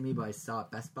Animal Crossing amiibo I saw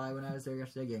at Best Buy when I was there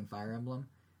yesterday getting Fire Emblem,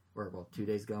 or well, 2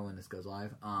 days ago when this goes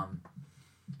live,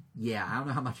 yeah, I don't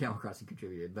know how much Animal Crossing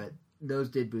contributed, but those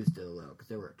did boost it a little because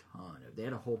there were a ton of. They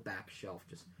had a whole back shelf.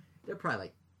 They're probably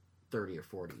like 30 or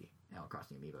 40 Animal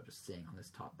Crossing amiibo just sitting on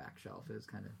this top back shelf. It was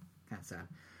kind of sad,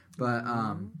 but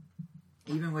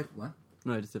even with what?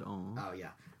 No, I just said oh. Oh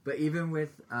yeah, but even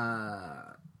with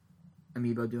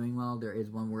amiibo doing well, there is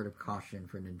one word of caution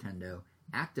for Nintendo.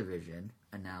 Activision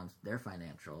announced their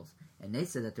financials, and they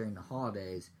said that during the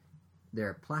holidays,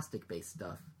 their plastic-based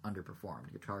stuff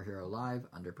underperformed. Guitar Hero Live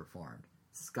underperformed.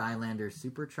 Skylanders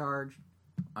Supercharged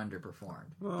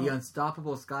underperformed. Well, the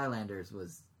Unstoppable Skylanders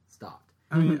was stopped.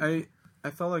 I mean, I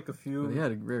saw like a few. Well, they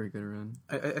had a very good run.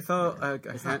 I saw.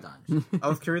 It's not done. I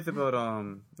was curious about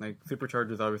like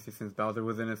Superchargers, obviously, since Bowser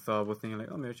was in it, so I was thinking like,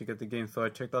 oh, maybe I should get the game. So I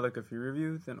checked out like a few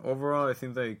reviews, and overall, it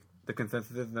seems like the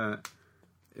consensus is that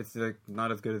it's like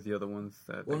not as good as the other ones.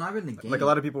 That Well, not even the game. like a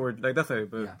lot of people were like, that's right,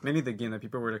 but Yeah. mainly the game that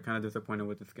people were kind of disappointed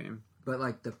with this game. But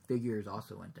like the figures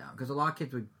also went down because a lot of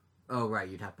kids would. Oh right,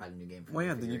 you'd have to buy the new game. For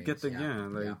Well, the yeah, you get the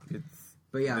figurines, like Yeah. it's.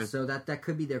 But yeah, There's- so that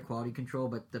could be their quality control,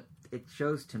 but it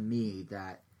shows to me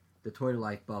that the Toy to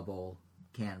Life bubble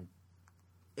can,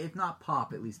 if not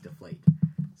pop, at least deflate.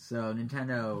 So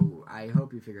Nintendo, I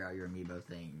hope you figure out your amiibo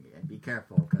thing and be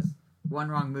careful because one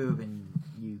wrong move and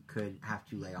you could have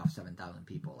to lay off 7,000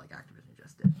 people like Activision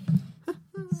just did.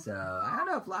 So I don't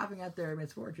know if laughing at their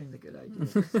misfortune is a good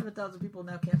idea. 7,000 people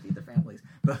now can't feed their families,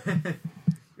 but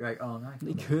you're like, oh no,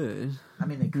 They could. I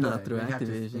mean, they could. Not through they'd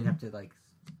Activision. have to like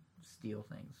steal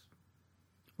things.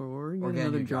 Or Or get get a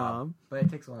another new job. But it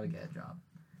takes a lot to get a job.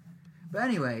 But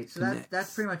anyway, so that's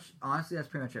Connects. pretty much, honestly, that's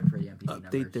pretty much it for the MPD Update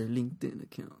numbers. their LinkedIn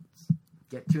accounts.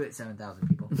 Get to it, 7,000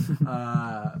 people.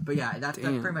 But yeah, that's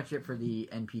Damn. pretty much it for the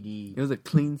NPD. It was a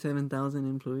clean 7,000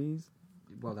 employees.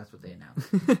 Well, that's what they announced.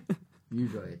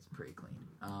 Usually it's pretty clean.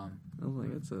 I was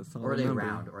like, that's a solid Or they number.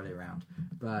 round.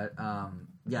 But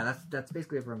yeah, that's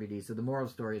basically it for MPD. So the moral of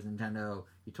the story is Nintendo,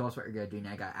 you told us what you're going to do,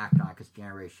 now you got to act on it because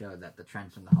January showed that the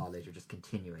trends from the holidays are just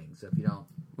continuing. So if you don't,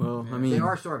 Well, Yeah. I mean, they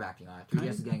are sort of acting on it. 3DS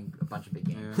is getting a bunch of big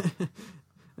games. Yeah.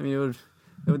 I mean,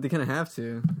 they kind of have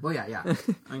to. Well, yeah.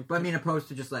 But I mean, opposed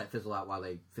to just let it fizzle out while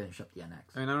they finish up the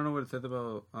NX. I mean, I don't know what it says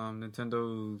about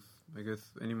Nintendo's, I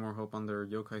guess, any more hope on their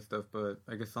yokai stuff, but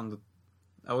I guess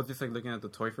I was just like looking at the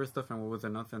Toy Fair stuff and what was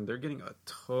announced, and they're getting a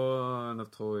ton of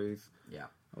toys. Yeah.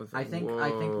 I was I like, think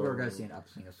we're going to see an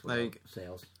upswing of Like-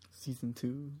 sales. Season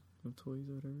 2 of toys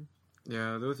or whatever.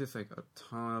 Yeah, there was just like a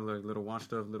ton of like little watch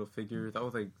stuff, little figures. I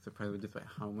was like surprised with just like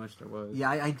how much there was. Yeah,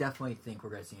 I definitely think we're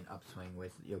going to see an upswing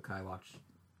with Yokai Watch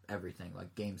everything,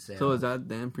 like game sales. So is that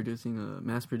them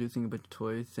mass producing a bunch of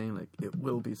toys, saying like it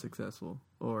will be successful,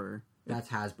 or That's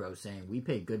Hasbro saying, we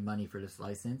paid good money for this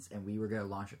license, and we were going to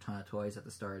launch a ton of toys at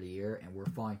the start of the year, and we're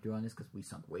falling through on this because we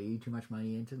sunk way too much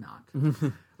money into not.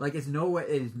 Like, it is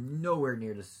nowhere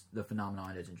near the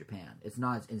phenomenon it is in Japan. It's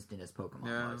not as instant as Pokemon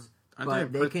Yeah. was. Aren't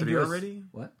But they they in part can 3 do already?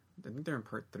 What? I think they're in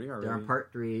part 3 already. They're on part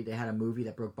 3. They had a movie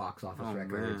that broke box office Oh,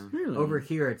 records. man. Really? Over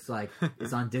here, it's like,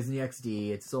 it's on Disney XD.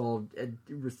 It sold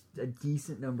a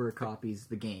decent number of copies,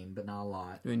 the game, but not a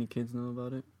lot. do any kids know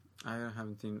about it? I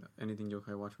haven't seen anything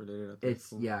Yokai Watch related at this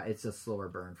school. It's a slower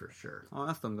burn for sure. I'll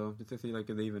ask them though, just to see like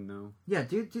if they even know. Yeah,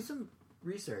 do some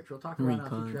research. We'll talk about it on a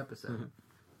Recon. future episode.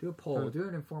 Do a poll. Do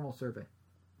an informal survey.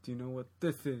 Do you know what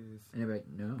this is? And everybody,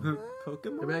 no. Pokemon?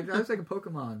 They'll be like, that looks like a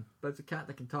Pokemon, but it's a cat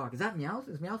that can talk. Is that Meowth?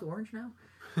 Is Meowth orange now?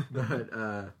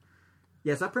 But,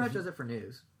 yes, that pretty much does it for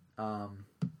news. Oh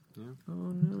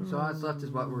no! So all that's left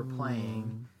is what we're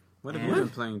playing. What have And you been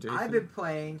playing, Jason? I've been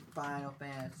playing Final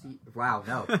Fantasy... Wow,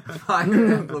 no. Fire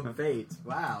Emblem Fates.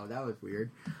 Wow, that was weird.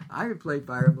 I've been playing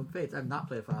Fire Emblem Fates. I've not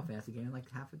played a Final Fantasy game in like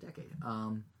half a decade.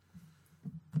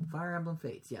 Fire Emblem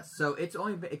Fates, yes. So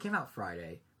it came out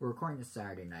Friday. We're recording this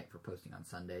Saturday night for posting on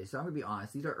Sunday. So I'm going to be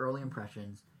honest. These are early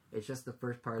impressions. It's just the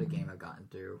first part of the game I've gotten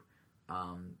through.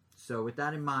 So with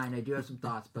that in mind, I do have some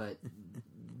thoughts, but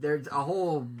there's a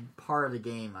whole part of the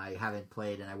game I haven't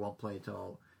played, and I won't play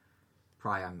till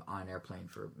probably I'm on an airplane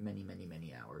for many, many,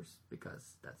 many hours,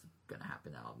 because that's going to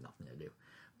happen. I'll have nothing to do.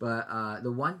 But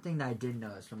the one thing that I did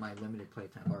notice from my limited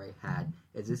playtime I already had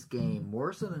is this game,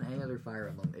 more so than any other Fire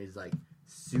Emblem, is like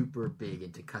super big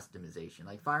into customization.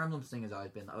 Like Fire Emblem's thing has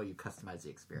always been, oh, you customize the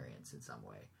experience in some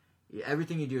way.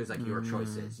 Everything you do is like your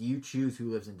choices. You choose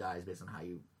who lives and dies based on how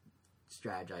you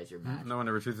strategize your match. No one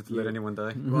ever chooses to let anyone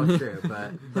die. Well, true,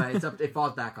 but it's up. It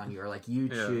falls back on you, or like you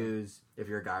choose if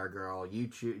you're a guy or girl. You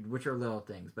choose, which are little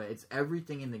things, but it's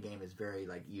everything in the game is very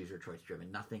like user choice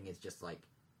driven. Nothing is just like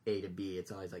A to B.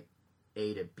 It's always like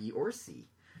A to B or C.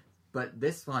 But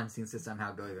this one seems to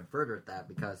somehow go even further at that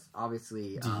because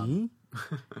obviously,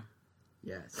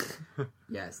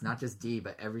 yes, not just D,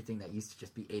 but everything that used to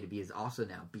just be A to B is also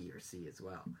now B or C as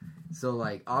well. So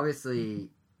like obviously.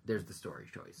 There's the story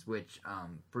choice, which,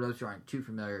 for those who aren't too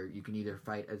familiar, you can either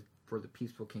fight for the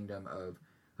peaceful kingdom of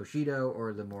Hoshido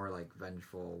or the more, like,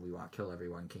 vengeful, we want to kill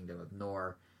everyone kingdom of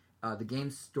Nor. The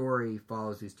game's story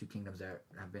follows these two kingdoms that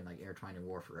have been, like, intertwined in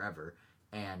war forever,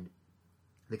 and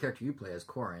the character you play as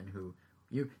Corrin, who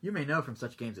you may know from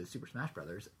such games as Super Smash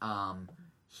Brothers,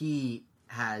 he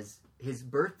has, his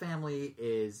birth family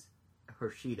is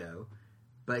Hoshido,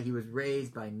 but he was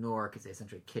raised by Nor because they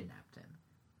essentially kidnapped him.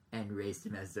 And raised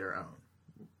him as their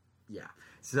own. Yeah.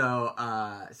 So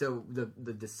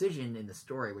the decision in the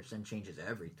story, which then changes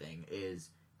everything, is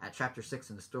at chapter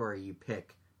 6 in the story, you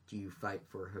pick: do you fight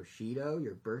for Hoshido,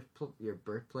 your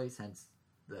birthplace, hence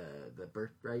the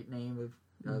birthright name of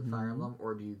Fire Emblem,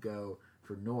 or do you go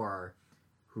for Nor,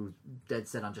 who's dead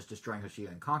set on just destroying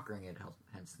Hoshido and conquering it,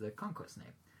 hence the conquest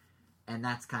name. And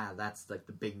that's like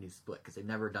the big new split, because they've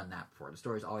never done that before. The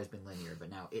story's always been linear, but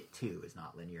now it too is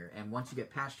not linear. And once you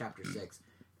get past chapter 6,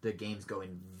 the games go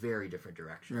in very different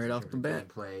directions. Right off the bat.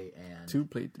 Gameplay and 2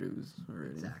 playthroughs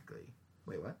already. Exactly.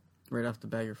 Wait, what? Right off the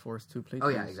bat, you're forced 2 playthroughs. Oh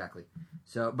yeah, exactly.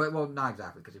 So, but well, not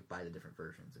exactly, because you buy the different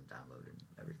versions and download and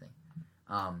everything.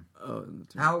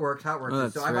 How it works. Oh,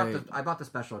 so I bought the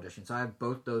special edition. So I have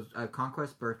both those. I have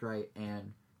Conquest, Birthright,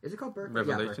 and is it called Birthright?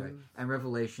 Revelations. Yeah, Birthright. And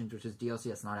Revelations, which is DLC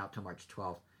that's not out till March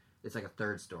 12th. It's like a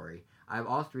third story. I have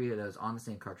all 3 of those on the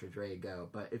same cartridge ready to go.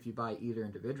 But if you buy either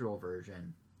individual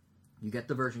version, you get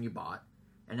the version you bought,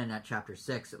 and then at chapter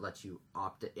 6, it lets you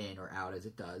opt it in or out as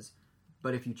it does.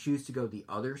 But if you choose to go the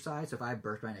other side, so if I have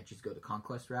Birthright and I choose to go the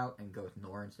Conquest route and go with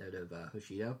Nor instead of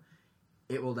Hoshido,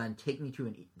 it will then take me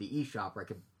to the eShop where I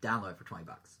can download it for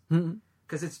 $20.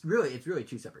 Because it's really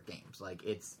 2 separate games. Like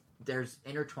there's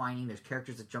intertwining, there's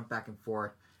characters that jump back and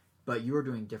forth, but you are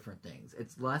doing different things.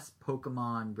 It's less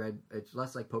Pokemon it's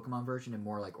less like Pokemon version and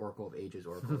more like Oracle of Ages,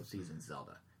 Oracle of Seasons,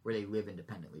 Zelda, where they live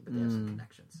independently, but they have some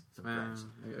connections, some friends.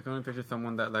 I can only picture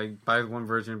someone that like buys one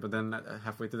version, but then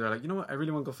halfway through they're like, you know what, I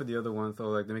really want to go for the other one, so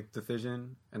like they make a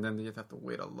decision, and then they just have to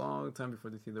wait a long time before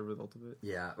they see the result of it.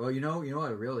 Yeah, well, you know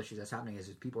what a real issue that's happening is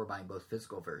people are buying both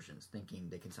physical versions, thinking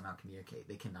they can somehow communicate.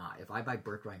 They cannot. If I buy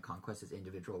Birthright and Conquest as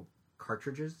individual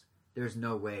cartridges, there's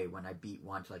no way when I beat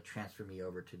one to like transfer me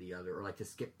over to the other, or like to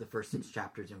skip the first 6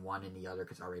 chapters in one and the other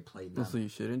because I already played them. So you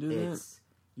shouldn't do that?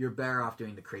 You're better off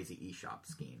doing the crazy eShop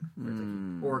scheme, where it's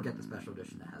like, or get the special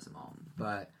edition that has them all.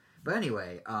 But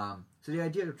anyway, so the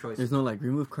idea of choice. There's no like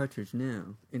remove cartridge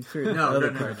now. Insert no.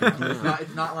 cartridge now.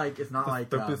 It's not like it's not like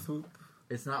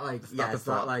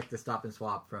the stop and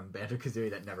swap from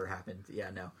Banjo-Kazooie that never happened. Yeah,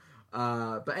 no.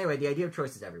 But anyway, the idea of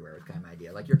choice is everywhere. Is kind of my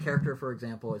idea. Like your character, for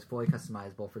example, is fully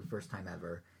customizable for the first time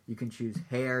ever. You can choose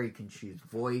hair, you can choose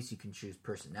voice, you can choose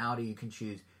personality, you can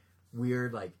choose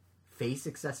weird like face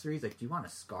accessories. Like, do you want a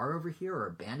scar over here or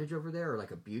a bandage over there or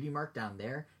like a beauty mark down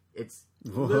there? It's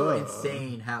a little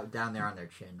insane how down there on their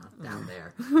chin, not down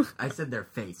there. I said their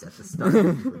face at the start.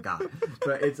 I forgot.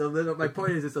 But it's a little. My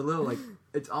point is, it's a little like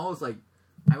it's almost like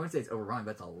I wouldn't say it's overwhelming,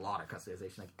 but it's a lot of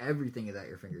customization. Like everything is at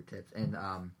your fingertips, and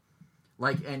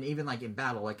and even like in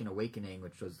battle, like in Awakening,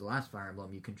 which was the last Fire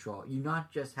Emblem, you not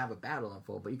just have a battle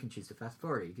unfold, but you can choose to fast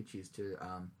forward it. You can choose to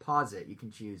pause it. You can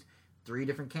choose 3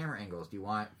 different camera angles. Do you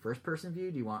want first person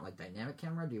view? Do you want like dynamic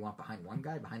camera? Do you want behind one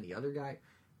guy, behind the other guy?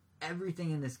 Everything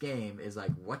in this game is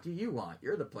like, what do you want?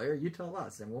 You're the player. You tell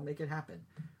us, and we'll make it happen.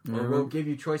 Or we'll give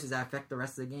you choices that affect the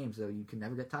rest of the game, so you can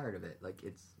never get tired of it. Like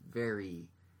it's very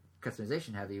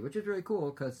customization heavy, which is really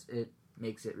cool because it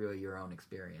makes it really your own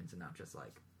experience and not just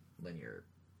like linear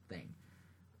thing.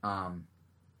 And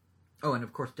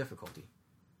of course difficulty.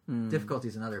 Difficulty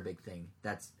is another big thing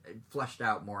that's fleshed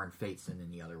out more in Fates than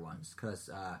in the other ones because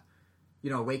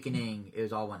Awakening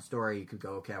is all one story. You could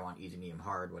go, okay, I want easy, medium,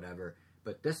 hard, whatever.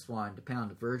 But this one, depending on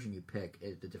the version you pick,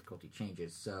 the difficulty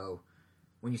changes. So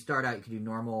when you start out, you can do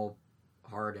normal,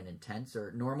 hard, and intense,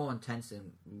 or normal, intense,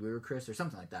 and ludicrous, or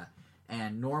something like that.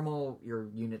 And normal, your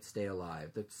units stay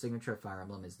alive. The signature of Fire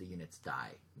Emblem is the units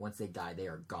die. Once they die, they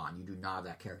are gone. You do not have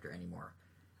that character anymore.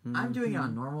 I'm doing it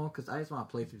on normal because I just want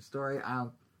to play through the story. I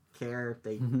don't care if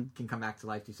they can come back to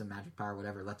life, do some magic power,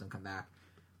 whatever, let them come back.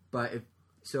 But if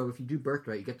you do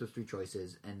Birthright, you get those 3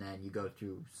 choices, and then you go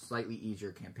through slightly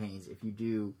easier campaigns. If you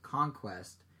do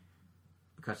Conquest,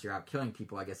 because you're out killing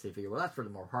people, I guess they figure, well, that's for the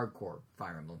more hardcore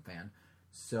Fire Emblem fan.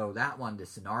 So that one, the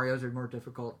scenarios are more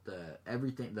difficult.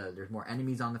 There's more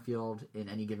enemies on the field in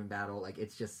any given battle. Like,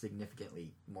 it's just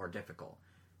significantly more difficult.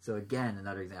 So again,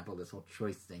 another example of this whole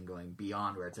choice thing going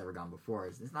beyond where it's ever gone before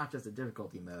is it's not just a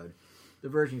difficulty mode. The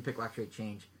version you pick will actually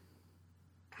change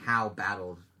how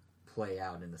battles play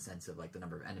out in the sense of like the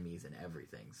number of enemies and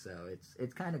everything. So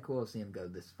it's kind of cool to see him go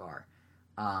this far.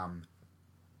 But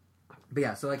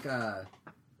yeah, so like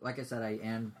I said,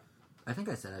 I think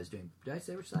I said I was doing. Did I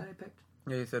say which side I picked?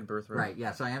 Yeah, you said Birthright. Right.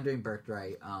 Yeah. So I am doing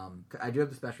Birthright. I do have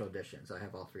the special edition, so I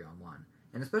have all three on one.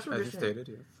 And the special edition, as you stated,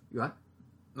 yes. You what?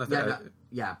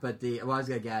 Yeah, but what I was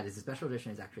gonna get is the special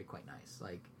edition is actually quite nice.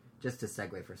 Like, just to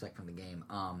segue for a sec from the game.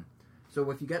 So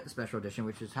if you get the special edition,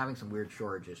 which is having some weird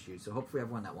shortage issues, so hopefully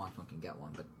everyone that wants one can get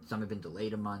one. But some have been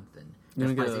delayed a month, and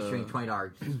there's places issuing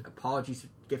 $20 apology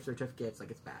gift certificates.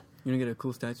 Like, it's bad. You gonna get a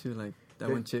cool statue like that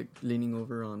one chick leaning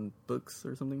over on books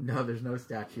or something? No, there's no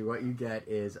statue. What you get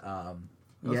is a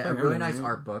really nice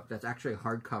art book that's actually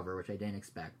hardcover, which I didn't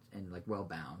expect, and like well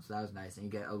bound. So that was nice. And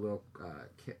you get a little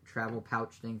travel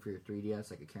pouch thing for your 3DS,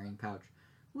 like a carrying pouch.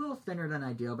 A little thinner than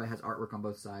ideal, but it has artwork on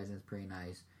both sides and it's pretty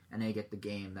nice. And then you get the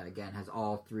game that again has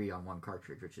all three on one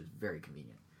cartridge, which is very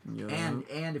convenient. Yeah.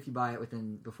 And if you buy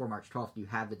it before March 12th, you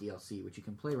have the DLC, which you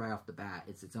can play right off the bat.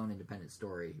 It's its own independent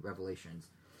story, Revelations.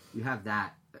 You have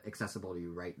that accessible to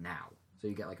you right now, so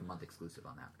you get like a month exclusive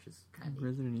on that, which is kind of neat.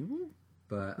 Resident Evil,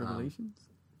 but Revelations.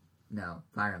 No,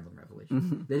 Fire Emblem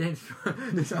Revelations. They didn't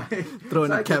throw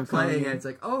in a Capcom playing and it's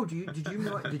like, oh, did you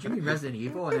mean Resident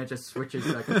Evil? And it just switches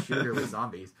to like a shooter with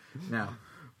zombies. No,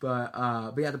 but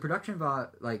yeah, the production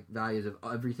values of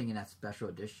everything in that special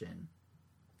edition,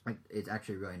 like, it's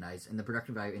actually really nice, and the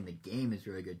production value in the game is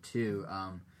really good too.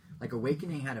 Like,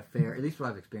 Awakening had at least what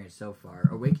I've experienced so far,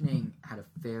 Awakening had a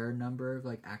fair number of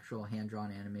like actual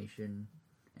hand-drawn animation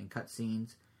and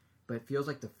cutscenes. But it feels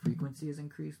like the frequency has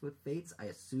increased with Fates. I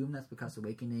assume that's because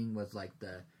Awakening was like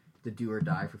the do or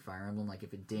die for Fire Emblem. Like,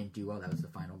 if it didn't do well, that was the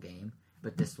final game.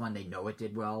 But this one, they know it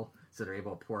did well, so they're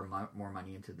able to pour more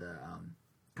money into the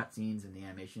cutscenes and the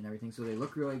animation and everything. So they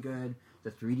look really good.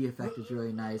 The 3D effect is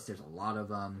really nice. There's a lot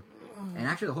of and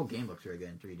actually the whole game looks really good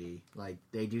in 3D. Like,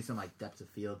 they do some like depth of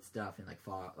field stuff and like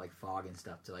fog and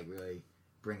stuff to like really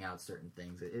bring out certain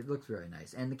things. It looks really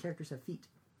nice, and the characters have feet.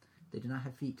 They do not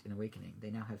have feet in Awakening.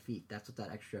 They now have feet. That's what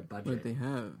that extra budget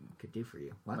could do for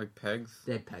you. What? Like pegs?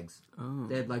 They had pegs. Oh.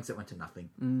 They had legs that went to nothing.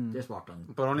 They just walked on.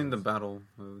 But only in the battle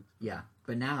mode. Yeah,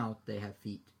 but now they have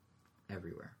feet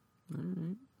everywhere.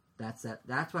 Mm-hmm. That's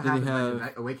what happens when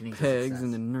Awakening pegs in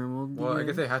the normal. Well, I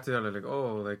guess they have to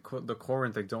the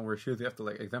Corins don't wear shoes. They have to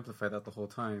like exemplify that the whole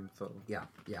time. So yeah,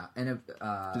 and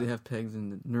do they have pegs in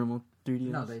the normal 3DS?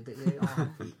 No, they all have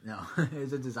feet. No,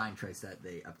 it's a design choice that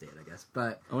they updated, I guess.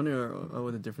 But I wonder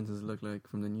what the differences look like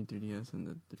from the new 3DS and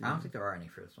the 3DS. I don't think there are any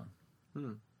for this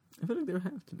one. I feel like there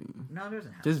have to be. No, there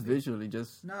doesn't have to be. Just visually,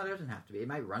 No, there doesn't have to be. It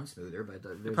might run smoother, but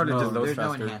there's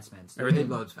no enhancements. Everything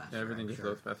loads faster. Yeah, everything just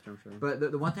loads faster, I'm sure. But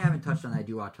the one thing I haven't touched on, I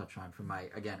do want to touch on from my,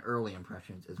 again, early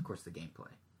impressions, is, of course, the gameplay.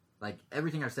 Like,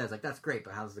 everything I've said is like, that's great,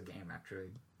 but how's the game actually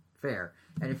fare?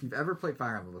 And if you've ever played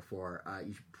Fire Emblem before,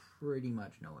 you should pretty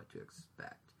much know what to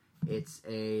expect. It's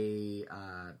you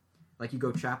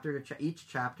go chapter to each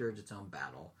chapter is its own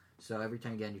battle. So every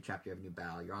time you get a new chapter, you have a new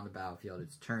battle. You're on the battlefield.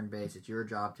 It's turn-based. It's your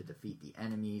job to defeat the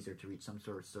enemies or to reach some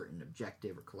sort of certain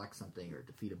objective or collect something or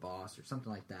defeat a boss or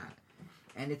something like that.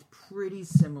 And it's pretty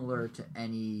similar to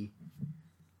any...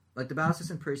 Like, the battle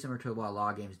system is pretty similar to what a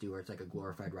lot of games do, where it's like a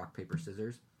glorified rock, paper,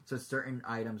 scissors. So certain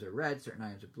items are red, certain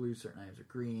items are blue, certain items are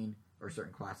green, or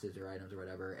certain classes or items or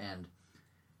whatever. And,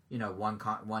 you know,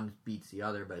 one beats the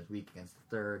other, but it's weak against the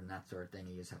third and that sort of thing.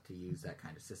 You just have to use that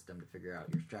kind of system to figure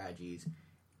out your strategies.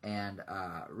 And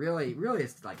really,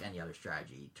 it's like any other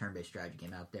turn-based strategy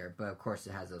game out there. But of course,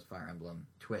 it has those Fire Emblem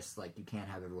twists. Like, you can't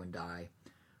have everyone die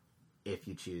if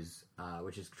you choose,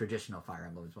 which is traditional Fire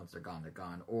Emblems. Once they're gone, they're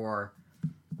gone. Or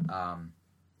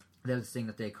there's this thing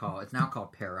that it's now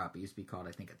called Pair Up. It used to be called,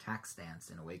 I think, Attack Stance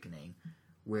in Awakening,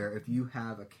 where if you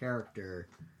have a character...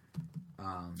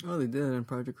 they did it in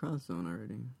Project Cross Zone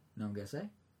already. No, I'm going to say?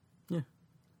 Yeah.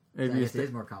 I guess it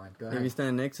is more common. Go ahead. If you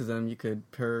stand next to them, you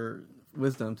could pair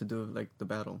Wisdom to do like the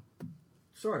battle.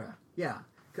 Sorta, yeah.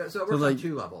 So it works on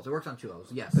 2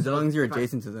 levels. Yes. As long as you're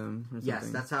adjacent to them. Yes,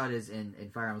 that's how it is in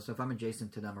Fire Emblem. So if I'm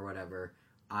adjacent to them or whatever,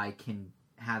 I can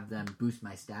have them boost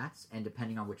my stats, and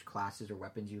depending on which classes or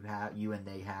weapons you and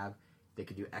they have, they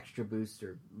could do extra boosts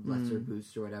or lesser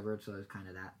boosts or whatever. So there's kind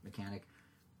of that mechanic.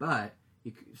 But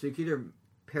you can either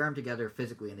pair them together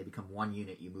physically and they become one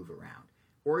unit. You move around,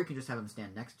 or you can just have them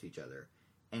stand next to each other.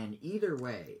 And either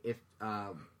way, if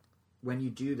when you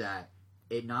do that,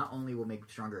 it not only will make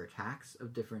stronger attacks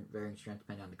of different varying strength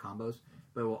depending on the combos,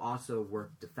 but it will also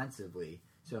work defensively.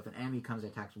 So if an enemy comes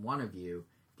and attacks one of you,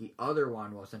 the other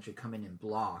one will essentially come in and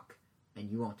block, and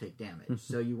you won't take damage.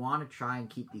 So you want to try and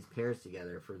keep these pairs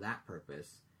together for that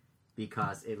purpose,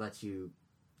 because it lets you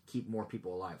keep more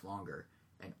people alive longer.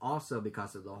 And also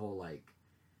because of the whole, like,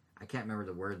 I can't remember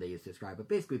the word they used to describe, but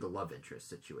basically the love interest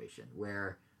situation,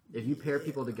 where if you pair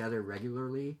people together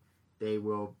regularly, they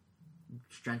will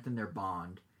strengthen their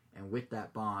bond, and with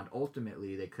that bond,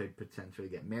 ultimately, they could potentially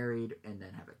get married and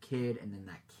then have a kid, and then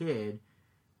that kid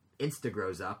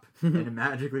grows up and it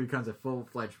magically becomes a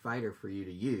full-fledged fighter for you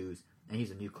to use, and he's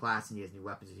a new class and he has new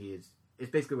weapons. It's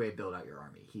basically a way to build out your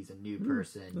army. He's a new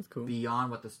person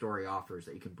beyond what the story offers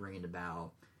that you can bring into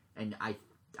battle. And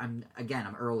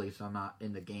I'm early, so I'm not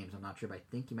in the games. I'm not sure, but I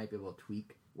think you might be able to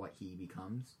tweak what he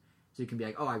becomes. So you can be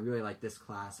like, oh, I really like this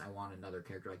class. I want another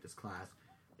character like this class.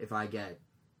 If I get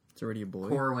it's already a boy,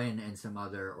 Corwin and some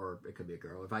other, or it could be a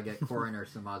girl. If I get Corwin or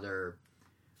some other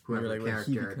whoever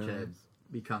character to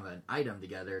become an item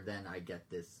together, then I get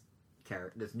this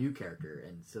new character,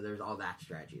 and so there's all that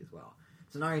strategy as well.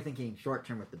 So now you're thinking short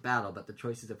term with the battle, but the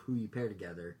choices of who you pair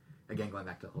together, again going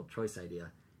back to the whole choice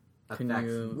idea,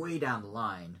 affects way down the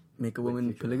line. Make a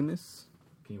woman polygamous?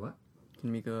 Can you what? Can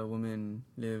you make a woman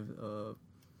live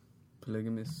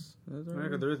polygamous?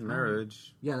 There is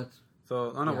marriage. Yeah, that's.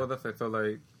 So I don't know what that's like. So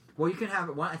like, well, you can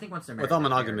have one. I think once they're married, it's all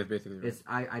monogamous, basically. Right? It's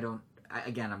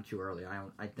again, I'm too early.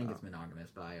 I think it's monogamous,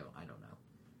 but I don't know.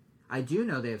 I do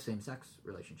know they have same-sex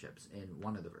relationships in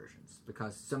one of the versions,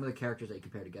 because some of the characters that you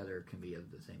compare together can be of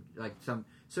the same. Like some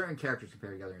certain characters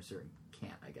compare together and certain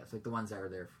can't. I guess like the ones that are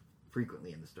there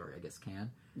frequently in the story, I guess can.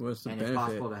 What's the and benefit? It's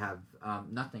possible to have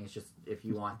nothing. It's just if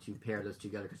you want to pair those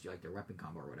together because you like their weapon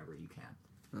combo or whatever, you can.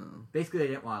 Oh. Basically, they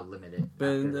didn't want to limit it. But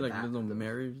isn't there there's no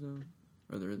marriage though?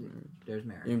 Or there is marriage? There's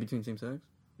marriage. In between same sex?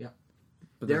 Yeah.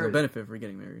 But there's a benefit for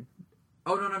getting married.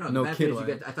 Oh, no. No the benefit kid is you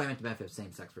get, I thought you meant the benefit of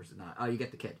same sex versus not. Oh, you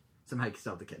get the kid. Somehow you can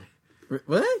still have the kid.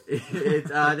 What? It's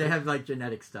they have like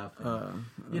genetic stuff. And,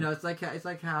 you know, it's like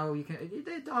how you can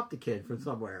they adopt a kid from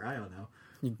somewhere. I don't know.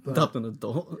 You adopt an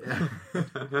adult. Yeah.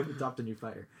 Adopt a new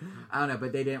fighter. I don't know,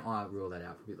 but they didn't want to rule that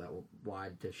out for people that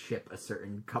wanted to ship a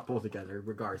certain couple together,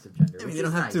 regardless of gender. I mean, they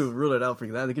don't have to rule it out for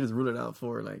that. They can just rule it out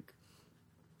for like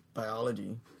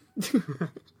biology.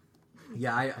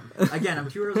 Yeah, I'm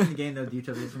too early in the game though.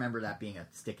 Details. I just remember that being a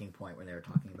sticking point when they were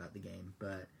talking about the game.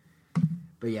 But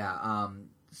yeah.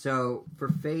 So for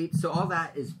Fate, so all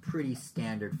that is pretty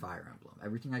standard Fire Emblem.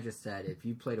 Everything I just said. If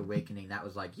you played Awakening, that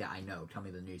was like, yeah, I know. Tell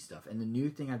me the new stuff. And the new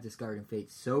thing I've discovered in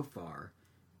Fate so far,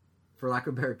 for lack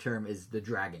of a better term, is the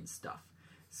dragon stuff.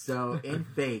 So in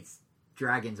Fates,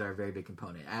 dragons are a very big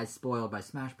component. As spoiled by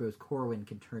Smash Bros, Corwin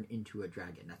can turn into a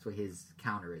dragon. That's what his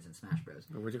counter is in Smash Bros.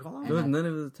 What'd you call him? None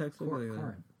of his text look like that.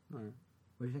 Corrin. Right.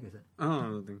 What do you think I said?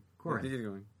 Oh, nothing. Corrin. Keep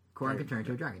going. Corrin can turn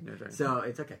into a dragon. Yeah, so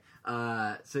it's okay.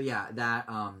 So yeah,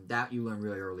 that you learn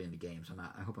really early in the game. So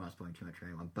I hope I'm not spoiling too much for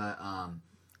anyone. But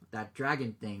that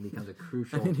dragon thing becomes a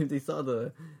crucial. I mean, if they saw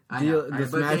the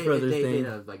Smash Brothers they thing, did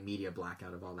a like media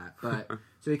blackout of all that. But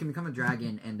so he can become a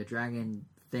dragon, and the dragon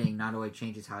thing not only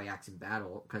changes how he acts in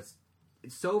battle, because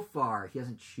so far he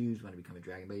doesn't choose when to become a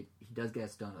dragon, but he does get a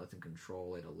stone that lets him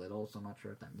control it a little. So I'm not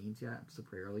sure what that means yet. It's still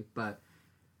pretty early, but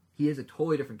he is a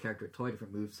totally different character, a totally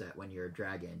different moveset when you're a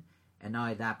dragon. And not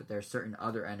only that, but there are certain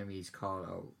other enemies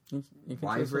called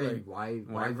Wyvern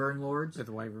Lords. It's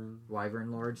Wyvern.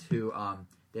 Wyvern Lords, who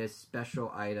there's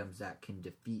special items that can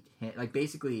defeat him. Like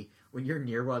basically, when you're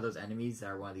near one of those enemies that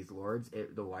are one of these lords,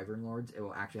 the Wyvern Lords, it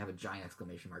will actually have a giant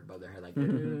exclamation mark above their head, like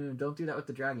don't do that with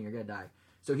the dragon, you're gonna die.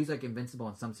 So he's like invincible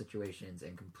in some situations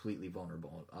and completely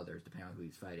vulnerable in others, depending on who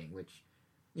he's fighting, which,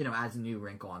 you know, adds a new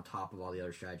wrinkle on top of all the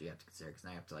other strategy you have to consider, because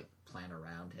now you have to like plan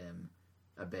around him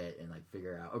a bit and like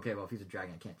figure out, okay, well, if he's a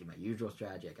dragon, I can't do my usual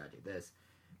strategy, I gotta do this.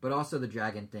 But also the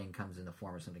dragon thing comes in the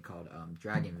form of something called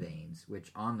dragon veins,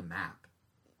 which on the map,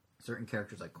 certain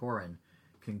characters like Corrin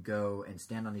can go and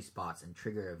stand on these spots and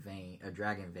trigger a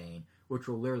dragon vein, which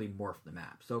will literally morph the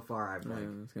map. So far,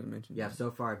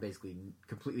 so far I've basically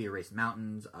completely erased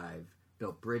mountains. I've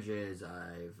built bridges.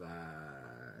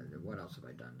 What else have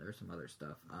I done? There's some other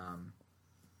stuff.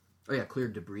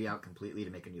 Cleared debris out completely to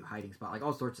make a new hiding spot, like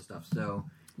all sorts of stuff. So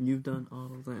you've done all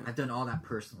of that. I've done all that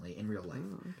personally in real life.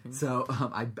 Oh, okay. So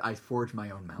I forged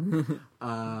my own mountain,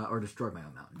 or destroyed my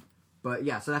own mountain. But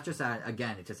yeah, so that just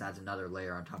it just adds another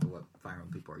layer on top of what Fire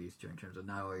Emblem people are used to in terms of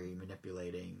not only are you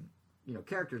manipulating, you know,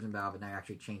 characters in battle, but now you're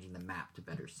actually changing the map to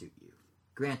better suit you.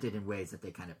 Granted, in ways that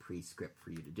they kind of pre-script for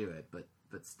you to do it, but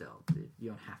still, you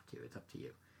don't have to. It's up to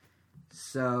you.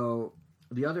 So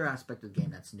The other aspect of the game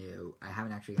that's new, I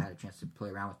haven't actually had a chance to play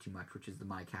around with too much, which is the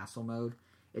My Castle mode.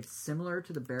 It's similar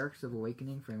to the Barracks of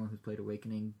Awakening for anyone who's played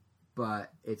Awakening,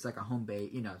 but it's like a home base.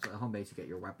 It's a home base. You get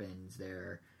your weapons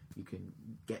there. You can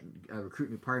get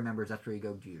recruit new party members. That's where you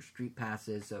go do your street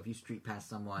passes. So if you street pass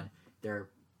someone, their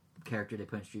character they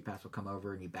put in street pass will come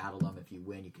over and you battle them. If you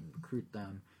win, you can recruit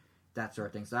them. That sort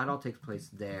of thing. So that all takes place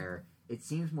there. It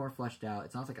seems more fleshed out.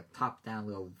 It's not like a top-down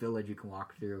little village you can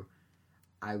walk through.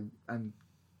 I'm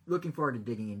looking forward to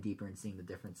digging in deeper and seeing the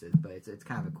differences, but it's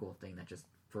kind of a cool thing that just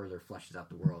further fleshes out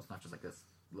the world. It's not just like this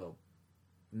little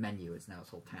menu. It's now this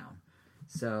whole town.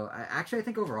 So I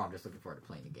think overall I'm just looking forward to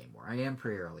playing the game more. I am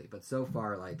pretty early, but so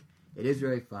far it is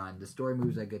really fun. The story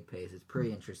moves at a good pace. It's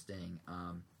pretty interesting.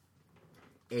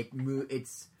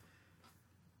 It's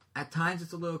at times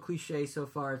it's a little cliche so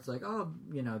far. It's like,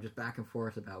 just back and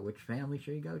forth about which family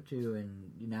should you go to,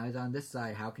 and now he's on this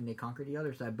side. How can they conquer the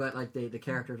other side? But the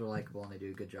characters are likable and they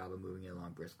do a good job of moving it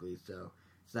along briskly. So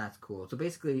that's cool. So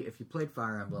basically, if you played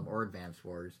Fire Emblem or Advance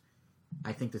Wars,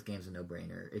 I think this game's a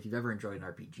no-brainer. If you've ever enjoyed an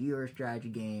RPG or a strategy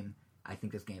game, I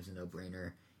think this game's a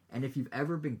no-brainer. And if you've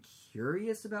ever been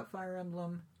curious about Fire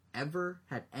Emblem, ever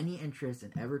had any interest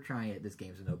in ever trying it, this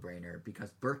game's a no-brainer, because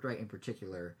Birthright in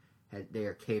particular, they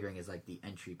are catering as like the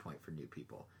entry point for new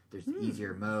people. There's the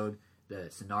easier mode, the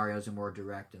scenarios are more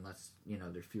direct and less,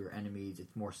 there's fewer enemies,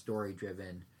 it's more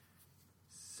story-driven.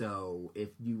 So if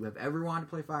you have ever wanted to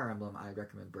play Fire Emblem, I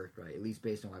recommend Birthright, at least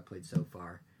based on what I've played so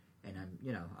far. And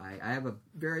I have a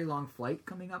very long flight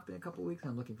coming up in a couple of weeks,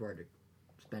 and I'm looking forward to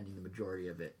spending the majority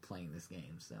of it playing this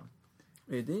game. So,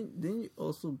 wait, didn't you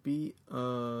also beat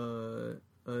a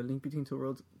Link Between Two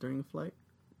Worlds during the flight?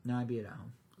 No, I beat it at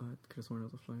home. I could have sworn it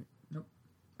was a flight. Nope.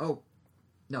 Oh,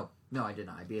 no, I did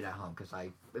not. I beat it at home because I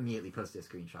immediately posted a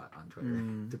screenshot on Twitter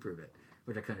to prove it,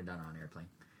 which I couldn't have done on airplane.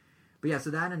 But yeah,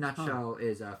 so that in a nutshell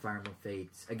is Fire Emblem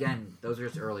Fates. Again, those are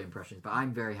just early impressions, but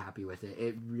I'm very happy with it.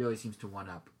 It really seems to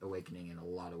one-up Awakening in a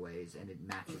lot of ways, and it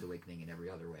matches Awakening in every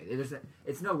other way.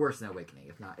 It's no worse than Awakening.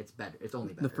 If not, it's better. It's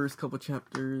only better. The first couple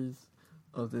chapters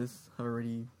of this have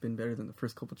already been better than the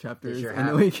first couple chapters. They sure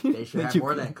have. They sure have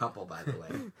more than a couple, by the way.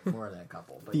 More than a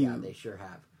couple. But yeah, they sure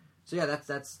have. So yeah,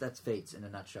 that's Fates in a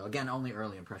nutshell. Again, only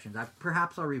early impressions.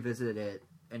 Perhaps I'll revisit it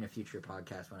in a future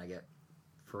podcast when I get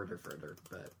further,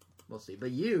 but we'll see.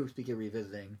 But you, speaking of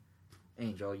revisiting,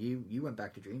 Angel, you went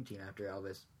back to Dream Team after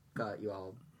Elvis got you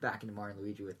all back into Mario and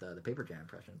Luigi with the Paper Jam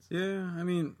impressions. Yeah, I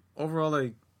mean, overall,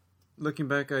 looking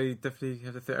back, I definitely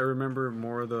have to say I remember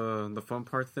more of the fun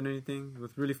parts than anything. It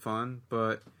was really fun,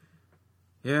 but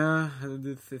yeah,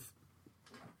 it's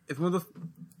one of those.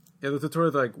 Yeah, the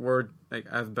tutorials were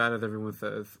as bad as everyone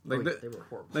says. They were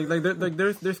horrible.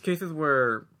 There's cases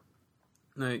where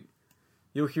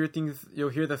you'll hear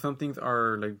that some things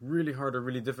are really hard or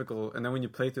really difficult, and then when you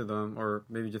play through them, or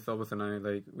maybe just Elvis and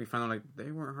I, we found out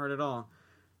they weren't hard at all.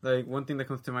 One thing that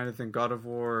comes to mind is in God of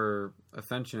War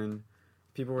Ascension,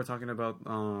 people were talking about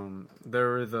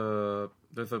there's a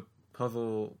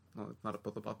puzzle. Well, it's not a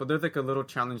puzzle boss, but there's a little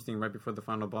challenge thing right before the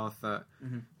final boss that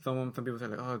some people say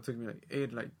it took me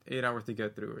 8 hours to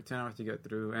get through or 10 hours to get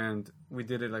through, and we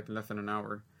did it less than an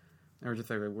hour. And we're just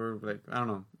we're I don't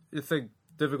know. It's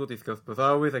difficulty skills, but I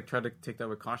always try to take that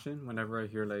with caution whenever I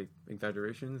hear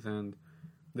exaggerations, and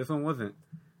this one wasn't.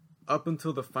 Up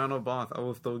until the final boss, I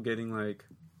was still getting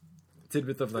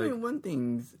tidbits of one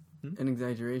thing's an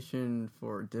exaggeration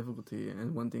for difficulty,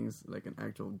 and one thing's an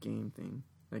actual game thing.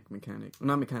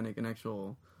 An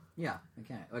actual... Yeah,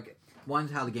 mechanic.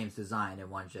 One's how the game's designed, and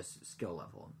one's just skill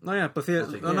level. No, yeah, but see,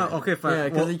 okay,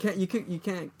 fine. Yeah, because you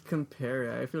can't compare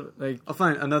it. I feel I'll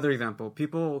find another example.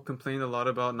 People complained a lot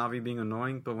about Navi being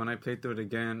annoying, but when I played through it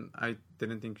again, I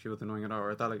didn't think she was annoying at all.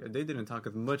 Or I thought they didn't talk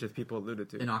as much as people alluded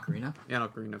to. In Ocarina? Yeah, in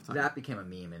Ocarina of Time. That became a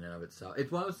meme in and of itself. It's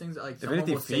one of those things that if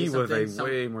anything, Fee was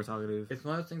way more talkative. It's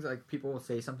one of those things people will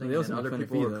say something and other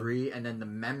people agree, and then the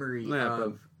memory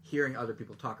of hearing other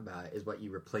people talk about it is what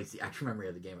you replace the actual memory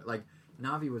of the game.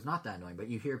 Navi was not that annoying, but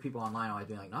you hear people online always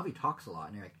being Navi talks a lot,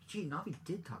 and you're gee, Navi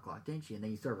did talk a lot, didn't she? And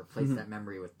then you sort of replace that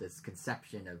memory with this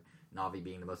conception of Navi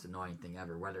being the most annoying thing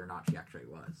ever, whether or not she actually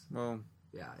was. Well,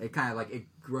 yeah, it kind of it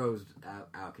grows out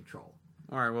of control.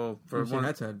 All right, well, for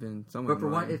once, had been but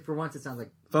for once, it sounds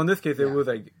like. So in this case, it was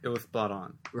spot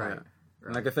on, right? Yeah.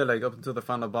 Right. And I said, up until the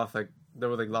final boss, there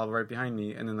was lava right behind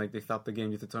me, and then they stopped the game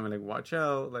just to tell me watch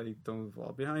out, don't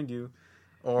fall behind you.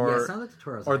 Or some of the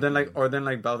tutorials. Or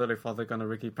then Bowser falls on a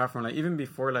rickety platform. Even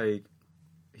before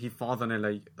he falls on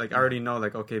it, I already know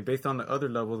okay, based on the other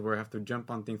levels where I have to jump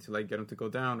on things to get him to go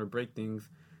down or break things,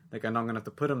 I know I'm gonna have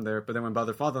to put him there. But then when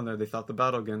Bowser falls on there, they stop the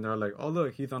battle again. They're oh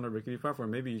look, he's on a rickety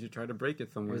platform. Maybe you should try to break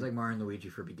it somewhere. It was Mario and Luigi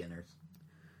for beginners.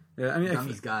 Yeah, I mean,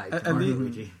 Dummy's guide at to Mario least-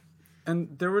 Luigi,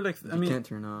 and there were like, I mean, you can't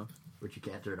turn off. which you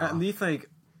can't turn at off. least like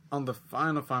on the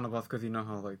final boss, because you know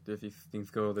how like there's these things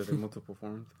go, there's like multiple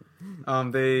forms.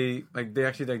 They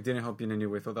actually like didn't help you in any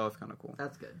way, so that was kind of cool.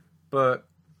 That's good. But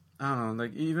I don't know,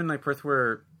 like even like parts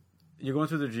where you go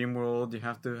into the dream world, you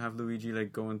have to have Luigi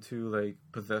like go into like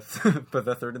possess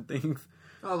certain things.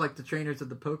 Oh, like the trainers of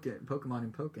the Pokemon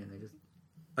in Pokken, they just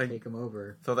Like, take them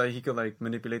over. so that he could like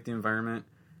manipulate the environment.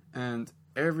 And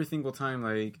every single time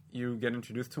like you get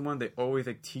introduced to one, they always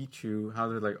like teach you how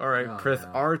to like, all right, press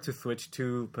R to switch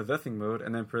to possessing mode,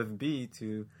 and then press B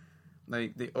to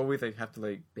like, they always like have to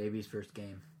like, Baby's first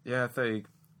game. yeah, it's like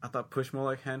I thought push mode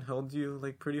like handheld you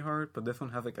like pretty hard, but this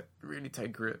one has like a really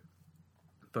tight grip.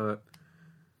 But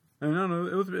I don't know,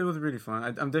 it was really fun.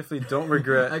 I'm definitely don't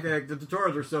regret. Like the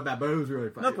tutorials were so bad, but it was really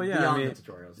fun. No, but yeah, Beyond I mean, the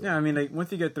tutorials. yeah, I mean, like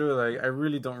once you get through it, like I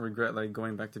really don't regret like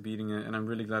going back to beating it, and I'm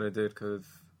really glad I did, because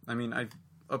I mean,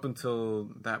 up until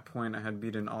that point I had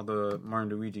beaten all the Mario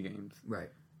and Luigi games, Right.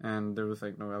 and there was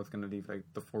like no way I was gonna leave like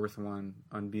the fourth one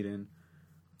unbeaten,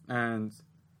 and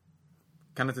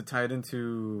kind of to tie it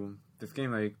into this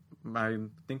game, like I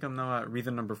think I'm now at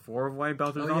reason number 4 of why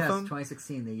Bowser's Oh yes, awesome.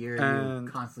 2016, the year And-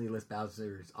 you constantly list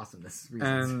Bowser's awesomeness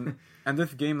reasons. And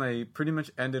this game like pretty much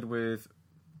ended with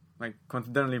like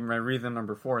coincidentally my reason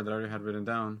number 4 that I already had written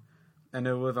down, and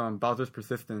it was Bowser's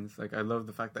persistence. Like I love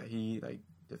the fact that he like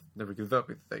just never gives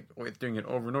up. It's like always doing it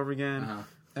over and over again,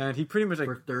 and he pretty much like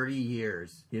For 30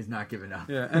 years, he has not given up.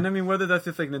 yeah. And I mean, whether that's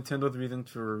just like Nintendo's reason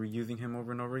for reusing him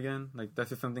over and over again, like that's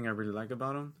just something I really like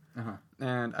about him.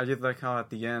 And I just like how at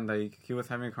the end, like he was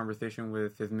having a conversation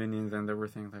with his minions, and they were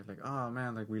saying like, oh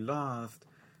man, like we lost,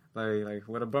 like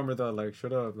what a bummer though, like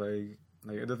shut up, like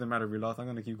it doesn't matter, we lost, I'm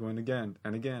gonna keep going again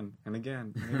and again and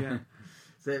again and again.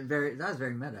 So that was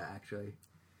very meta, actually.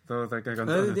 So it's like They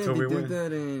until we did win.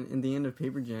 that in the end of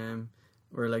Paper Jam,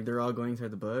 where like they're all going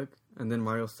inside the book, and then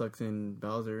Mario sucks in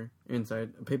Bowser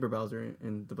inside Paper Bowser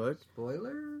in the book.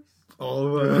 Spoilers?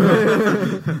 Oh,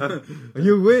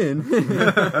 you win!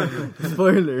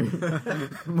 Spoiler: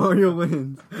 Mario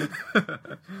wins.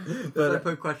 But I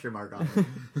put a question mark on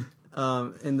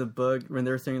it. In the book, when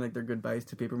they were saying like their goodbyes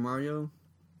to Paper Mario,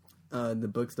 the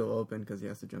book's still open because he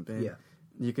has to jump in. Yeah.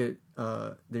 You could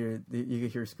you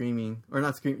could hear screaming, or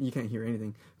not scream. You can't hear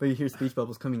anything, but you hear speech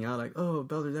bubbles coming out like, "Oh,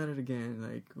 Bowser's at it again!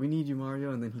 Like, we need you,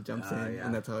 Mario!" And then he jumps in,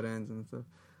 and that's how it ends and stuff.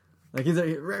 Like he's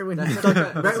like, right when That's he such,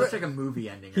 sucked, that's such like a movie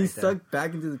ending. he's right there. sucked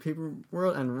back into the paper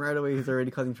world, and right away he's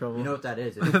already causing trouble. You know what that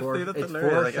is? It's, See, that's it's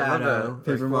hilarious. Like, I love foreshadow. that. It's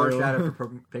Paper Mario. foreshadow for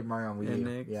Paper Mario on Wii And U.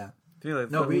 Nick. Yeah. Feel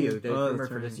like No, so- Wii U. They Oh, rumored that's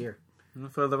for right. this year.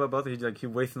 That's what I love about Bowser. He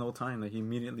wastes no time. Like he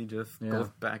immediately just goes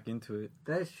back into it.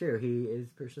 That is true. He is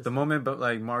persistent. The moment, but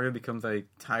like Mario becomes like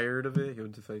tired of it, he'll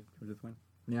just win.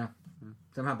 Yeah.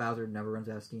 Somehow Bowser never runs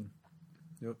out of steam.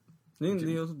 Didn't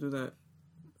they also do that?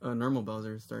 Normal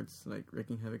Bowser starts like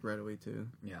wreaking havoc right away too.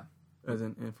 Yeah. As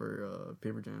in, and for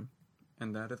Paper Jam.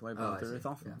 And that is why I Bowser see. is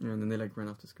awesome. Yeah, and then they like run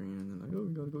off the screen, and then like, oh,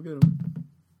 we gotta go get him.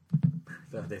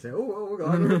 So they say, oh,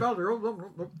 God, Bowser.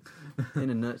 In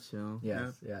a nutshell.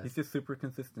 Yes, yes. He's just super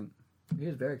consistent. He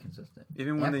is very consistent.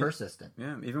 Even when And they persistent.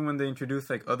 even when they introduce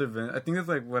like other villains, I think that's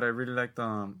like what I really liked. What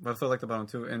I also liked about him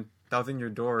too. And Thousand Year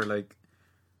Door, like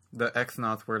the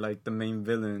X-Nauts were like the main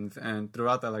villains, and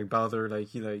throughout that, like Bowser, like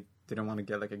he like didn't want to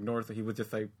get like ignored, so he was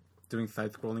just like doing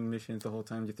side-scrolling missions the whole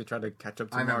time just to try to catch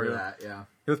up to I remember Mario. that, yeah.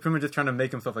 He was pretty much just trying to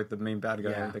make himself like the main bad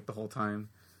guy Yeah. like the whole time,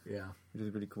 Yeah. which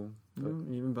is really cool. No,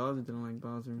 even Bowser didn't like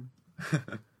Bowser.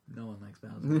 No one likes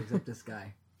Bowser except this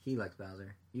guy. He likes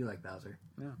Bowser. You like Bowser.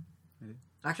 Yeah.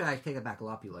 Actually, I take it back. A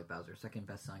lot of people like Bowser. Second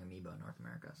best selling amiibo in North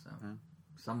America. So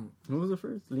some What was the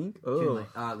first? Link?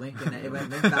 Link and it went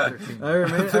Link Bowser Toon I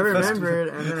remember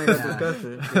it, and then I got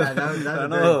disgusted. Yeah, that was a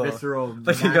know. very visceral.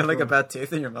 Like you got like a natural- bad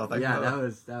taste in your mouth. Like, Yeah, no. that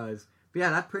was. But yeah,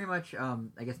 that pretty much I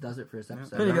guess does it for this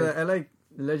episode. Funny, right? 'cause I like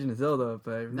The Legend of Zelda,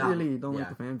 but I No, really don't like yeah.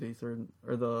 the fan base or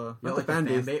the You not don't the like fan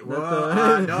base. base? not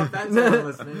Whoa, the- no offense, anyone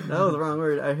listening. That was the wrong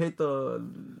word. I hate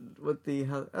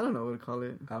I don't know what to call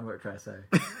it. I don't know what you're trying to say.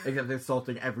 Except they're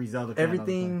insulting every Zelda fan.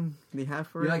 Everything they have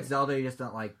for You it. like Zelda, you just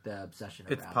don't like the obsession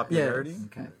It's around popularity. it.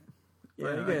 Okay. Yeah,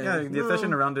 I Yeah, guess. yeah, the No,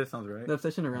 obsession around it sounds right. the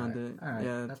obsession around Alright, it. alright,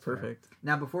 Yeah, that's that's fair. perfect.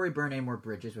 Now, before we burn any more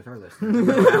bridges with our listeners, we're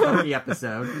gonna wrap up the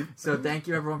episode. So thank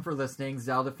you everyone for listening.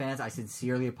 Zelda fans, I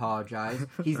sincerely apologize.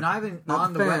 He's not even Not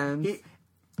on the fans. web.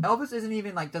 Elvis isn't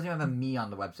even like doesn't even have a me on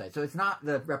the website, so it's not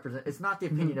the It's not the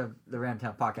opinion of the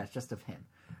Ramtown podcast, just of him.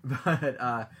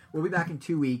 But we'll be back in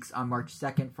 2 weeks on March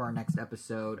 2nd for our next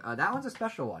episode. That one's a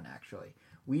special one, actually.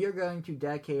 We are going to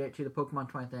dedicate it to the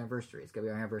Pokemon 20th anniversary. It's going to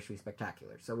be our anniversary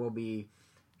spectacular. So we'll be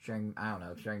sharing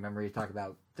memories, talk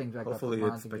about things like Hopefully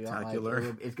Pokemon, it's things we don't like. spectacular.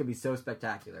 It's going to be so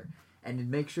spectacular. And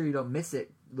make sure you don't miss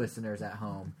it, listeners at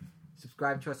home.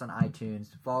 Subscribe to us on iTunes.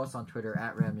 Follow us on Twitter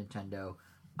at RamNintendo.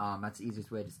 That's the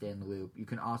easiest way to stay in the loop. You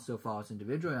can also follow us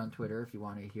individually on Twitter if you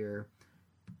want to hear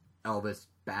Elvis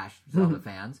bash Zelda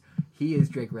fans. He is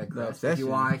Drake Redcrest. If you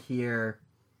want to hear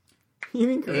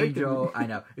Angel, I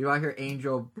know. If you want to hear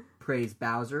Angel praise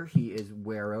Bowser, he is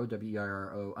Wero,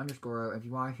 WERO_. If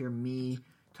you want to hear me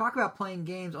talk about playing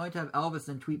games only to have Elvis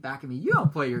and tweet back at me, you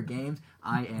don't play your games,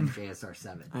 I am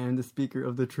JSR7. I am the speaker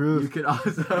of the truth.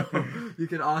 You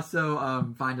can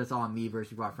also find us all on Miiverse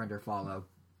if you want friend or follow.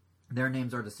 Their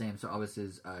names are the same, so Elvis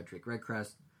is Drake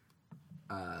Redcrest.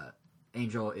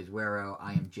 Angel is Wero.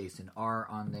 I am Jason R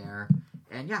on there.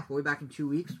 And yeah, we'll be back in 2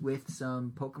 weeks with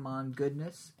some Pokemon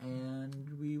goodness,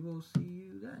 and we will see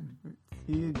you then.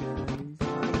 See you guys.